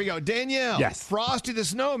ready? Here we go. Danielle. Yes. Frosty the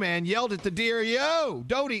Snowman yelled at the deer, "Yo,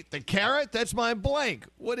 don't eat the carrot. That's my blank."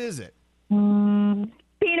 What is it?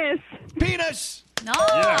 Penis. Penis.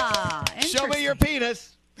 Ah, Show me your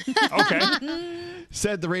penis. Okay.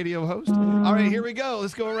 Said the radio host. All right, here we go.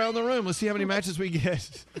 Let's go around the room. Let's see how many matches we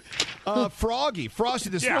get. Frosty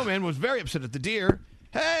the Snowman was very upset at the deer.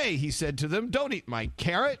 "Hey," he said to them, "don't eat my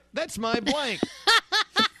carrot. That's my blank."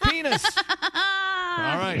 Penis. All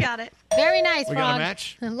right. You got it. Very nice, We Frog. got a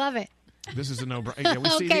match? I love it. This is a no-brainer. Yeah, we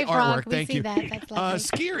see Okay, the Frog, artwork. we Thank see you. that. That's lovely.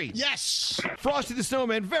 Scary. Yes. Frosty the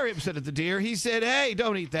Snowman, very upset at the deer. He said, "Hey,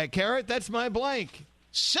 don't eat that carrot. That's my blank."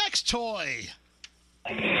 Sex toy.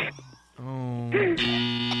 Oh.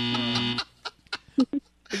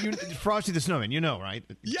 Frosty the Snowman, you know, right?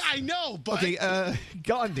 Yeah, I know, but Okay,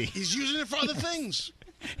 Gandhi. he's using it for other things.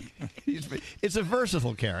 It's a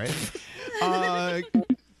versatile carrot.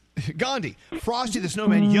 Gandhi. Frosty the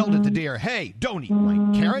Snowman yelled at the deer, "Hey, don't eat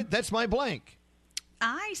my carrot. That's my blank."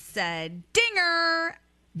 I said dinger.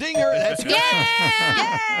 Dinger. That's good.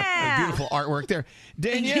 Yeah. Beautiful artwork there.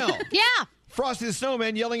 Danielle. Yeah. Frosty the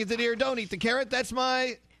Snowman yelling at the deer, "Don't eat the carrot. That's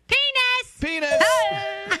my Penis. penis."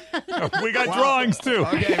 We got drawings too.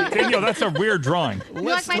 Okay. Danielle, that's a weird drawing.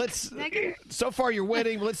 Let's. So far, you're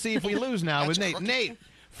winning. Let's see if we lose now with Nate. Nate.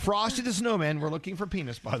 Frosty the Snowman, we're looking for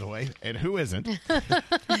penis, by the way, and who isn't?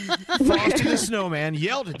 Frosty the Snowman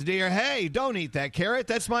yelled at the deer, "Hey, don't eat that carrot.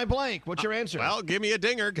 That's my blank." What's your answer? Well, give me a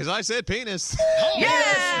dinger because I said penis.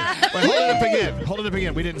 Yeah. Wait, hold it up again. Hold it up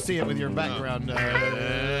again. We didn't see it with your background.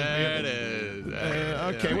 There it is.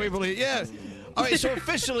 Okay, we believe. Yeah. All right, so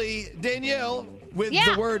officially, Danielle, with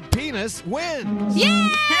the word penis, wins. Yay!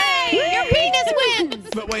 Your penis wins.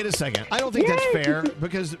 But wait a second. I don't think that's fair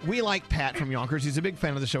because we like Pat from Yonkers. He's a big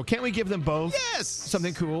fan of the show. Can't we give them both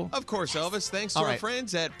something cool? Of course, Elvis. Thanks to All our right.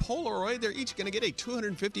 friends at Polaroid. They're each going to get a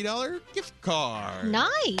 $250 gift card.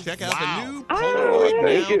 Nice. Check out the new Oh, Polaroid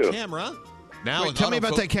thank Now you. camera. Now Wait, with tell me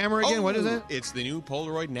about autofo- that camera again. What is Oh, it? It's the new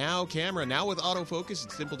Polaroid Now camera. Now with autofocus,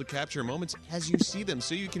 it's simple to capture moments as you see them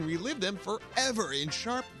so you can relive them forever in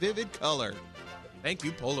sharp, vivid color. Thank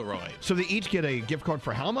you, Polaroid. So they each get a gift card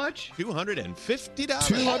for how much? $250.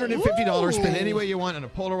 $250. Spend any way you want on a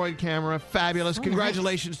Polaroid camera. Fabulous. Oh,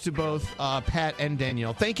 Congratulations to both Pat and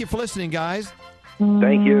Danielle. Thank you for listening, guys.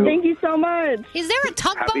 Thank you. Thank you so much. Is there a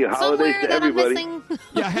tugboat Happy holidays somewhere to that I'm everybody. missing?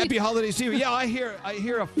 Yeah, happy holidays to you. Yeah, I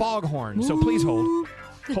hear a foghorn, so please hold.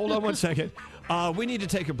 Hold on one second. We need to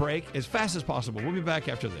take a break as fast as possible. We'll be back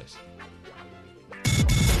after this.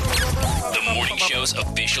 The Morning Show's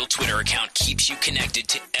official Twitter account keeps you connected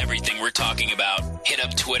to everything we're talking about. Hit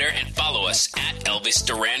up Twitter and follow us at Elvis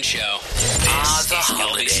Duran Show. This is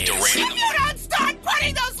Elvis Duran in the You don't start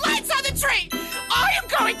putting those lights on the tree! I am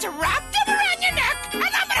going to wrap them around your neck, and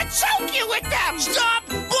I'm going to choke you with them! Stop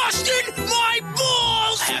busting my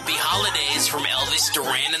balls! Happy holidays from Elvis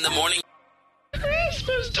Duran in the Morning.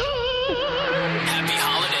 Christmas time! Happy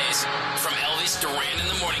holidays from Elvis Duran in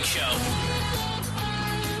the Morning Show.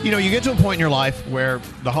 You know, you get to a point in your life where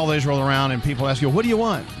the holidays roll around and people ask you, "What do you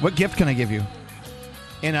want? What gift can I give you?"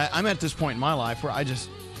 And I'm at this point in my life where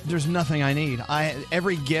there's nothing I need.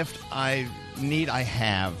 Every gift I need, I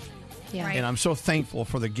have. Yeah. Right. And I'm so thankful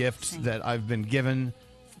for the gifts that I've been given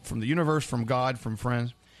from the universe, from God, from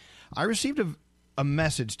friends. I received a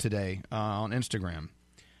message today on Instagram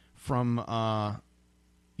from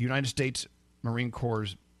United States Marine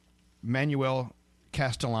Corps' Manuel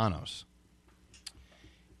Castellanos.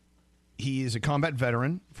 He is a combat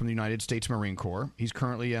veteran from the United States Marine Corps. He's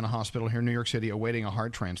currently in a hospital here in New York City awaiting a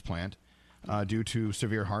heart transplant due to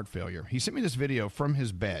severe heart failure. He sent me this video from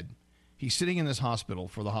his bed. He's sitting in this hospital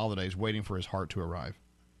for the holidays waiting for his heart to arrive.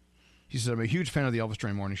 He said, "I'm a huge fan of the Elvis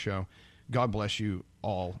Duran Morning Show. God bless you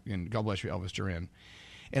all, and God bless you, Elvis Duran."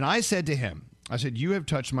 And I said to him, "You have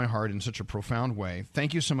touched my heart in such a profound way.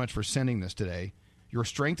 Thank you so much for sending this today. Your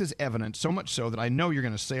strength is evident, so much so that I know you're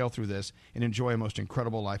going to sail through this and enjoy a most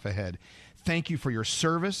incredible life ahead. Thank you for your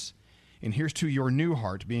service, and here's to your new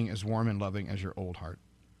heart being as warm and loving as your old heart."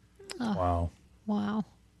 Oh, Wow. wow.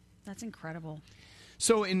 That's incredible.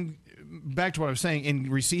 So in back to what I was saying, in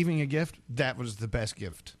receiving a gift, that was the best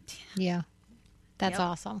gift Yeah. That's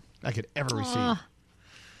awesome. I could ever receive. Ah.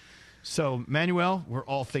 So, Manuel, we're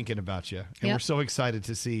all thinking about you. And Yep. we're so excited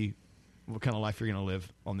to see what kind of life you're going to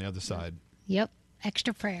live on the other side. Yep.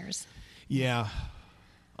 Extra prayers. Yeah.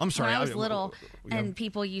 I'm sorry. When I was little, and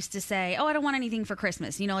people used to say, "Oh, I don't want anything for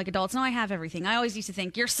Christmas." You know, like adults. No, I have everything. I always used to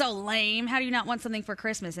think, "You're so lame. How do you not want something for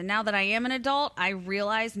Christmas?" And now that I am an adult, I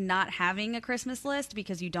realize not having a Christmas list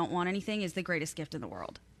because you don't want anything is the greatest gift in the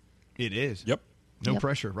world. It is. Yep. No Yep.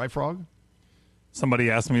 pressure. Right, Frog? Somebody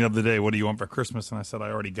asked me the other day, what do you want for Christmas? And I said, I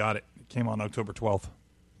already got it. It came on October 12th.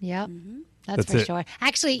 Yep. Mm-hmm. That's That's for it. sure.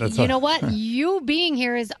 Actually, That's you all. know what? You being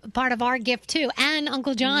here is part of our gift, too. And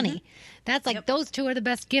Uncle Johnny. Mm-hmm. That's like those two are the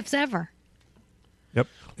best gifts ever. Yep.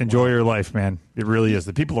 Enjoy your life, man. It really is.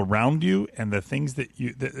 The people around you and the things that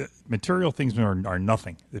the material things are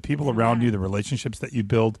nothing. The people around you, the relationships that you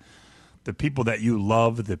build, the people that you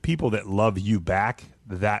love, the people that love you back,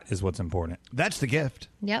 that is what's important. That's the gift.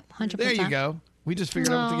 Yep, 100%. There you go. We just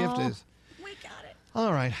figured out what the gift Aw. is. We got it.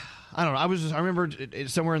 All right. I don't know. I remember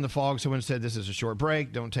somewhere in the fog, someone said, this is a short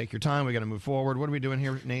break. Don't take your time. We got to move forward. What are we doing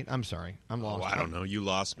here, Nate? I'm sorry. I'm lost. Oh, I don't know. You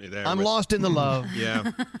lost me there. I'm lost in the love.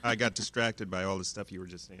 Yeah. I got distracted by all the stuff you were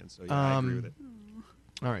just saying. So, yeah, I agree with it.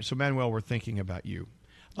 All right. So, Manuel, we're thinking about you.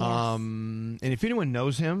 Yes. And if anyone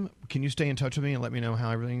knows him, can you stay in touch with me and let me know how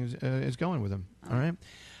everything is going with him? All right.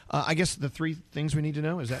 I guess the three things we need to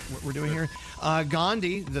know, is that what we're doing here?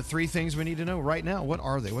 Gandhi, the three things we need to know right now. What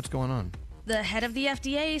are they? What's going on? The head of the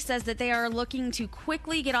FDA says that they are looking to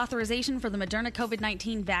quickly get authorization for the Moderna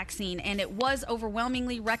COVID-19 vaccine, and it was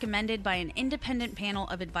overwhelmingly recommended by an independent panel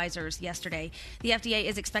of advisors yesterday. The FDA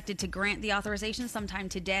is expected to grant the authorization sometime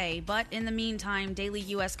today, but in the meantime, daily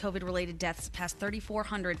U.S. COVID-related deaths passed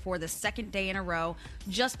 3,400 for the second day in a row,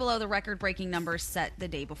 just below the record-breaking numbers set the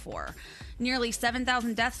day before. Nearly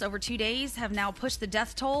 7,000 deaths over 2 days have now pushed the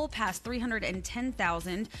death toll past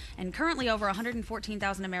 310,000, and currently over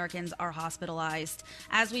 114,000 Americans are hospitalized.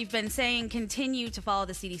 As we've been saying, continue to follow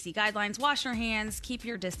the CDC guidelines, wash your hands, keep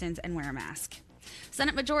your distance, and wear a mask.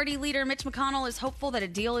 Senate Majority Leader Mitch McConnell is hopeful that a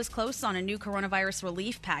deal is close on a new coronavirus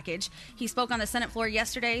relief package. He spoke on the Senate floor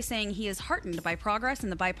yesterday saying he is heartened by progress in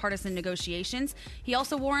the bipartisan negotiations. He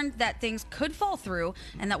also warned that things could fall through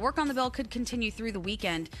and that work on the bill could continue through the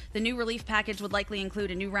weekend. The new relief package would likely include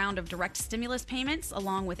a new round of direct stimulus payments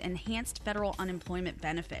along with enhanced federal unemployment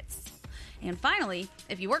benefits. And finally,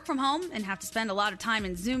 if you work from home and have to spend a lot of time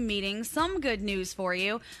in Zoom meetings, some good news for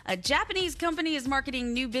you. A Japanese company is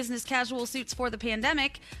marketing new business casual suits for the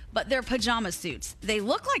pandemic, but they're pajama suits. They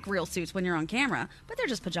look like real suits when you're on camera, but they're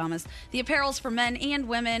just pajamas. The apparel's for men and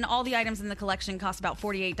women. All the items in the collection cost about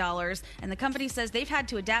 $48, and the company says they've had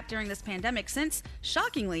to adapt during this pandemic since,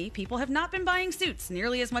 shockingly, people have not been buying suits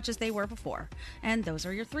nearly as much as they were before. And those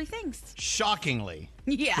are your three things. Shockingly.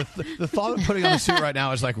 Yeah. The thought of putting on a suit right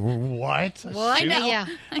now is like, what? A What? suit? Yeah.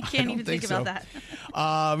 I can't don't even think so. about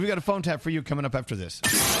that. We've got a phone tap for you coming up after this.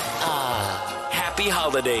 Happy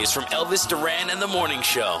holidays from Elvis Duran and the Morning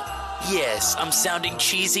Show. Yes, I'm sounding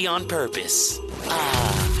cheesy on purpose.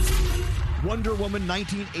 Wonder Woman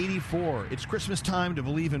 1984. It's Christmas time to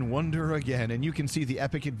believe in wonder again, and you can see the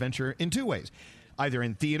epic adventure in two ways. Either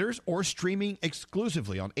in theaters or streaming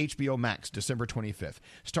exclusively on HBO Max December 25th.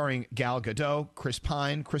 Starring Gal Gadot, Chris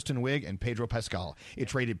Pine, Kristen Wiig, and Pedro Pascal.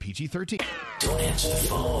 It's rated PG-13. Don't answer the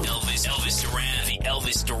phone. Elvis Duran, the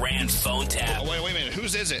Elvis Duran phone tap. Oh, wait a minute.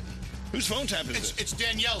 Whose is it? Whose phone tap is this? It's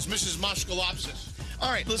Danielle's, Mrs. Musculopsis.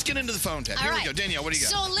 All right, let's get into the phone tap. Here we go. Danielle, what do you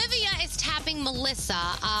got? So Olivia is tapping Melissa.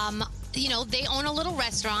 You know, they own a little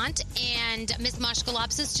restaurant, and Miss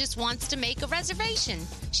Musculopsis just wants to make a reservation.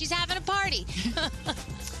 She's having a party.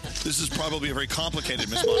 This is probably a very complicated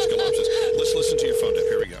Miss Musculopsis. Let's listen to your phone tap.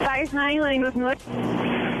 Here we go. Hi, Elaine with Melissa.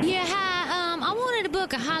 Yeah, hi. I wanted to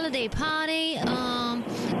book a holiday party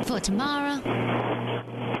for tomorrow.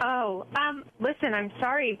 Oh, listen, I'm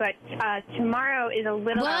sorry, but tomorrow is a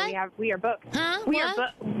little. What? We are booked. Huh? We What?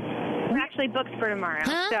 are we're actually booked for tomorrow.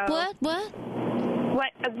 Huh? So What?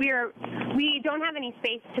 We don't have any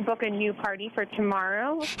space to book a new party for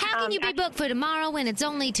tomorrow. How can you be booked for tomorrow when it's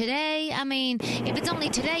only today? I mean, if it's only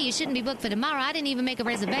today, you shouldn't be booked for tomorrow. I didn't even make a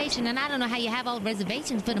reservation, and I don't know how you have all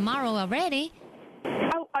reservations for tomorrow already.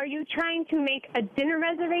 Oh, are you trying to make a dinner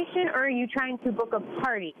reservation, or are you trying to book a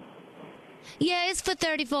party? Yeah, it's for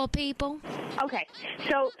 34 people. Okay,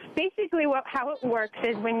 so basically how it works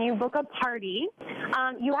is when you book a party,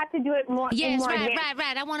 you have to do it more. Yes, more right.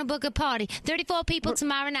 I want to book a party. 34 people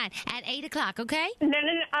tomorrow night at 8 o'clock, okay? No,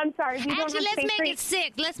 I'm sorry. We don't Actually, have let's space make it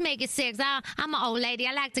 6. Let's make it 6. I'm an old lady.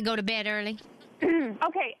 I like to go to bed early.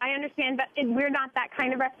 Okay, I understand, but we're not that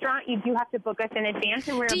kind of restaurant. You do have to book us in advance,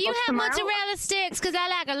 and we're Do you booked have tomorrow. mozzarella sticks? Because I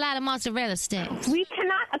like a lot of mozzarella sticks. We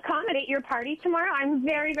cannot accommodate your party tomorrow. I'm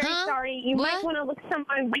very, very sorry. You might want to look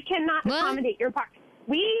someone. We cannot accommodate your party.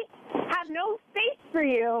 We have no space for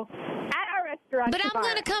you at our restaurant. But I'm tomorrow.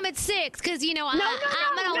 going to come at 6 because, you know, I'm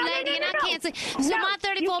an old no, lady and I can't say. So No, my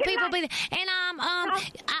 34 you people cannot. be there. And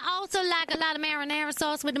I also like a lot of marinara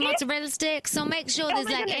sauce with the mozzarella sticks. So make sure there's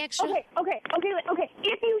my like goodness. extra. Okay.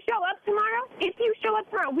 If you show up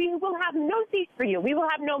tomorrow, we will have no seats for you. We will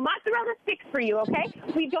have no mozzarella sticks for you. Okay?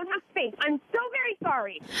 We don't have space. I'm so very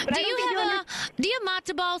sorry. But Do you have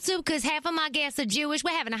matzo ball soup? Because half of my guests are Jewish.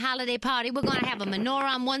 We're having a holiday party. We're going to have a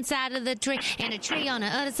menorah on one side of the tree and a tree on the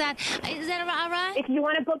other side. Is that all right? If you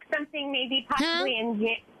want to book something, maybe possibly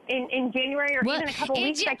in January or even a couple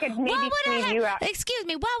weeks, I could maybe squeeze you out. Excuse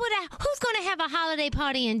me, who's going to have a holiday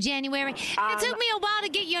party in January? It took me a while to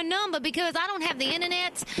get your number because I don't have the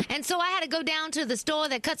internet, and so I had to go down to the store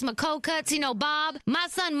that cuts my cold cuts. You know, Bob, my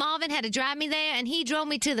son Marvin had to drive me there, and he drove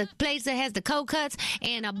me to the place that has the cold cuts,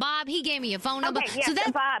 and Bob, he gave me your phone number. Okay, yes, so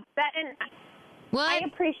that's Bob. What? I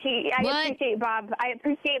appreciate Bob. I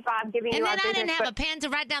appreciate Bob giving you And our then I didn't business, have a but- pen to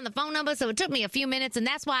write down the phone number, so it took me a few minutes, and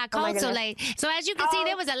that's why I Oh, my called so goodness. late. So as you can see,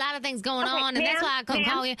 there was a lot of things going Okay, on, and that's why I couldn't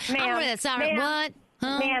call you. I'm really sorry. What?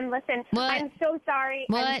 Huh? Ma'am, listen. What? I'm so sorry.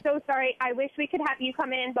 I'm What? so sorry. I wish we could have you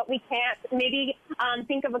come in, but we can't. Maybe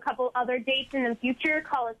think of a couple other dates in the future.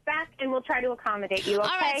 Call us back, and we'll try to accommodate you. Okay?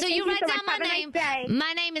 All right, so Thank you write so down much. my Have a nice name. day.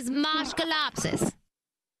 My name is Moshkalopsis.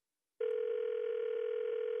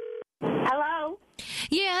 Hello?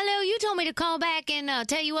 Yeah, hello. You told me to call back and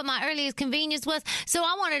tell you what my earliest convenience was, so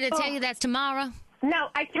I wanted to tell you that's tomorrow. No,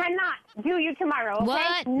 I cannot do you tomorrow, okay?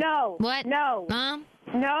 What? No. What? No. Huh?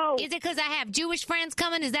 No. Is it because I have Jewish friends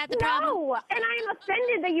coming? Is that the problem? No, and I'm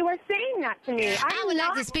offended that you were saying that to me. I would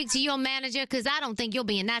like to speak to your manager because I don't think you're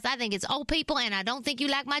being nice. I think it's old people, and I don't think you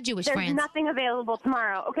like my Jewish There's friends. nothing available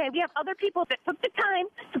tomorrow. Okay, we have other people that took the time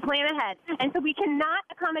to plan ahead, and so we cannot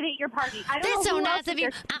accommodate your party. I don't That's know so who nice else of you.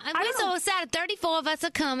 is there. I We're don't so know. excited. 34 of us are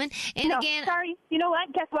coming, and No, again, sorry. You know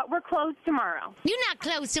what? Guess what? We're closed tomorrow. you're not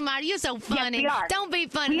close tomorrow. You're so funny. Yes, we are. Don't be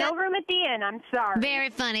funny. No room at the inn. I'm sorry. Very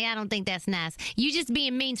funny. I don't think that's nice. You just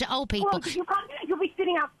being mean to old people. Well, did you come? You'll be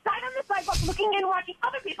sitting outside on the sidewalk looking in, watching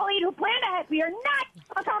other people eat who planned ahead. We are not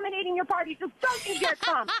accommodating your party, so don't you dare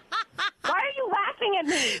come. Why are you laughing at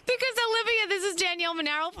me? Because Olivia, this is Danielle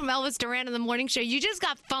Monaro from Elvis Duran in the Morning Show. You just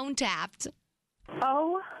got phone tapped.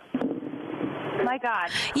 Oh, my God.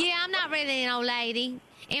 Yeah, I'm not really an old lady.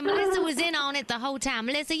 And Melissa was in on it the whole time.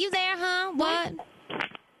 Melissa, you there, huh? What?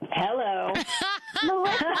 Hello.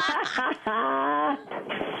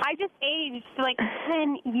 I just aged like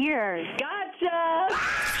 10 years. Gotcha.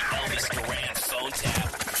 Elvis Duran phone tap.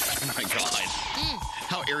 Oh my God.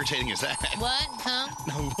 How irritating is that? What? Huh?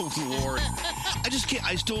 Oh Lord.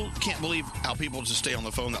 I still can't believe how people just stay on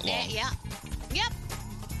the phone that long. Yeah. Yep.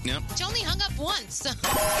 Yep. She only hung up once.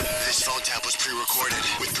 This phone tap was pre-recorded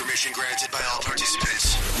with permission granted by all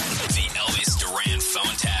participants. The Elvis Duran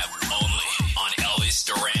phone tap only on Elvis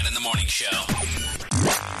Duran in the Morning Show.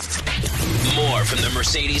 More from the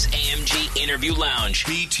Mercedes-AMG Interview Lounge.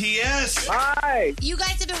 BTS. Hi. You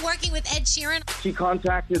guys have been working with Ed Sheeran. She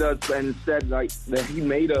contacted us and said like that he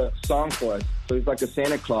made a song for us. So he's like a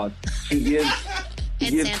Santa Claus. He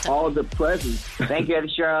gives all the presents. Thank you, Ed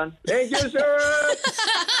Sheeran. Thank you, Sheeran.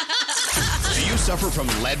 Do you suffer from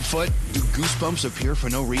lead foot? Do goosebumps appear for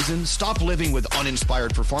no reason? Stop living with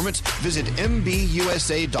uninspired performance. Visit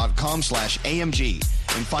mbusa.com/AMG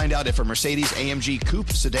and find out if a Mercedes-AMG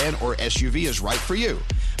Coupe, sedan, or SUV is right for you.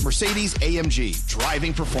 Mercedes-AMG,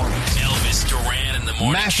 driving performance. Elvis Duran in the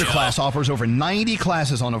Morning Masterclass Show. offers over 90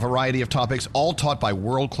 classes on a variety of topics, all taught by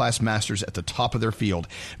world-class masters at the top of their field.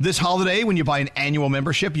 This holiday, when you buy an annual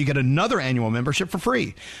membership, you get another annual membership for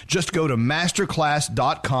free. Just go to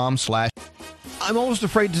masterclass.com/. I'm almost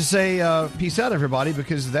afraid to say peace out, everybody,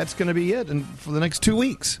 because that's going to be it and for the next 2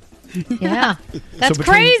 weeks. Yeah, that's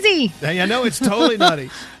crazy. I know, it's totally nutty.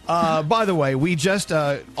 By the way, we just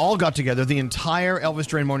all got together, the entire Elvis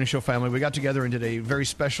Duran Morning Show family. We got together and did a very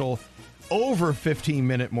special over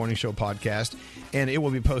 15-minute morning show podcast, and it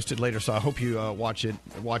will be posted later, so I hope you watch it.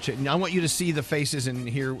 And I want you to see the faces and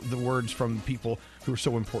hear the words from people who are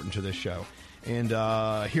so important to this show. And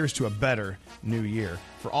here's to a better new year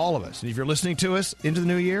for all of us. And if you're listening to us into the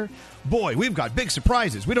new year, boy, we've got big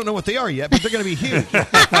surprises. We don't know what they are yet, but they're going to be huge.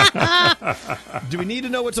 Do we need to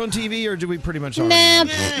know what's on TV, or do we pretty much already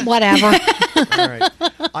know? Whatever. All right.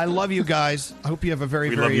 I love you guys. I hope you have a very,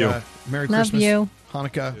 We very love you. Merry Love Christmas, you.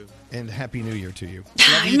 Hanukkah, and Happy New Year to you.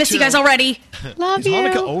 I miss you guys already. Love Is you.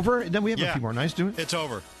 Hanukkah over? Then we have a few more nights, do it? It's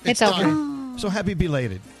over. It's over. So happy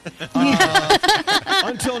belated.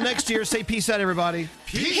 Until next year, say peace out, everybody.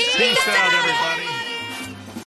 Peace out, everybody.